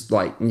 which is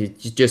like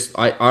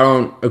I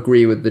don't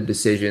agree with the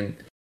decision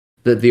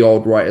that the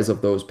old writers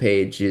of those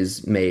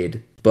pages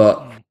made. But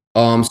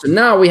Mm. so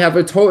now we have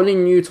a totally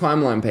new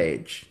timeline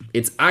page.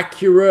 It's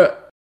accurate,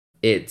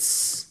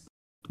 it's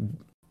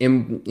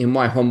in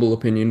my humble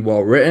opinion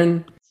well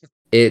written,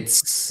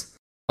 it's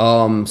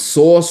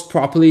sourced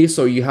properly,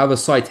 so you have a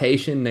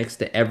citation next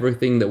to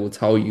everything that will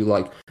tell you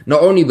like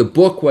not only the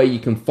book where you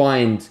can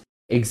find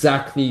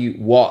exactly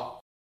what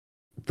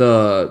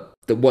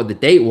what the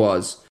date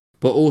was,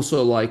 but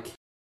also like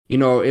it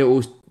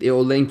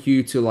will link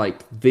you to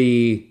like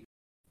the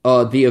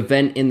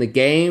event in the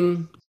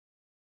game.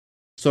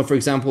 So for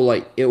example,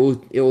 like it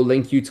will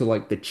link you to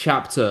like the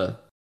chapter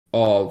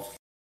of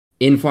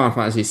in Final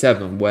Fantasy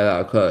VII where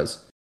that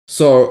occurs.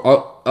 So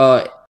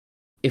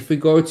if we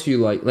go to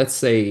like let's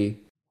say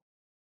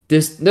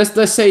this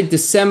let's say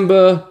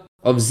December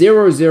of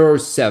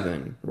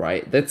 007,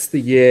 right? That's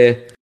the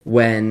year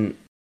when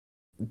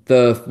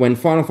the when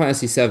Final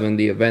Fantasy VII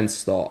the events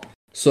start.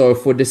 So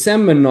for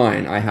December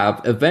 9, I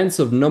have events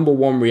of number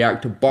one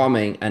reactor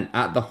bombing and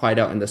at the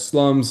hideout in the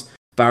slums.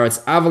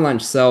 Barrett's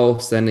avalanche cell,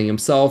 sending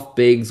himself,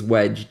 Biggs,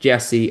 Wedge,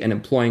 Jesse, and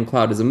employing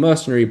Cloud as a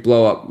mercenary,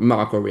 blow up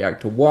Marco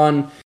Reactor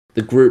 1.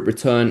 The group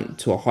return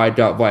to a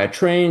hideout via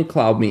train,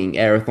 Cloud meeting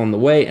Aerith on the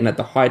way, and at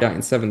the hideout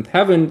in Seventh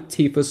Heaven,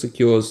 Tifa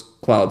secures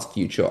Cloud's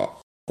future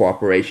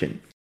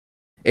cooperation.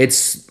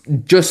 It's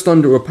just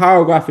under a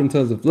paragraph in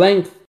terms of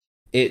length.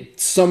 It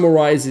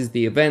summarizes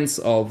the events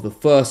of the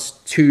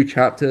first two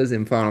chapters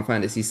in Final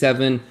Fantasy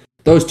VII.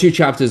 Those two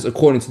chapters,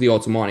 according to the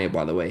Ultimania,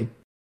 by the way.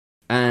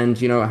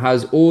 And, it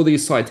has all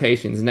these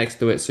citations next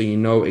to it so you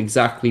know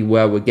exactly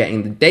where we're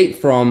getting the date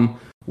from,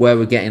 where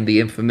we're getting the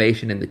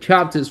information in the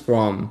chapters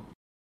from.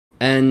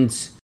 And,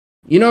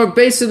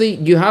 basically,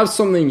 you have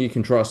something you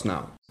can trust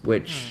now,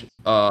 which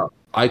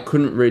I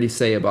couldn't really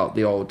say about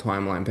the old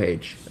timeline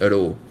page at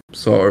all.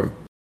 So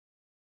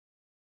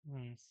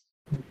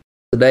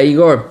there you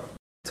go.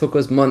 Took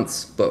us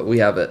months, but we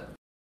have it.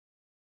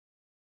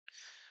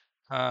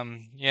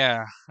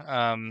 Yeah.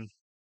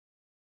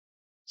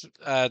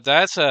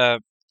 That's a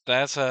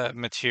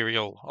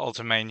material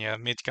Ultimania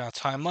Midgar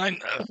timeline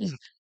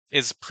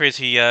is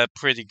pretty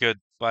good,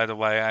 by the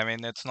way. I mean,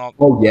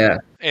 Oh yeah.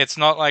 it's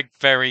not like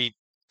very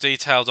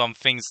detailed on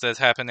things that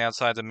happen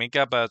outside of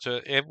Midgar, but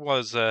it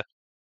was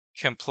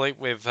complete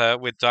with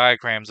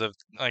diagrams of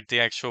like the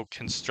actual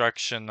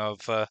construction of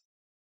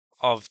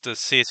the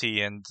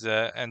city and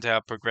how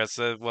it progressed.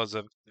 That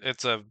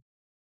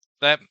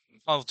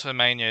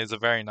Ultimania is a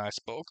very nice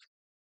book.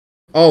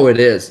 Oh, it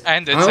is.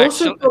 And I it's also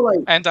actually, feel like,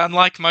 and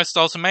unlike most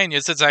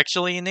Ultimanias, it's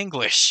actually in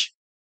English.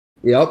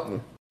 yep.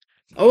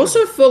 I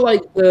also feel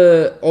like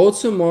the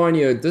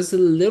Ultimania does a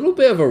little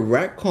bit of a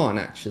retcon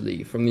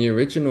actually from the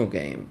original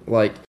game.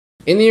 Like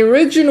in the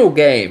original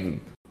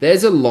game,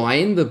 there's a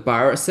line that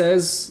Barrett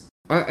says.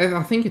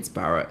 I think it's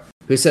Barrett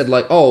who said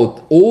like,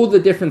 "Oh, all the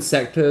different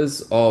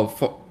sectors of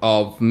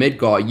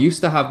Midgar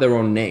used to have their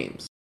own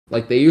names.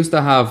 Like they used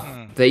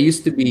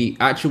to be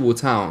actual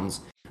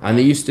towns, and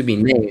they used to be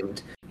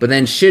named. But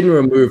then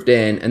Shinra moved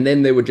in, and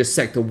then they were just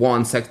Sector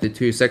 1, Sector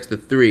 2, Sector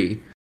 3,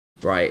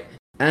 right?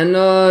 And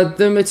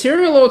the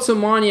Material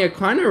Automania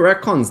kind of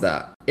retcons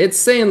that. It's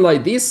saying,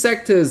 like, these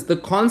sectors, the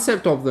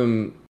concept of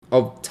them,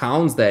 of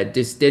towns there,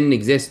 just didn't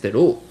exist at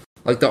all.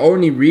 Like, the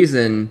only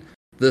reason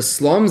the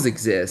slums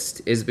exist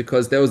is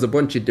because there was a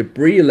bunch of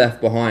debris left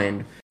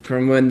behind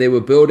from when they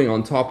were building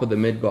on top of the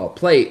Midgar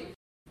plate.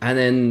 And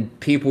then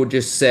people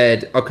just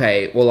said,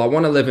 okay, well, I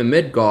want to live in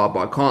Midgar, but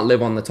I can't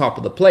live on the top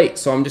of the plate,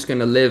 so I'm just going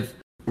to live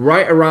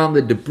right around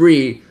the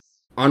debris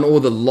on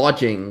all the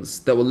lodgings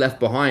that were left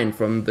behind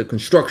from the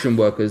construction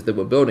workers that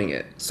were building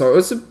it. So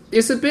it's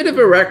a bit of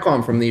a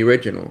retcon from the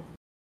original.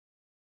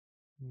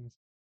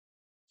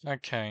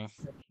 Okay.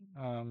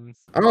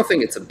 I don't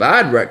think it's a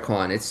bad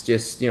retcon. It's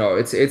just,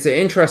 it's an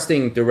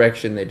interesting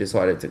direction they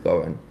decided to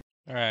go in.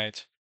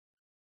 Right.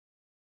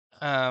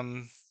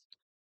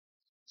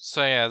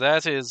 So yeah,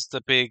 that is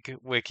the big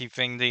wiki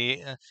thing.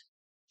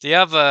 The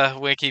other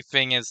wiki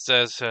thing is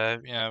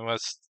that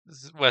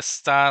we're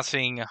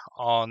starting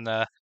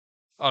on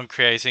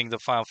creating the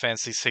Final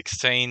Fantasy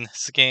 16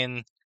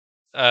 skin,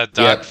 dark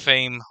Yep.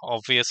 theme,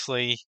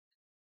 obviously.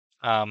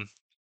 I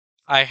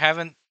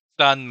haven't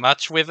done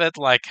much with it.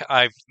 Like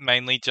I've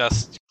mainly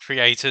just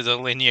created a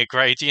linear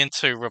gradient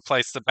to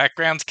replace the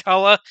background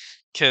color,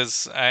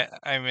 because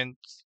I mean,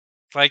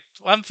 like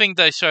one thing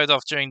they showed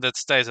off during the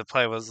state of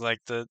play was like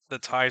the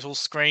title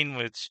screen,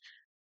 which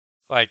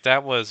like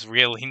that was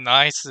really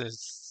nice.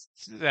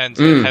 And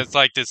it Mm. has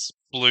like this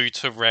blue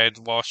to red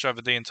wash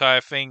over the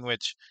entire thing,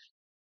 which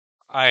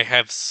I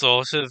have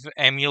sort of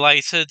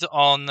emulated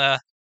on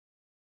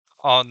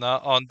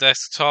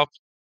desktop,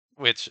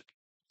 which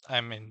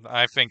I mean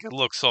I think it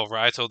looks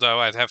alright, although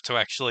I'd have to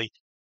actually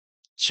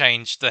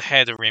change the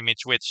header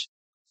image, which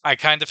I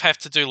kind of have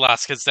to do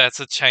last because that's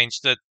a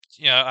change that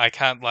I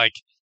can't like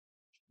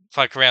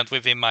fuck around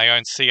with in my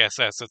own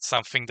CSS. It's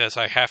something that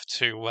I have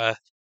to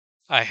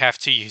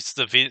use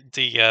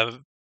the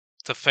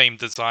theme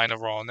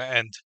designer on,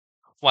 and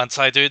once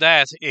I do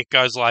that, it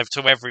goes live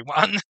to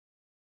everyone.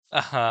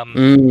 um,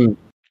 Mm.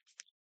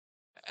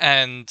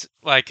 and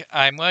like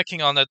I'm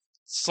working on it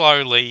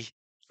slowly.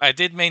 I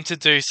did mean to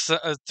do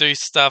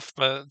stuff,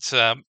 but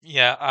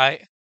yeah, I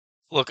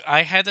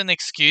had an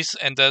excuse,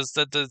 and as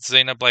the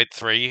Xenoblade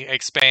 3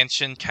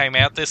 expansion came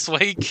out this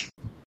week.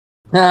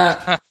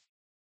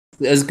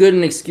 As good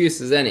an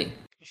excuse as any.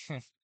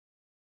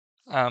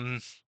 um,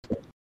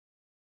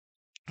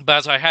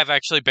 but I have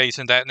actually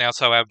beaten that now,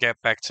 so I'll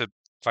get back to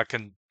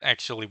fucking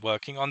actually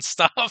working on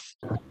stuff.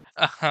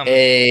 um,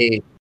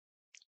 Hey.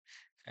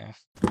 yeah.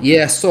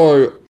 Yeah,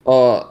 so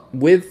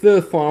with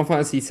the Final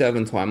Fantasy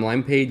VII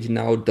timeline page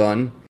now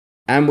done,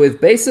 and with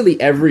basically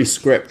every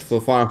script for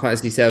Final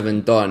Fantasy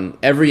VII done,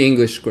 every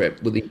English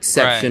script, with the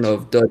exception Right.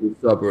 of Dirty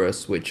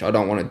Cerberus, which I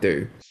don't want to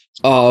do.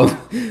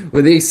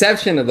 With the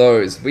exception of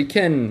those,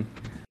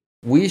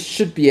 we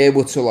should be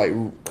able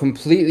to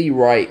completely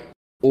write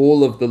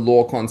all of the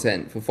lore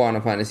content for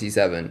Final Fantasy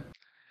VII.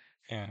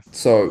 Yeah.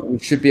 So we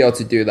should be able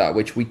to do that,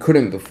 which we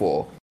couldn't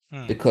before.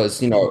 Hmm.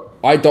 Because,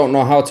 I don't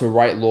know how to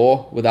write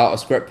lore without a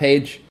script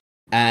page.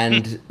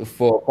 And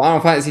for Final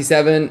Fantasy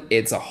VII,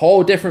 it's a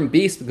whole different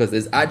beast because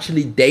there's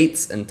actually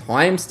dates and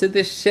times to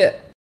this shit.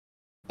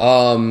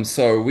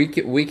 So we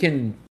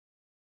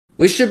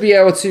should be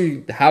able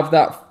to have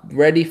that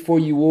ready for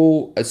you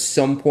all at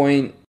some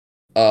point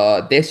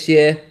this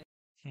year.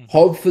 Mhm.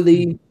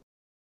 Hopefully,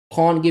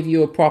 can't give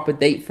you a proper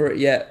date for it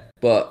yet,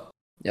 but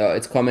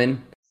it's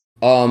coming.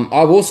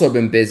 I've also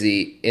been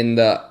busy in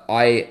that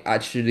I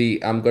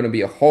actually am going to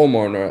be a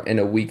homeowner in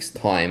a week's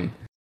time.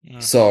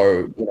 Mhm.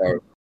 So,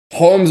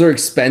 homes are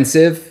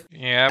expensive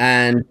Yep.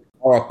 and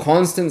are a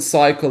constant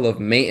cycle of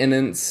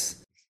maintenance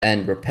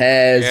and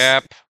repairs.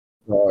 Yep.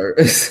 So,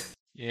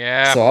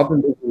 Yep. so I've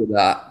been busy with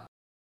that.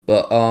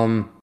 But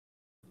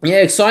yeah,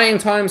 exciting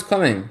times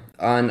coming,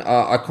 and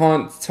I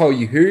can't tell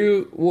you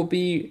who will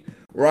be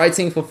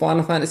writing for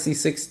Final Fantasy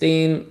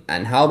 16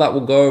 and how that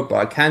will go, but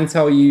I can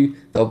tell you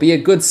there'll be a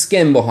good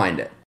skin behind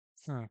it.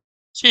 Hmm.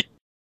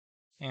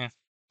 Yeah.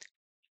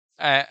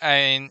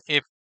 And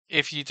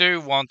if you do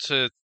want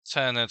to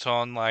turn it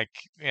on, like,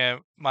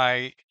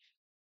 my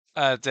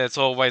there's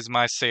always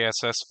my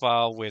CSS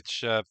file,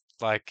 which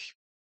like,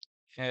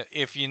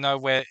 if you know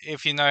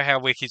how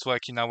wikis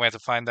work, you know where to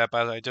find that.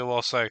 But I do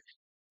also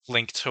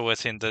link to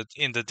it in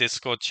the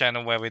Discord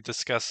channel where we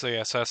discuss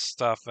CSS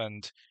stuff,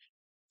 and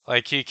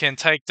like you can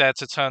take that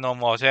to turn on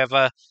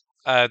whatever.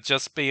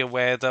 Just be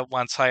aware that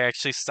once I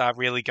actually start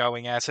really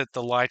going at it,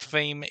 the light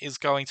theme is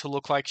going to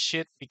look like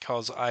shit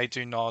because I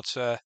do not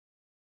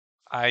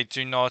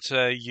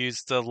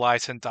use the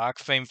light and dark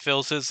theme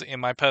filters in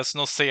my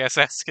personal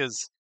CSS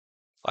because,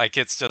 like,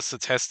 it's just a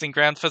testing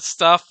ground for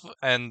stuff.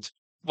 And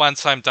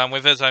once I'm done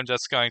with it, I'm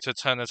just going to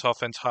turn it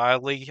off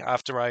entirely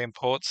after I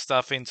import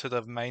stuff into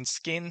the main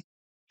skin.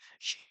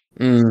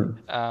 Mm,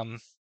 Um,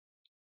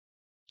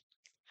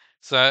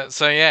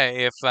 so yeah,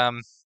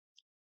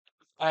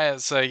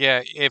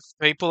 if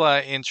people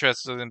are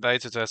interested in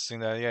beta testing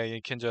that, yeah,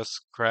 you can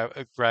just grab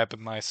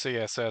my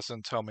CSS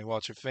and tell me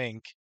what you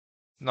think.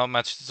 Not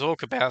much to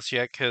talk about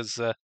yet because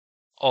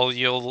all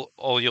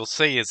you'll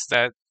see is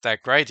that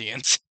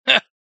gradient.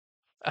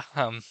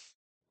 um,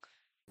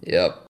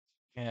 yep.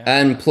 yeah.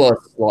 And plus,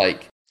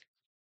 like,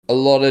 a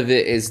lot of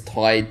it is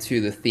tied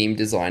to the theme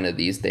designer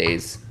these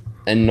days,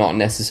 and not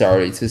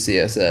necessarily to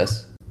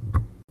CSS.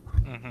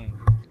 Hmm.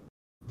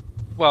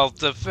 Well,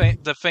 the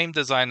theme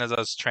designer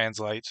does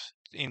translate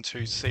into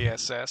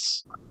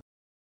CSS.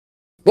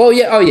 Well,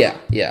 yeah, oh yeah,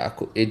 yeah,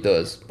 it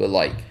does. But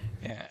like,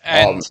 Yeah,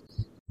 um,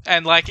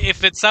 and like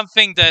if it's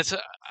something that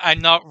I'm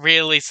not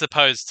really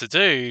supposed to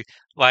do,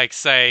 like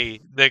say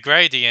the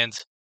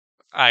gradient,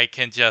 I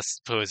can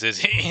just put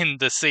it in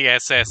the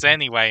CSS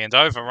anyway and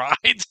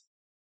override.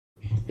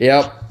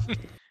 yep.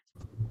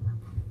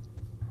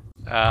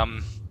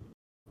 um,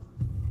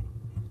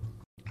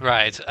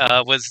 right.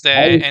 Was I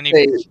there would any?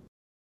 say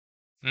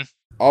Hmm?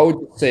 I would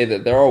just say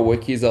that there are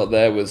wikis out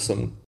there with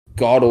some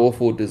god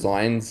awful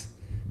designs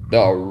that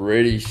are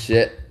really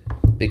shit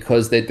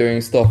because they're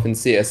doing stuff in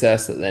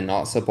CSS that they're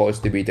not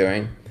supposed to be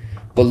doing.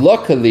 But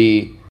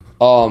luckily,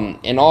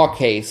 in our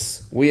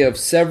case, we have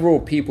several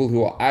people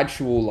who are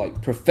actual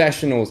like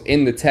professionals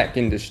in the tech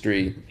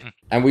industry,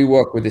 and we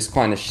work with this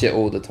kind of shit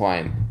all the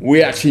time. We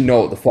Yeah, actually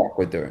know what the fuck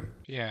we're doing.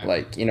 yeah.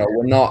 Like,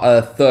 we're not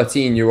a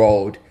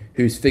 13-year-old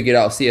who's figured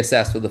out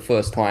CSS for the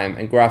first time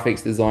and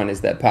graphics design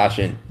is their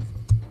passion.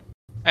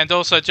 And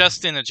also,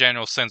 just in a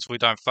general sense, we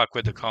don't fuck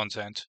with the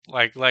content.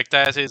 Like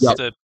that is Yep.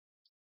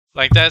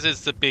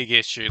 the big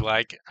issue.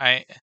 Like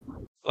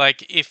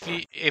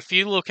if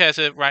you look at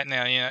it right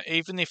now,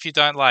 even if you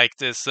don't like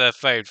this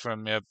fade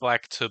from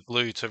black to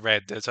blue to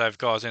red that I've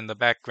got in the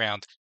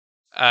background,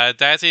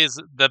 that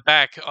is the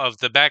back of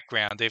the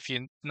background. If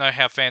you know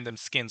how fandom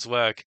skins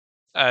work,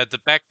 the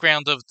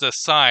background of the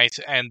site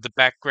and the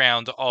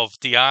background of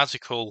the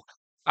article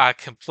are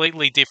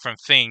completely different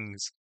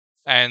things.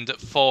 And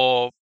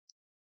for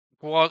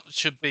what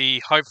should be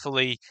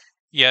hopefully,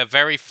 yeah,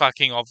 very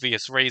fucking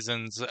obvious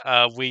reasons,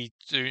 we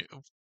do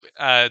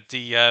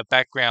the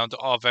background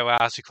of our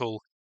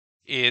article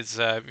is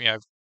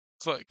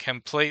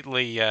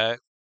completely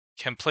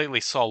completely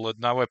solid,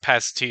 no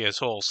opacity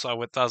at all,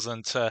 so it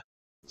doesn't.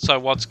 So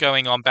what's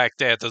going on back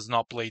there does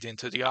not bleed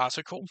into the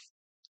article.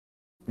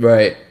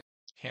 Right.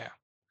 Yeah.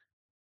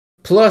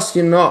 Plus,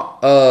 a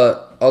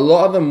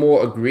lot of the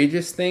more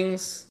egregious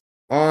things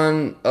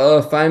on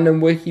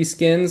fandom wiki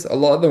skins, a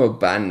lot of them are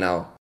banned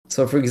now.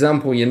 So, for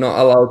example, you're not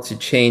allowed to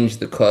change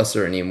the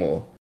cursor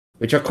anymore,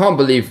 which I can't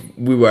believe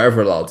we were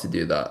ever allowed to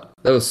do that.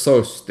 That was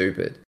so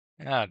stupid.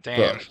 Ah,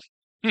 damn.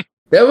 But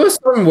there were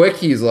some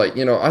wikis, like,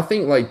 I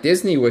think like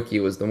Disney Wiki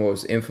was the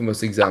most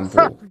infamous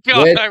example,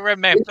 God, where I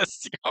remember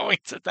going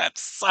to that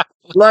site.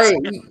 like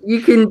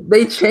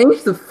they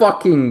changed the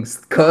fucking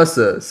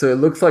cursor so it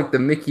looks like the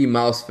Mickey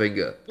Mouse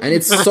figure, and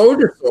it's so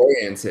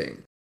disorienting.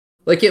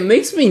 Like it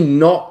makes me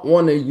not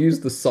want to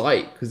use the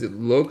site because it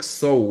looks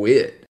so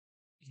weird.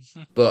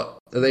 But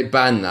they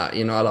banned that.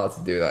 You're not allowed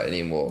to do that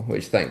anymore,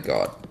 which thank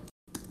God.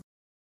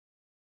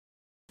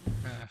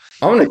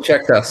 I'm gonna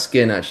check that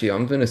skin actually.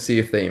 I'm gonna see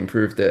if they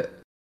improved it.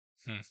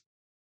 Hmm.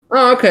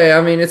 Oh, okay.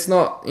 I mean, it's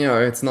not,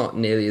 it's not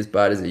nearly as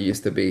bad as it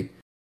used to be.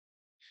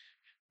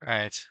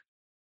 Right.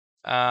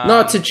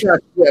 Not to Um. chat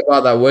shit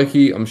about that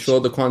wiki. I'm sure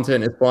the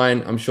content is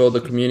fine. I'm sure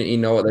the community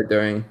know what they're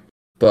doing.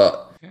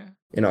 But, Yeah.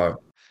 you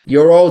know,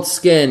 your old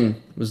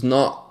skin was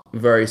not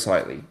very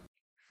sightly.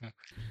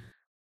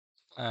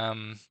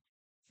 Um.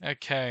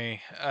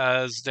 Okay.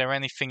 Is there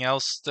anything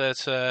else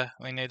that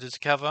we needed to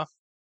cover?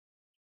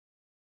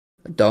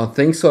 I don't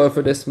think so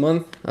for this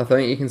month. I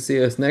think you can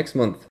see us next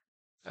month.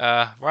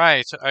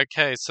 Right.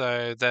 Okay.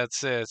 So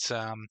that's it.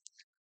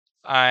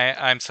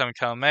 I'm Sam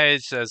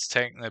Mage. There's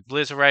Techno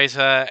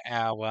Obliterator.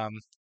 Our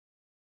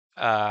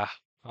uh,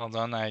 hold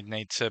on. I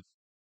need to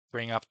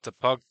bring up the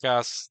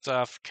podcast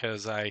stuff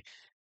because I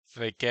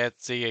forget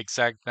the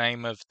exact La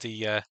name of the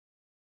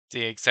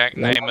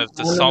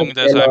Montana song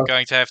that de I'm la-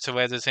 going to have to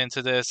edit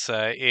into this.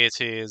 It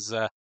is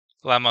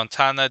La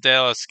Montana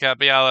de los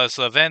Caballeros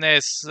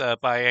Lovenes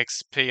by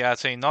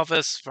Expiati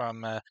Novice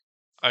from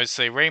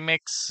OC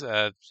Remix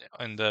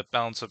in the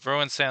Balance of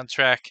Ruin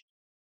soundtrack.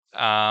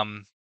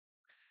 Um,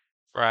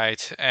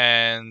 right,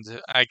 and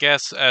I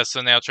guess as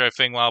an outro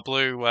thing, while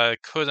Blue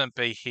couldn't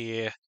be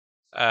here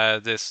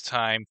this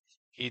time,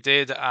 he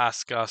did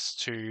ask us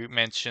to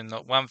mention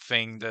one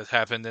thing that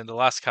happened in the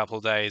last couple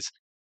of days,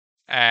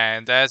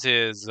 and that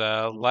is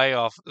some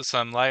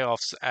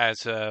layoffs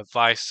at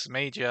Vice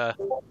Media,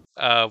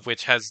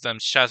 which has them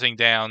shutting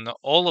down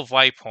all of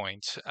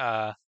Waypoint.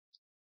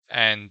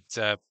 And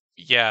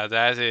yeah,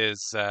 that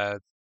is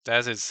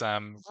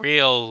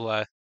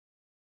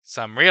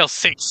some real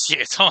sick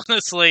shit,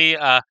 honestly.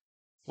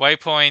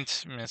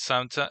 Waypoint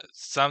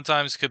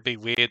sometimes could be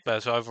weird,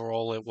 but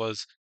overall it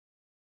was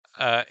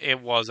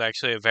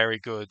actually a very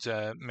good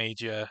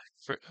media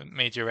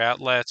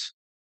outlet.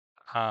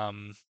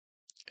 Um,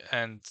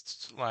 and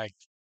like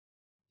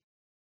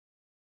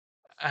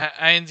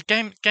and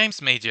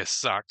games media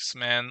sucks,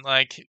 man.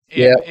 Like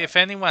Yeah. if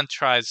anyone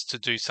tries to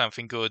do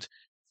something good,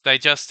 they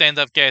just end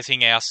up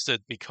getting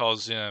ousted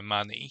because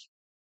money.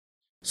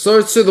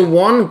 So the Yeah.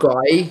 one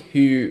guy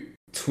who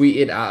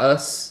tweeted at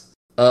us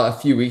a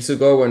few weeks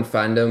ago when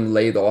fandom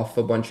laid off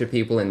a bunch of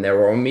people in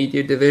their own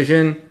media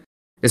division,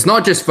 it's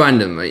not just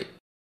fandom, mate.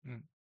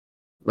 Mm.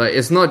 Like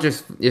it's not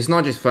just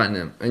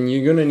fandom, and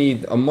you're gonna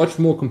need a much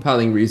more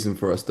compelling reason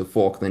for us to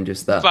fork than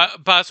just that.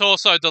 But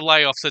also the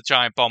layoffs at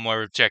Giant Bomb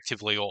were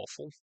objectively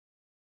awful.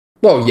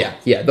 Well,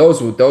 yeah,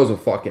 those were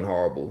fucking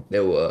horrible.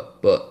 They were,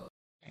 but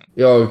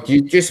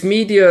just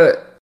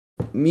media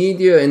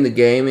in the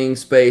gaming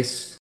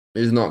space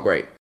is not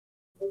great.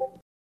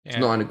 It's Yeah.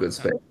 not in a good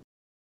space.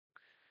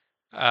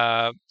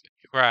 Uh,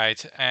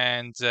 right.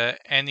 And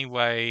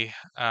anyway,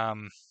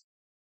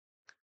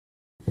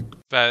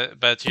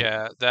 but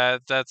yeah,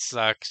 that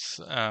sucks.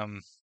 I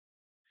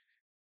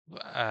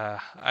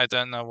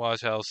don't know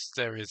what else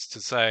there is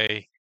to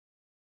say.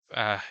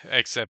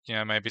 Except,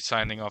 maybe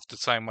signing off the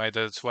same way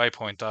that its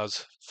Waypoint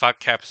does. Fuck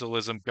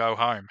capitalism, go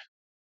home.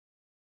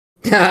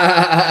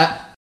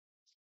 That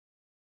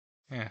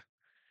Yeah.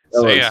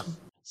 See ya. was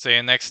See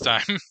you next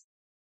time.